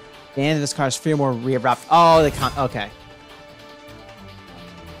 And this card's 3 more rear wrap. Oh, they can't. Okay.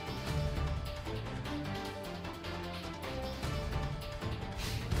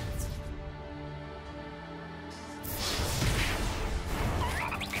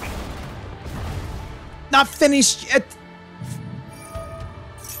 Not finished yet.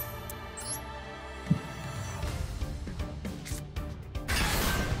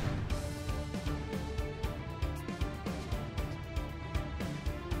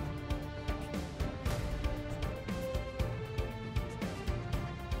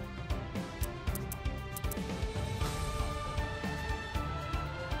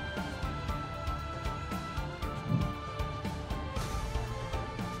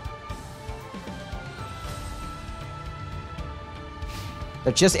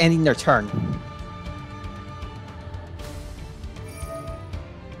 They're just ending their turn.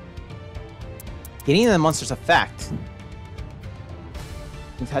 Getting the monster's effect.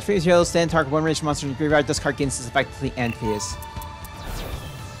 Attach phase yellow, stand target one range monster in the graveyard. This card gains this effect to the end phase.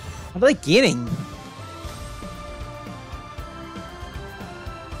 What are they gaining?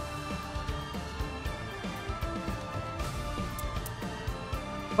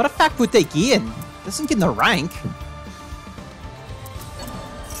 What effect would they gain? Doesn't get in the rank.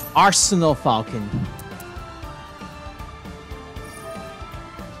 Arsenal Falcon.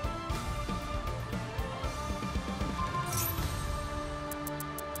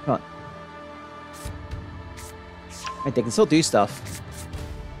 Come on. Right, they can still do stuff.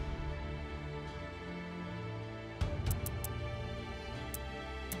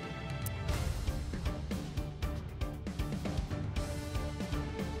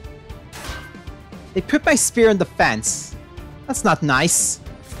 They put my spear in the fence. That's not nice.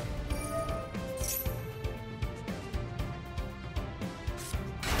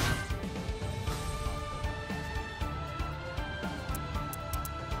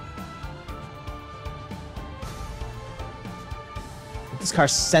 This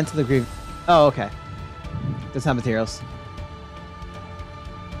card's sent to the grave. Oh, okay. Doesn't have materials.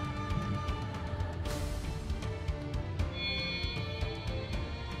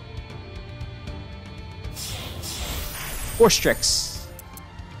 Four Strix.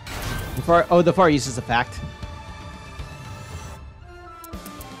 The 4 uses the fact.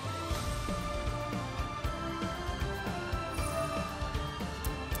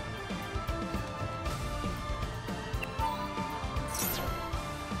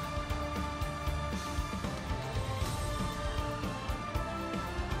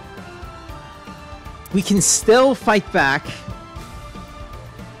 We can still fight back.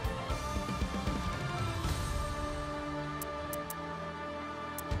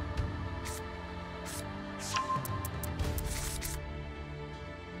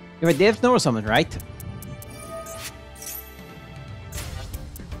 Yeah, they have normal summon, right?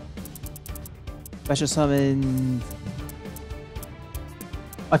 Special summon.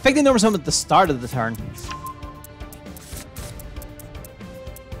 I think they normal summon at the start of the turn.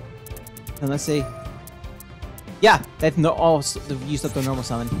 And let's see. Yeah, they've they've used up their normal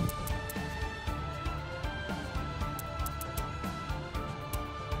summon.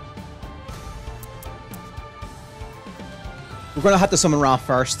 We're gonna have to summon Ra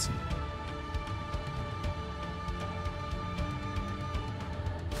first.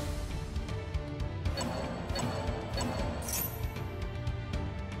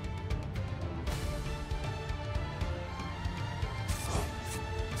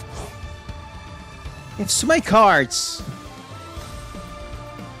 I have so many cards.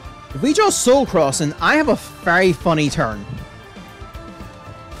 If we draw Soul Crossing, I have a very funny turn.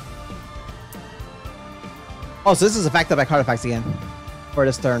 Oh, so this is affected by card effects again for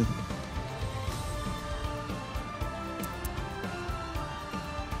this turn.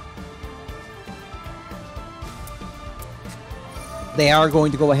 They are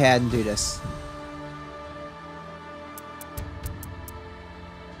going to go ahead and do this.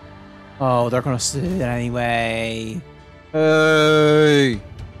 Oh, they're gonna do it anyway. Hey!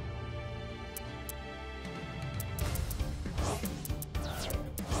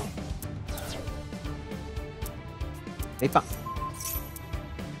 Hey, what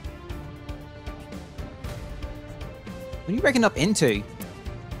are you breaking up into?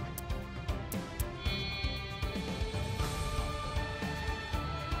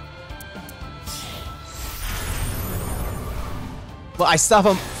 Well, I stop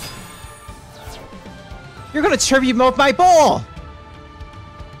him. You're gonna tribute mode my ball!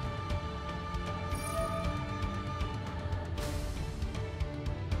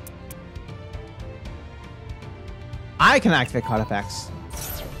 I can activate card effects.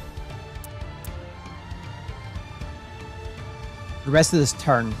 The rest of this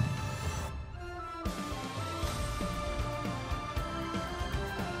turn.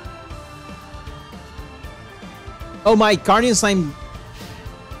 Oh, my Guardian Slime,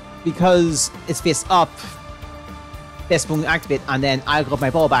 because it's face up, this will activate, and then I'll get my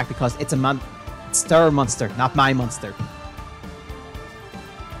ball back because it's it's their monster, not my monster.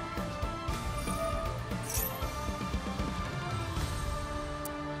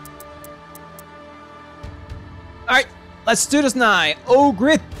 Alright, let's do this now. Oh,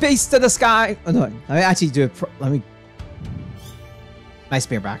 great face to the sky. Oh, no, let me actually do it. Let me. My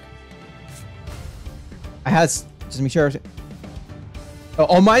spear back. I had. Just to make sure. Oh,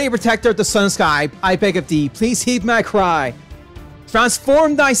 Almighty Protector of the Sun Sky, I beg of thee, please heed my cry.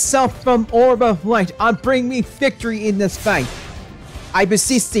 Transform thyself from orb of light and bring me victory in this fight. I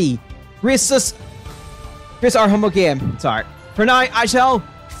beseech thee, grace us. Grace our humble game. Sorry. For now, I shall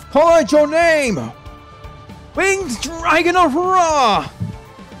call out your name. Winged Dragon of Ra.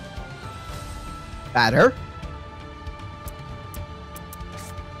 Better.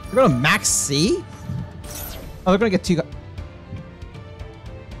 We're gonna max C? Oh, they're gonna get 2.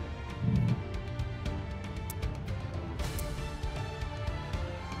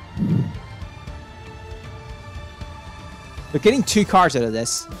 They're getting 2 cards out of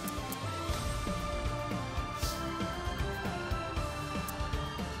this.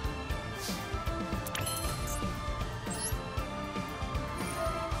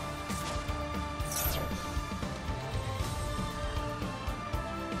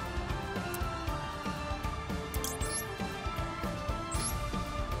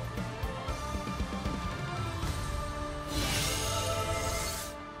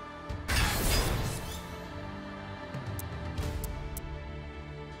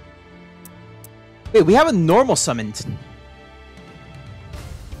 Wait, we have a normal summoned.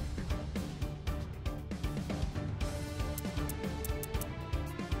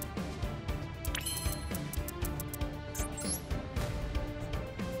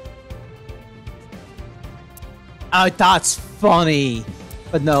 Oh, that's funny.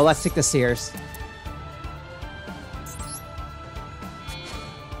 But no, let's take the Sears.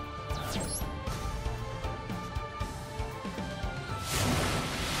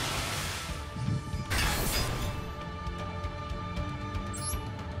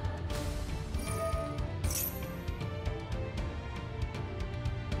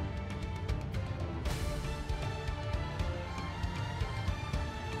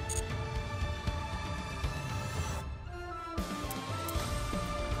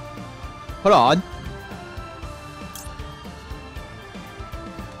 Hold on.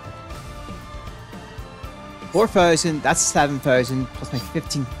 $4,000, that's 7,000 plus my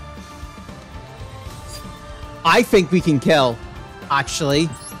 15. I think we can kill, actually.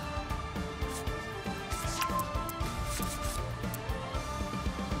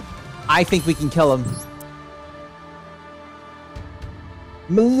 I think we can kill him.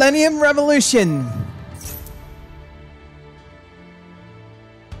 Millennium Revolution.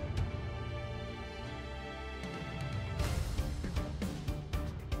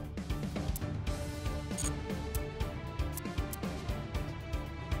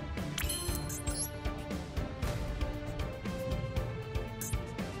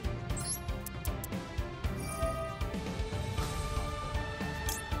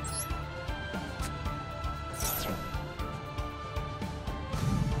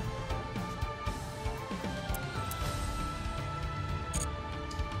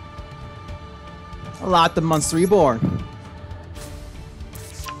 A lot the Monster Reborn.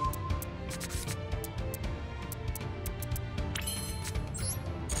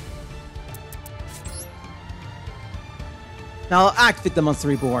 Now I'll activate the Monster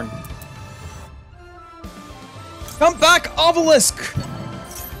Reborn. Come back, Obelisk!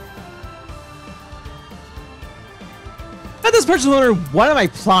 Now this person's wondering, what am I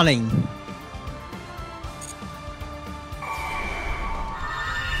planning?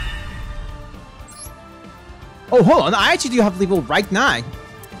 Oh, hold on. I actually do have legal right now.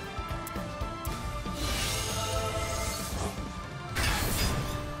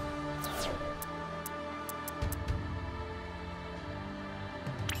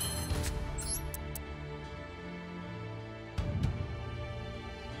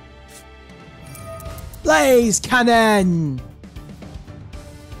 Blaze Cannon!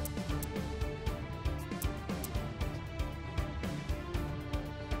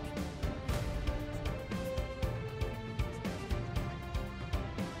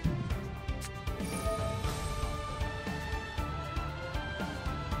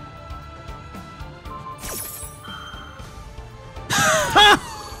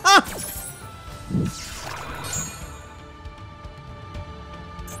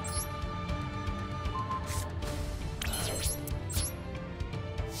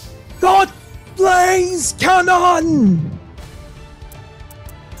 God Blaze Cannon!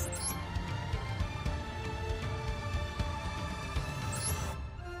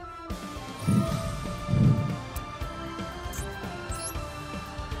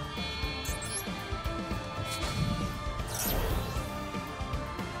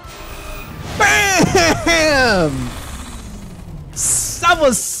 Bam! That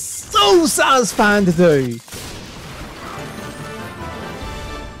was so satisfying to do.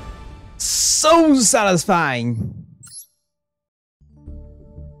 So satisfying.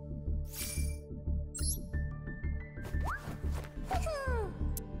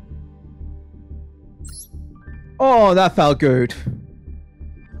 Oh, that felt good.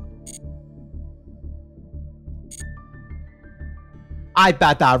 I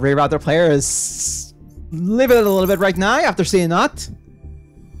bet that Ray Rather player is living it a little bit right now after seeing that.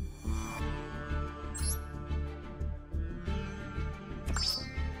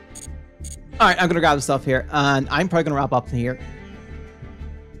 Alright, I'm gonna grab the stuff here, and I'm probably gonna wrap up here.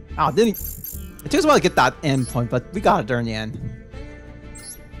 Oh, it took us a while to get that end point, but we got it there in the end.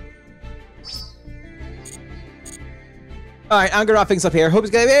 Alright, I'm gonna wrap things up here. Hope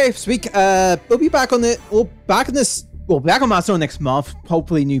it's gonna be very sweet. We'll be back on back on Master next month.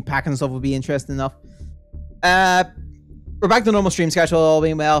 Hopefully new packing and stuff will be interesting enough. We're back to normal stream schedule, all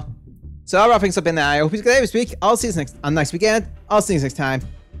being well. So I'll wrap things up in there. I hope it's gonna be sweet. I'll see you next weekend. I'll see you next time.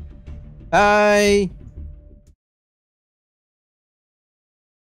 Bye.